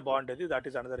గుజరాత్లో పోయి ఉంటే బాగుండేది, that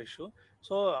is another issue.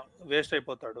 So waste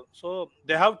అయిపోతాడు. So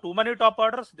they have two money top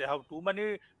orders, they have two money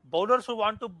bowlers who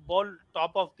want to bowl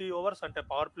top of the overs, అంటే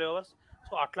power play overs.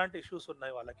 So అట్లాంటి issues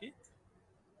ఉన్నాయి వాళ్ళకి.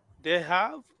 They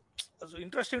have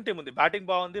interesting team ఉంది, batting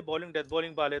బాగుంది, bowling death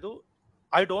bowling బాగాలేదు.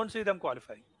 I don't see them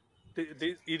qualifying.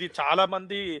 ఇది చాలా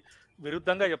మంది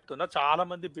విరుద్ధంగా చెప్తున్నా. చాలా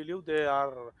మంది believe they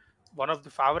are one of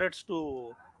the favourites to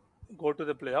go to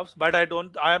the playoffs, but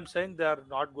I am saying they are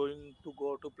not going to go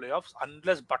to playoffs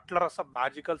unless Butler has a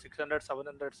magical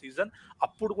 600-700 season.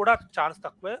 Appudu kuda chance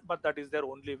takve, but that is their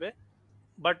only way.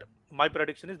 But my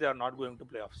prediction is they are not going to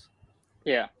playoffs.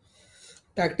 Yeah,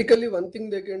 tactically one thing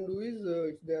they can do is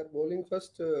if they are bowling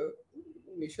first,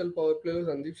 initial power play lo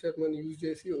Sandeep Sharma ni use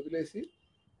chesi odilesi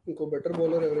ఇంకో better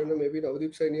bowler ఎవరైనా maybe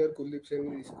Navdeep Saini are Kuldeep Saini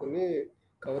తీసుకొని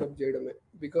cover up చేయడమే.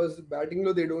 Because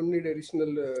బ్యాటింగ్లో they don't need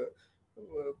additional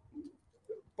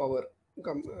power.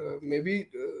 Maybe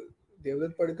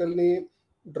Devdutt పడికల్ని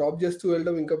drop చేస్తూ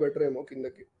వెళ్ళడం ఇంకా better ఏమో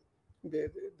కిందకి.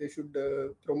 They should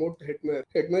promote Hetmyer.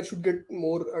 Hetmyer should get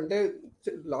more. అంటే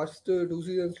లాస్ట్ 2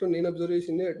 seasons లో నేను అబ్జర్వ్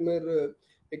చేసింది హెట్మేర్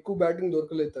ఎక్కువ బ్యాటింగ్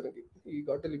దొరకలేదు తనకి. ఈ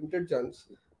గాట్ ఎ లిమిటెడ్ ఛాన్స్,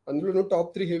 అందులోనూ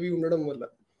టాప్ 3 హెవీ ఉండడం వల్ల.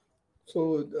 సో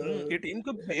ఈ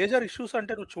టీంకి మేజర్ ఇష్యూస్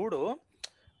అంటే నువ్వు చూడు,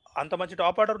 అంత మంచి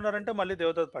టాప్ ఆర్డర్ ఉన్నారంటే మళ్ళీ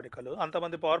దేవదత్ పడికలు,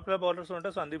 అంతమంది పవర్ ప్లే బౌలర్స్ ఉంటే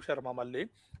సందీప్ శర్మ, మళ్ళీ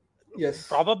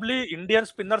ప్రాబబ్లీ ఇండియన్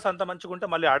స్పిన్నర్స్ అంత మంచిగా ఉంటే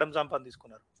మళ్ళీ ఆడమ్ జాంపాన్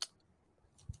తీసుకున్నారు.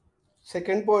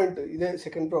 సెకండ్ పాయింట్ ఇదే,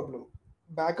 సెకండ్ ప్రాబ్లం.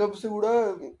 బ్యాకప్స్ కూడా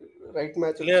రైట్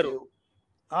మ్యాచ్ లేరు.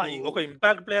 ఒక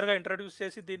ఇంపాక్ట్ ప్లేయర్ గా ఇంట్రడ్యూస్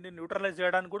చేసి దీన్ని న్యూట్రలైజ్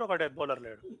చేయడానికి కూడా ఒక డెత్ బౌలర్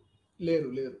లేరు.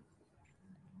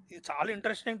 ఇది చాలా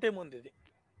ఇంట్రెస్టింగ్ టీం ఉంది ఇది.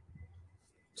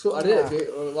 సో అదే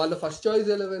వాళ్ళ ఫస్ట్ చాయిస్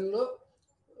 11 లో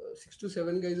 6 to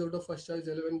 7 guys out of first choice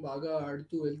 11 బాగా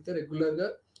ఆడుతూ వెళ్తే రెగ్యులర్ గా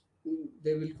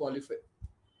దే విల్ క్వాలిఫై.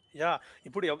 యా,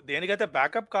 ఇప్పుడు దేనికైతే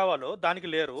బ్యాకప్ కావాలో దానికి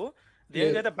లేరు,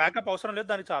 దేనికైతే బ్యాకప్ అవసరం లేదు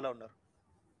దానికి చాలా ఉన్నారు.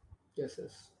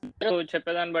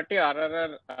 చెప్పేదాన్ని బట్టి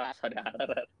RRR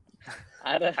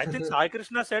I think Sai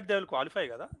Krishna set they will qualify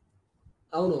కదా.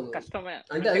 అవును, కష్టమే.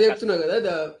 అంటే అదే చెప్తున్నా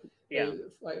కదా,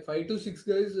 5 to 6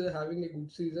 guys having a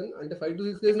good season. అంటే 5 to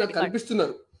 6 guys నాకు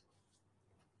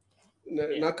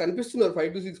కనిపిస్తున్నారు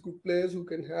 5 to 6 good players who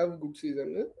can have good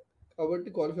season, కాబట్టి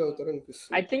క్వాలిఫై అవుతారు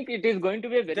అనిపిస్తుంది. I think it is going to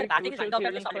be very crucial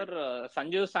season for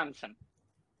Sanju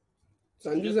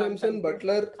Samson,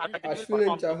 Buttler, Ashwin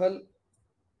and Chahal.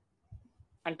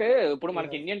 అంటే ఇప్పుడు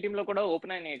మనకి ఇండియన్ టీమ్ లో కూడా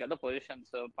ఓపెన్ అయినాయి కదా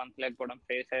పొజిషన్స్, పంత్ లేకపోవడం,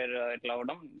 ఫేసర్ ఇట్లా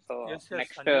అవడం. సో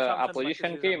నెక్స్ట్ ఆ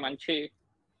పొజిషన్ కి మంచి,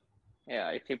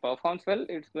 if he performs well,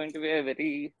 it's going to be a very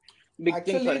big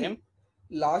thing for him.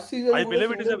 Last season similar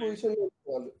position లో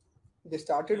వాళ్ళు they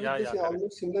started with this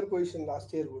almost similar position last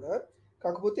year కూడా.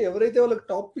 కాకపోతే ఎవరైతే వాళ్ళకి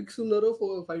టాప్ పిక్స్ ఉన్నారో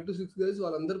 5 to 6 guys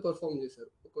వాళ్ళందరూ perform చేశారు.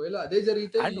 ఒకవేళ అదే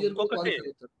జరిగితే ఈ ఇయర్ కూడా క్వాలిఫై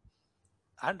అవుతారు.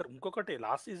 అండ్ ఇంకొకటి,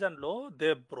 లాస్ట్ సీజన్ లో they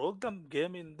broke the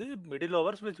game in the middle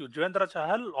overs with Yuzvendra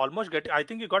Chahal almost get, I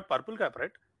think he got purple cap,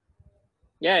 right?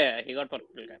 Yeah, he got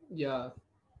purple cap. Yes.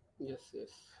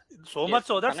 So much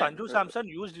so that Sanju Samson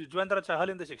used Yuzvendra Chahal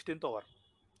in the 16th over.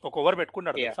 ఒక over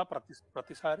పెట్టుకున్నాడు తెలుసా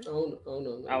ప్రతిసారి.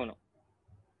 అవును.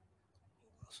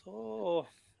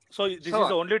 So this is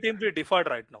the only team we deferred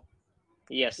right now.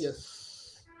 Yes.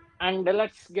 And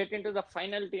let's get into the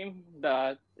final team, the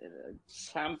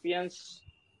champions,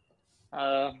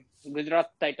 Gujarat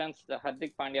Titans, the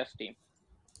Hardik Pandya's team.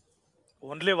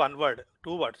 Only one word,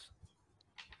 2 words.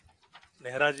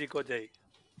 Nehraji ko jai.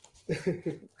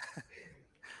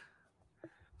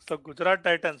 So Gujarat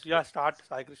Titans, start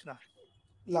Sai Krishna.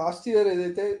 Last year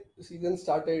ఏదైతే season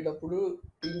start అయ్యేటప్పుడు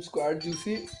team squad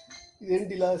చూసి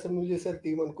ఇదేంటి ఇలా assembly చేశారు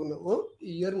team అనుకున్నాము. ఈ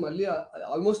year మళ్ళీ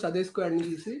almost అదే స్క్వాడ్ ని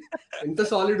చూసి ఎంత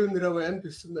సాలిడ్ ఉంది రాబోయ్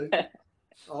అనిపిస్తుంది. అంటే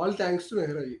all thanks to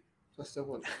నెహ్రాజీ first of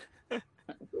all.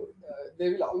 They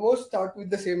will almost start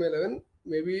with the same 11.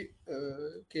 Maybe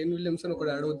Kane Williamson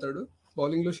ఒకటి యాడ్ అవుతాడు,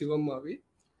 బౌలింగ్ లో శివం మావి.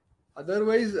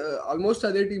 అదర్వైజ్ ఆల్మోస్ట్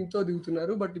అదే టీమ్ తో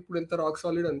దిగుతున్నారు. బట్ ఇప్పుడు ఎంత రాక్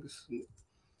సాలిడ్ అనిపిస్తుంది.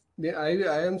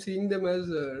 I am seeing them as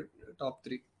top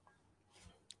 3.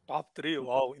 Top 3,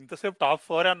 wow. ఇంతసేపు టాప్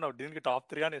 4 అన్నావు, దీనికి టాప్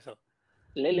 3 అనేసావు.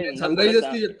 సన్ రైజర్స్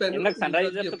కి చెప్పాను, సన్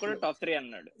రైజర్స్ కూడా టాప్ 3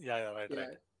 అన్నాడు.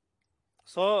 Right.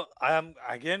 So I am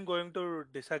again going to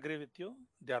disagree with you.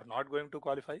 They are not going to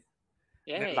qualify.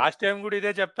 Last time కూడా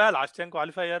ఇదే చెప్పా, లాస్ట్ టైం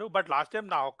క్వాలిఫై అయ్యారు. బట్ లాస్ట్ టైం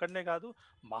నా ఒక్కడనే కాదు,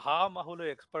 మహామహులు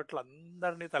ఎక్స్పర్ట్లు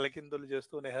అందరినీ తలకిందులు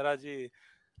చేస్తూ నెహ్రాజీ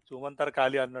సుమంతర్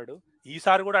ఖాళీ అన్నాడు.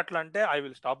 ఈసారి కూడా అట్లా అంటే I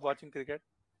will stop watching cricket.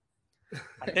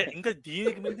 అంటే ఇంకా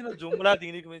దీనికి మించిన జుమ్లా,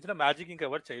 దీనికి మించిన మ్యాజిక్ ఇంకా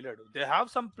ఎవరు చేయలేడు. They have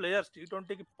some players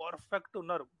T20కి perfect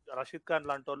ఉన్నారు, రషీద్ ఖాన్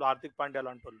లాంటి వాళ్ళు, హార్దిక్ పాండ్యా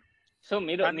లాంటి వాళ్ళు. సో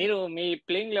మీరు మీ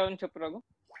ప్లేయింగ్ 11 చెప్పు.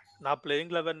 నా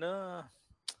ప్లేయింగ్ 11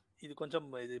 ఇది కొంచెం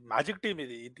ఇది మ్యాజిక్ టీమ్.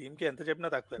 ఈ టీమ్ కి ఎంత చెప్పినా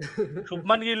తక్కువ.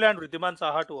 Shubman Gill and Riddhiman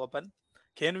Saha to open.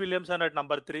 Kane Williamson at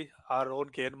number 3. Our own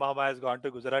Kane Mama has gone to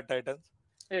Gujarat Titans.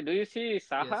 Do you see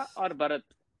Saha or Bharat?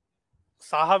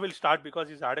 Saha will start because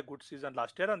he's had a good season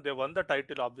last year and they won the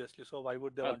title obviously. So why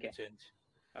would they want to change?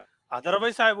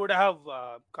 Otherwise I would have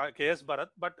KS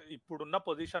Bharat. But ఇప్పుడున్న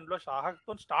position లో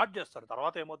సాహాతో start చేస్తారు,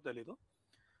 తర్వాత ఏమో తెలీదు.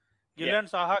 Gill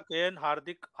and Saha, Kane,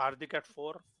 Hardik at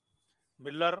 4,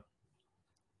 Miller.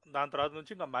 దాని తర్వాత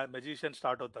నుంచి ఇంకా మెజిషియన్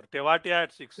స్టార్ట్ అవుతారు. టెవాటియా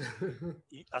at 6.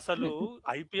 అసలు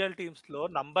ఐపీఎల్ టీమ్స్ లో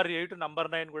నంబర్ 8, నంబర్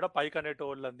 9 కూడా పైకి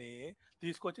అనేటోళ్ళని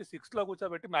తీసుకొచ్చి 6 లో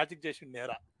కూర్చోబెట్టి మ్యాజిక్ చేసిండు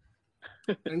నేరా.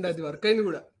 అది వర్క్ అయింది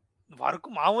కూడా. వర్క్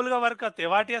మామూలుగా వర్క్.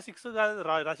 తెవాటియా 6 కాదు,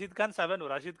 రషీద్ ఖాన్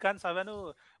 7.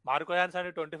 మార్కోయాన్స్ అని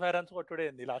 25 runs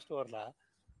కొట్టుడేంది last over law.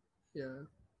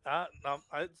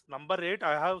 Number 8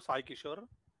 I have Sai Kishore.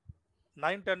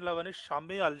 9, 10, 11 is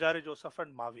Shami, Alzarri Joseph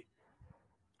and మావి.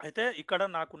 అయితే ఇక్కడ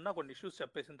నాకున్న కొన్ని ఇష్యూస్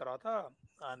చెప్పేసిన తర్వాత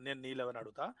నేను నీ లెవెన్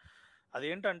అడుగుతా.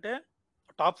 అదేంటంటే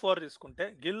టాప్ 4 తీసుకుంటే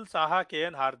Gill, Saha,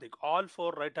 KN, Hardik, all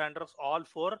 4 right handers, all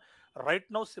 4 right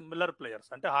now similar players.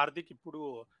 అంటే హార్దిక్ ఇప్పుడు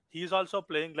హీఈస్ ఆల్సో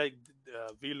ప్లేయింగ్ లైక్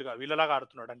వీళ్ళలాగా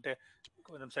ఆడుతున్నాడు. అంటే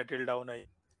కొంచెం సెటిల్ డౌన్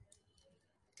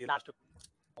అయ్యి లాస్ట్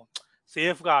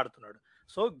సేఫ్ గా ఆడుతున్నాడు.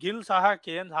 So Gill, Saha,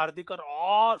 KN, Hardik are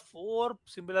all 4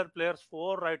 similar players,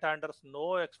 4 right handers, no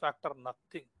X factor,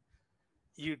 nothing.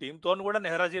 ఈ టీంతో కూడా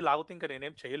నెహ్రాజీ లాగుతూ ఇంకా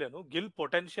నేనేం చేయలేను. Gill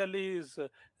potentially is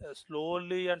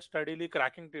slowly and steadily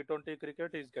cracking T20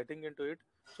 cricket, is getting in to it.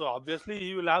 So obviously ఈ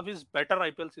will have his better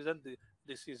IPL season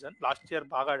this season. Last year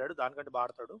బాగా ఆడాడు, దానికంటే బాగా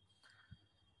ఆడతాడు.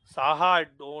 Saha I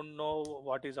don't know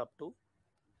what is up to.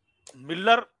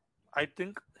 Miller I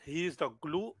think he's the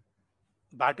glue.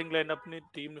 Batting lineup ని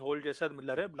team ని hold చేసేది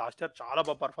మిల్లరే. Last year చాలా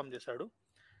బాగా పర్ఫామ్ చేశాడు.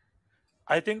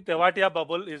 I think Tewatia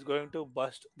bubble is going to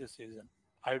bust this season.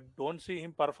 I don't see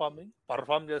him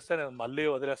perform చేస్తే నేను మళ్ళీ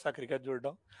వదిలేస్తా క్రికెట్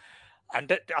చూడడం.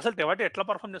 అంటే అసలు తెవాటి ఎట్లా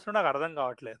పర్ఫామ్ చేస్తున్నాడో నాకు అర్థం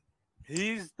కావట్లేదు.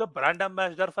 He's the brand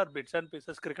ambassador for bits and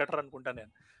pieces cricketer అనుకుంటా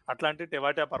నేను. అట్లాంటి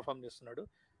తెవాటియా పర్ఫామ్ చేస్తున్నాడు.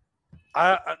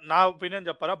 నా ఒపీనియన్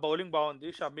చెప్పారా, బౌలింగ్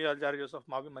బాగుంది. షమీ, అల్జారి జోసెఫ్,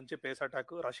 మావి మంచి face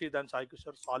attack. Rashid and Sai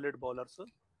Kishore solid bowlers.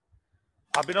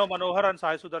 Abhinav Manohar and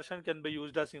Sai Sudarshan can be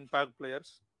used as impact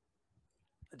players.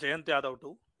 Jayant Yadav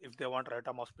too, if they want right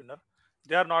arm off spinner.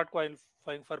 They are not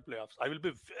qualifying for playoffs. I will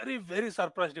be very, very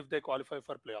surprised if they qualify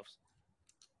for playoffs.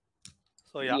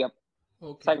 So yeah. Yep.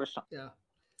 Okay Sai Krishna. Yeah.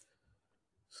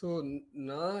 So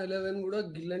నా 11 కూడా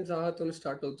Gill and సాహాతో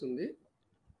start అవుతుంది.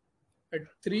 At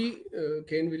 3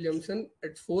 Kane Williamson,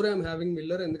 at 4 I'm having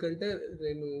Miller. ఎందుకంటే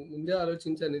నేను ముందే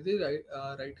ఆలోచించాను ఇది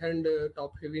right hand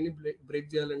top హెవీని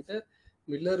break చేయాలంటే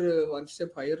Miller 1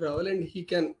 step hire రావాలి. అండ్ హీ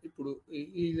క్యాన్ ఇప్పుడు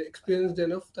ఈ ఎక్స్పీరియన్స్డ్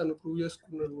ఎనఫ్, తను ప్రూవ్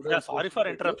చేసుకున్నాడు కూడా. సారీ ఫర్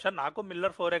ఇంటరప్షన్, నాకు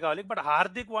మిల్లర్ 4 కావాలి, but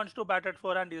Hardik wants to bat at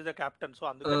 4 and is the captain. So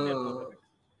అందుకని నేను 4 పెట్టాను.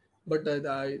 But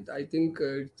I think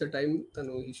it's the time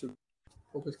తను హీ షుడ్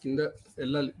ఫోకస్ కింద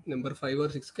వెళ్ళాలి. నెంబర్ 5 or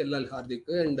 6కి వెళ్ళాలి Hardik.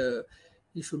 And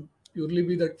he should purely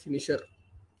B that finisher.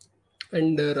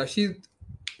 And Rashid,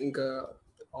 ఇంకా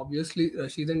ఆబ్వియస్లీ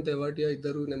రషీద్ అండ్ తెవాటియా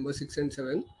ఇద్దరు నెంబర్ 6 and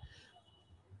 7.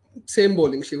 సేమ్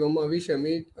బౌలింగ్, శివం మావి,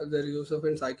 Shami, Alzarri Joseph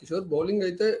and Sai Kishore. Bowling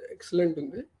అయితే ఎక్సలెంట్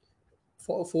ఉంది.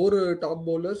 4 టాప్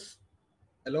బౌలర్స్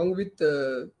అలాంగ్ విత్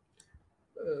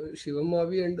శివం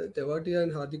మావి అండ్ తెవాటియా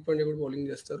అండ్ హార్దిక్ పాండ్యా కూడా బౌలింగ్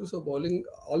చేస్తారు. So bowling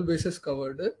all bases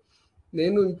covered.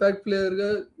 నేను impact ప్లేయర్గా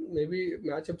మేబీ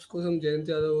మ్యాచ్అప్స్ కోసం జయంత్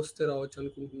యాదవ్ వస్తే రావచ్చు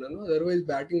అనుకుంటున్నాను. అదర్వైజ్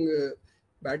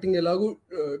బ్యాటింగ్ ఎలాగూ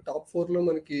టాప్ 4లో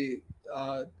మనకి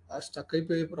స్టక్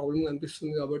అయిపోయే ప్రాబ్లం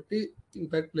అనిపిస్తుంది కాబట్టి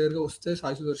ఇంపాక్ట్ ప్లేయర్గా వస్తే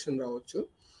సాయి సుదర్శన్ రావచ్చు,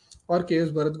 ఆర్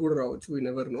కేఎస్ భరత్ కూడా రావచ్చు. We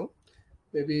never know.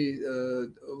 Maybe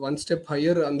 1 step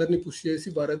higher అందరినీ పుష్ చేసి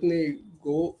భరత్ని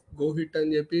గో హిట్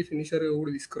అని చెప్పి ఫినిషర్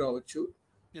కూడా తీసుకురావచ్చు.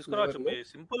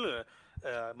 సింపుల్,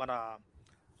 మన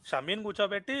షమీన్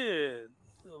కూర్చోబెట్టి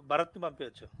భరత్ ని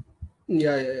పంపించచ్చు.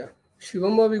 యా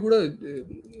శివం మావి కూడా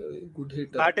గుడ్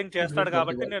హిట్ బ్యాటింగ్ చేస్తాడు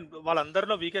కాబట్టి నేను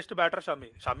వాళ్ళందరిలో weakest batter Shami.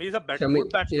 Shami is a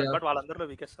good batsman, but వాళ్ళందరిలో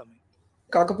వీకెస్ట్ షమీ.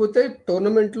 కాకపోతే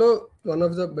టోర్నమెంట్ లో one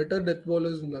of the better death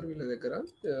bowlers ఉన్నారు వీళ్ళ దగ్గర,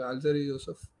 Alzarri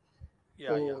Joseph.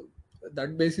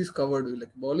 That base is covered.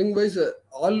 వీళ్ళకి bowling wise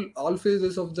all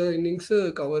phases of the innings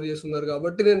cover చేస్తున్నారు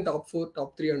కాబట్టి నేను టాప్ 4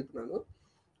 టాప్ 3 అంటున్నాను.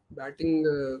 బ్యాటింగ్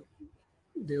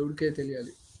దేవుడికే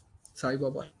తెలియాలి,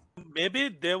 Saibaba. Maybe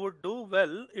they would do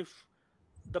well if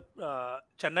the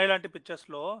Chennai లాంటి పిచ్చెస్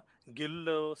లో గిల్,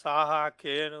 సాహా,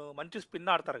 కేన్ మంచి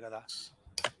స్పిన్ ఆడతారు కదా.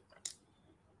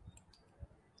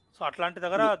 సో అట్లాంటి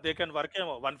దగ్గర దే కెన్ వర్క్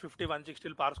ఏమో. 150,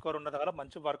 160 పార్ స్కోర్ ఉన్న దగ్గర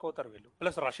మంచి వర్క్ అవుతారు వీళ్ళు.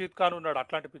 ప్లస్ రషీద్ ఖాన్ ఉన్నాడు,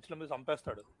 అట్లాంటి పిచ్ల మీద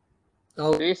చంపేస్తాడు.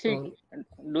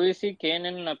 Do you see Kane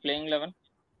in playing 11?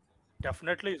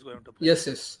 Definitely is going to play. Yes.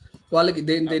 వాళ్ళకి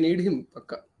they need him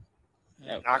Pakka.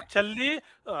 Actually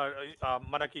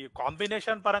మనకి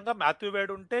కాంబినేషన్ పరంగా మాథ్యూ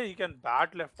వేడ్ ఉంటే ఈ can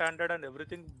bat left handed and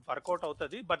everything work out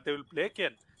అవుతుంది. But they will play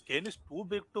Kane is two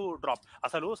big to drop.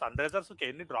 అసలు sun Risers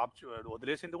Kane ని drop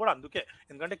వదిలేసింది కూడా అందుకే.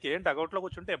 ఎందుకంటే కేన్ డగౌట్ లో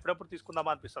కూర్చుంటే ఎప్పుడెప్పుడు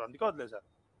తీసుకుందామా అనిపిస్తారు, అందుకే వదిలేశారు.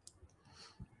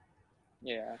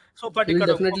 సో బట్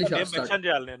ఇక్కడ మెన్షన్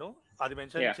చేయాలి నేను, అది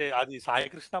అది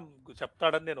సాయి కృష్ణ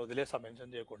చెప్తాడని నేను వదిలేసా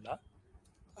మెన్షన్ చేయకుండా.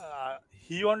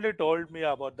 He only told me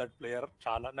about that player.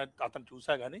 చాలా అతను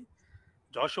చూసా గానీ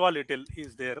జోషువా లిటిల్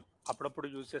ఈస్ దేర్, అప్పుడప్పుడు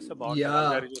యూజ్ చేస్తే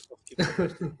బాగుంటుంది.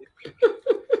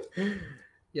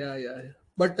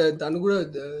 బట్ తను కూడా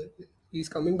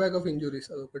is coming back of injuries,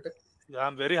 అదొకటే.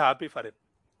 I'm very happy for him.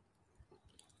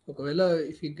 ఒకవేళ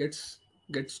if he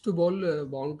gets to bowl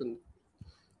బాగుంటుంది.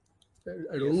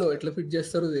 ఐ డోంట్ నో ఎట్లా ఫిట్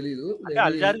చేస్తారో తెలీదు.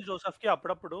 అల్జారి జోసెఫ్ కి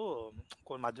అప్పుడప్పుడు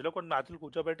మధ్యలో కొన్ని మ్యాచ్లు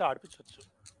కూర్చోబెట్టి ఆడిపించవచ్చు.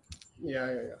 యా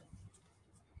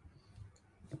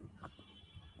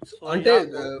సో అంటే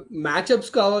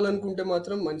మ్యాచ్అప్స్ కావాలనుకుంటే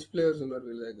మాత్రం మంచి ప్లేయర్స్ ఉన్నారు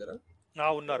వీళ్ళ దగ్గర.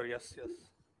 ఉన్నారు. ఎస్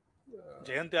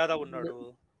జయంత్ యాదవ్ ఉన్నాడు,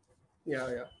 yeah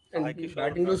Sai and Kishore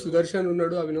batting లో ఉన్నాడు. సుదర్శన్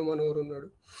ఉన్నాడు, అభినవ్ మనోహర్ ఉన్నాడు.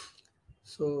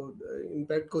 సో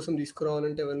ఇంపాక్ట్ కోసం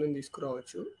తీసుకురావాలంటే ఎవరిని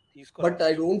తీసుకురావచ్చు. But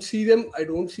I don't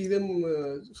see them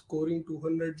scoring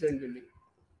 200s and winning.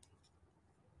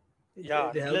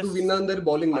 They have to win on their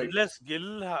bowling might. Unless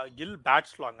Gill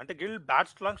bats long, అంటే Gill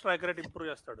bats long strike rate improve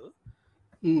చేస్తాడు.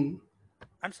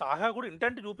 అండ్ సాహా కూడా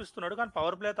ఇంటెంట్ చూపిస్తున్నాడు, కానీ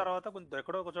పవర్ ప్లే తర్వాత కొంచెం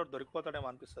ఎక్కడో ఒక చోట దొరికిపోతాడేమో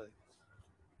అనిపిస్తుంది.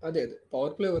 అదే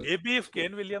power play maybe if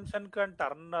Kane Williamson కన్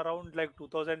turn around like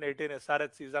 2018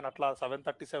 SRH season అట్లా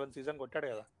 737 సీజన్ కొట్టాడు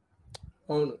కదా,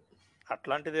 అవును.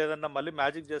 అట్లాంటిది ఏదన్నా మళ్ళీ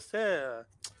మ్యాజిక్ చేస్తే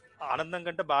ఆనందం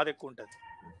కంటే బాధ ఎక్కువ ఉంటుంది.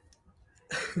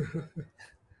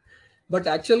 బట్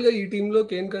యాక్చువల్ గా ఈ టీమ్ లో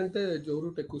కేన్ కంటే జో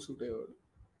రూట్ ఎక్కువ సూట్ అయ్యేవాడు.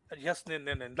 ఎస్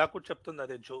నేను ఇందాక కూడా చెప్తుంది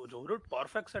అదే, జో రూట్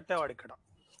పర్ఫెక్ట్ సెట్ అయ్యేవాడు ఇక్కడ.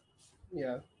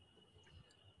 యా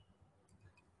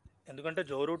ఎందుకంటే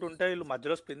జో రూట్ ఉంటే వీళ్ళు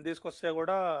మధ్యలో స్పిన్ తీసుకొస్తే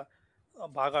కూడా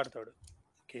బాగా ఆడతాడు.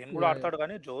 కేన్ కూడా ఆడతాడు,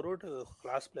 కానీ Joe root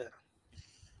class player.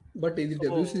 But ఇది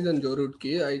డెబ్యూ సీజన్ జో రూట్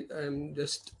కి. I'm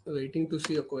just waiting to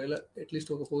see, ఒకవేళ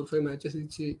అట్లీస్ట్ ఒక 4-5 మ్యాచెస్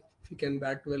ఇచ్చి he can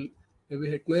bat well, maybe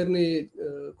Hetmyer ని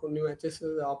కొన్ని మ్యాచెస్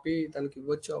ఆపి తనకి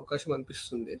ఇవ్వచ్చు అవకాశం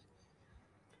అనిపిస్తుంది.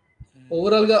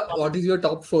 ఓవరాల్ గా what is your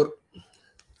top 4?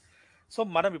 So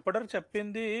మనం ఇప్పటివరకు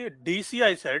చెప్పింది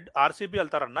DCI సైడ్ RCB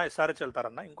వెళ్తారన్నా, SRH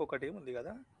వెళ్తారన్నా, ఇంకొక టీం ఉంది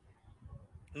కదా,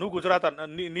 నువ్వు గుజరాత్ అన్న,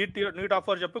 నీ టాప్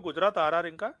 4 చెప్పు. గుజరాత్, RR,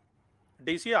 ఇంకా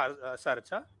DC,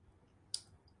 SRH.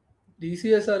 DC,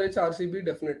 SRH, RCB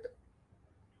definite.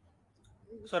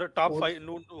 సరే టాప్ 5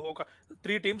 నువ్వు ఒక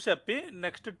 3 టీమ్స్ చెప్పి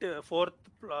నెక్స్ట్ 4th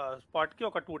స్పాట్ కి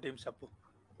ఒక 2 టీమ్స్ చెప్పు.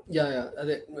 యా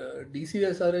అదే DC,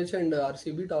 SRH and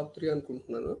RCB top 3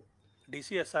 అనుకుంటున్నాను. DC,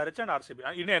 SRH and RCB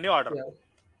in any order.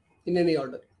 In any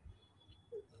order.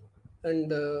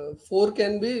 And 4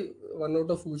 can be one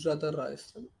out of Gujarat or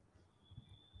Rajasthan.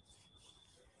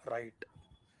 Right.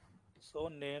 So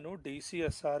నేను DC,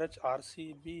 SRH,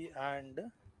 RCB and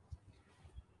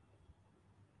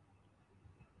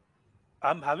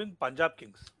I'm having Punjab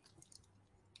Kings.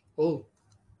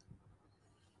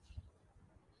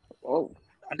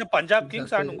 అంటే Punjab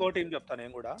Kings and ఇంకో team చెప్తాను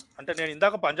నేను కూడా. అంటే నేను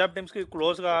ఇందాక Punjab teams కి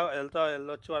క్లోజ్ గా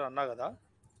వెళ్ళొచ్చు అని అన్నా కదా,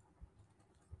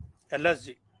 LSG.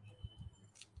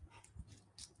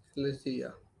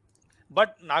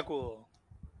 బట్ నాకు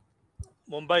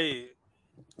ముంబై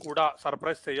కూడా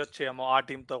సర్ప్రైజ్ చేయొచ్చేమో ఆ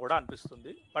టీంతో కూడా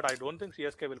అనిపిస్తుంది. But I don't think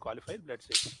CSK will qualify. Let's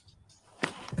see.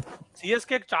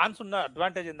 CSK chance ఉన్న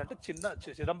అడ్వాంటేజ్ ఏంటంటే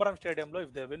చిదంబరం స్టేడియంలో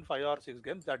if they win 5 or 6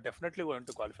 games they are definitely going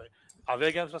to qualify. Away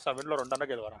games లో 7 లో 2 అన్నా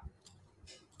గెలవరా.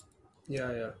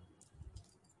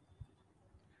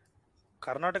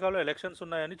 కర్ణాటకలో ఎలక్షన్స్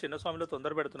ఉన్నాయని చిన్నస్వామిలో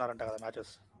తొందర పెడుతున్నారంట కదా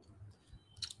మ్యాచెస్.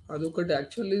 అదొకటి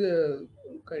actually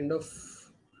kind of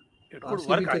it could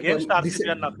work against RCB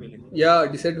అన్న feeling.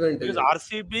 Disadvantage. Because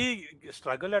RCB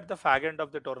struggle at the fag end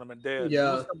of the tournament. They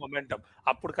lose the momentum.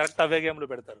 అప్పుడు కరెక్ట్ అవే గేమ్లు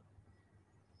పెడతారు.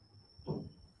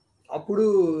 అప్పుడు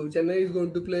Chennai is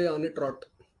going to play on a trot.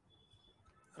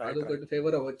 అదొకటి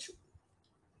favour అవ్వచ్చు.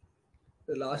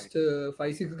 Last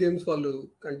 5-6 games వాళ్ళు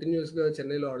continuous గా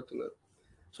చెన్నైలో ఆడుతున్నారు.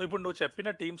 సో ఇప్పుడు నువ్వు చెప్పిన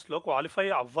టీమ్స్ లో క్వాలిఫై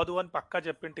అవ్వదు అని పక్కా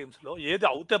చెప్పిన టీమ్స్ లో ఏది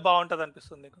అవుతే బాగుంటది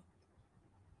అనిపిస్తుంది నీకు?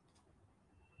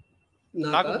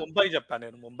 నాకు ముంబై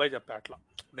చెప్పా అట్లా.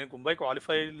 నేను ముంబై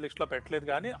క్వాలిఫై లిస్ట్ లో పెట్టలేదు,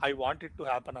 కానీ I want it to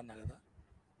happen అన్నా కదా.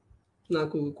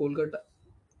 నాకు కోల్కతా.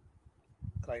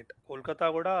 రైట్. కోల్కతా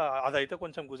కూడా అదైతే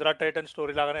కొంచెం గుజరాత్ టైటన్స్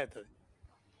స్టోరీ లాగానే అవుతుంది.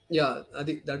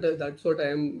 అది that's what I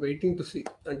am waiting to see.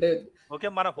 అంటే ఓకే,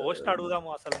 మన హోస్ట్ అడుగుదాము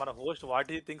అసలు. మన హోస్ట్ వాట్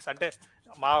హీ థింక్స్, అంటే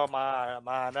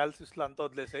మా అనాలిసిస్ లో అంతా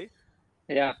వదిలేసాయి.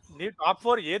 నీ టాప్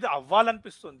 4 ఏది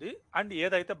అవ్వాలనిపిస్తుంది అండ్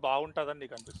ఏదైతే బాగుంటుందని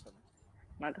నీకు అనిపిస్తుంది?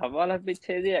 నాకు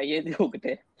అవ్వాలనిపించేది అయ్యేది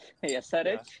ఒకటే,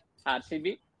 SRH, RCB,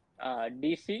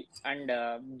 DC and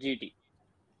GT.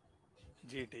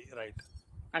 Right.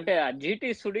 అంటే ఆ GT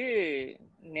సుడి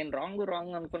నేను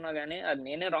రాంగ్ అనుకున్నా కానీ అది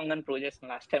నేనే రాంగ్ అని ప్రూవ్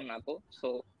చేసిన లాస్ట్ టైం నాకు. So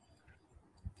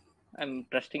I'm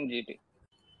trusting GT.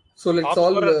 So let's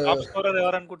all top scorer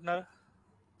ఎవరు అనుకుంటున్నారు?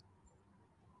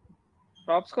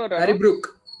 Top scorer Harry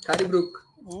Brook.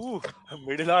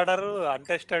 Middle order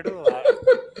untested.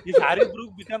 If Harry Brook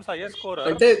becomes highest scorer,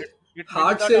 అంటే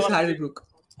heart says Harry Brook.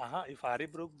 If Harry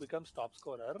Brook becomes top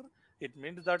scorer, it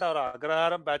means that our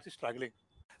Agraharam batch is struggling.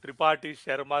 Tripathi,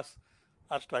 Sharmas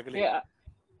are struggling.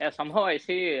 somehow I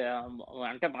see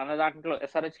అంటే మన దాంట్లో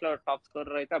SRH లో top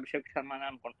scorer అయితే అభిషేక్ శర్మ అని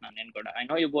అనుకుంటున్నాను నేను కూడా. I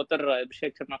know you both are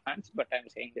Abhishek Sharma fans, but I am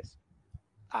saying this.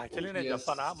 Actually నేను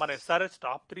చెప్పానా, మన SRH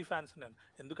టాప్ 3 ఫ్యాన్స్ నేను.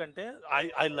 ఎందుకంటే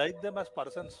I like them as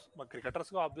persons, మా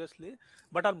క్రికెటర్స్ గా ఆబ్వియస్లీ.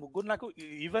 బట్ ఆ ముగ్గురు నాకు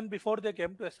even before they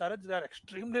came to SRH they are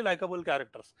extremely likeable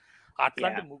characters.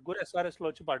 అట్లాంటి ముగ్గురు SRS లో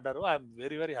వచ్చి పడ్డారు. I'm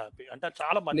very very happy. అంటే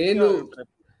చాలా నేను మంచిగా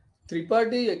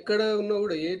త్రిపాఠి ఎక్కడ ఉన్నా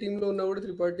కూడా, ఏ టీమ్ లో ఉన్నా కూడా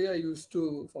Tripathi I use to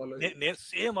follow. నేను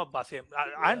సేమ్ అబ్బా same.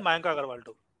 And Mayank Agarwal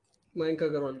to. Mayank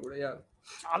Agarwal కూడా యా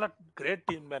చాలా గ్రేట్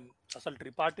టీమ్ మ్యాన్. అసలు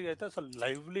త్రిపాఠి అయితే అసలు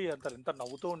లైవ్లీ ఎంత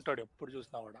నవ్వుతూ ఉంటాడు ఎప్పుడు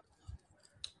చూసినా కూడా.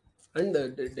 అండ్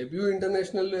డెబ్యూ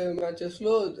ఇంటర్నేషనల్ మ్యాచెస్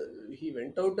లో he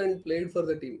went out and played for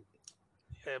the team.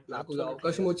 నాకు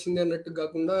అవకాశం వచ్చింది అన్నట్టు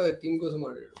కాకుండా టీం కోసం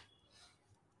ఆడాడు.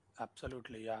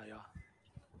 Absolutely yeah yeah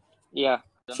yeah.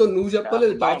 So నువ్వు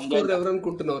చెప్పలేదు టాప్ స్కోర్ ఎవరు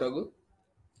అనుకుంటున్నావు రఘు?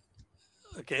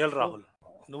 కేఎల్ రాహుల్.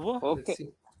 నువ్వు ఓకే,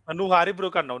 నువ్వు హారీ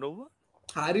బ్రూక్ అన్నావు. నువ్వు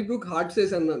హారీ బ్రూక్ హార్ట్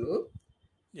సేస్ అన్నాను.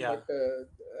 బట్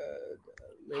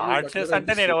హార్ట్ సేస్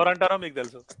అంటే నేను ఎవరంటారో మీకు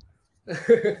తెలుసు.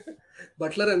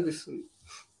 బట్లర్ అనిపిస్తుంది.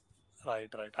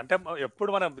 Right right. అంటే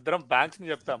ఎప్పుడు మనం ఇద్దరం బ్యాంక్స్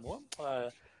ని చెప్పాము,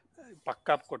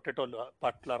 పక్కా కొట్టేటోళ్ళు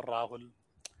బట్లర్, రాహుల్,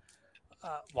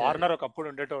 వార్నర్ ఒకప్పుడు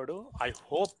ఉండేటోడు. ఐ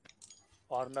హోప్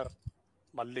వార్నర్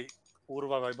మళ్ళీ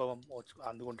పూర్వ వైభవం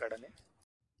అందుకుంటాడని.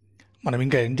 మనం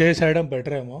ఇంకా ఎంజాయ్ చేయడం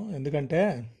బెటర్ ఏమో, ఎందుకంటే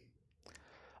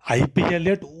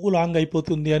ఐపీఎల్ఏ టూ లాంగ్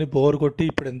అయిపోతుంది అని బోర్ కొట్టి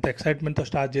ఇప్పుడు ఎంత ఎక్సైట్మెంట్తో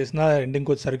స్టార్ట్ చేసినా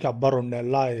ఎండింగ్కి వచ్చేసరికి అబ్బా 2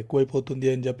 నెలల ఎక్కువైపోతుంది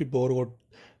అని చెప్పి బోర్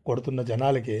కొడుతున్న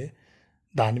జనాలకి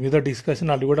దాని మీద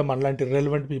డిస్కషన్ అది కూడా మనలాంటి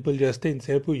ఇర్రెలవెంట్ పీపుల్ చేస్తే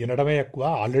ఇంతసేపు వినడమే ఎక్కువ.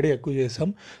 ఆల్రెడీ ఎక్కువ చేసాం.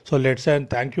 So let's and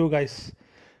thank you guys.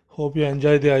 Hope you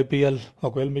enjoy the IPL.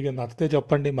 ఒకవేళ మీకు నచ్చితే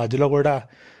చెప్పండి. మధ్యలో కూడా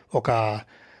ఒక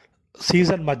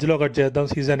సీజన్ మధ్యలో ఒకటి చేద్దాం,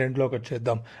 సీజన్ ఎండ్లో ఒకటి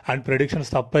చేద్దాం. అండ్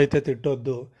ప్రెడిక్షన్స్ తప్పు అయితే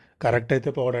తిట్టొద్దు, కరెక్ట్ అయితే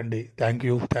పోడండి. Thank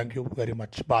you very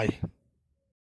much. Bye.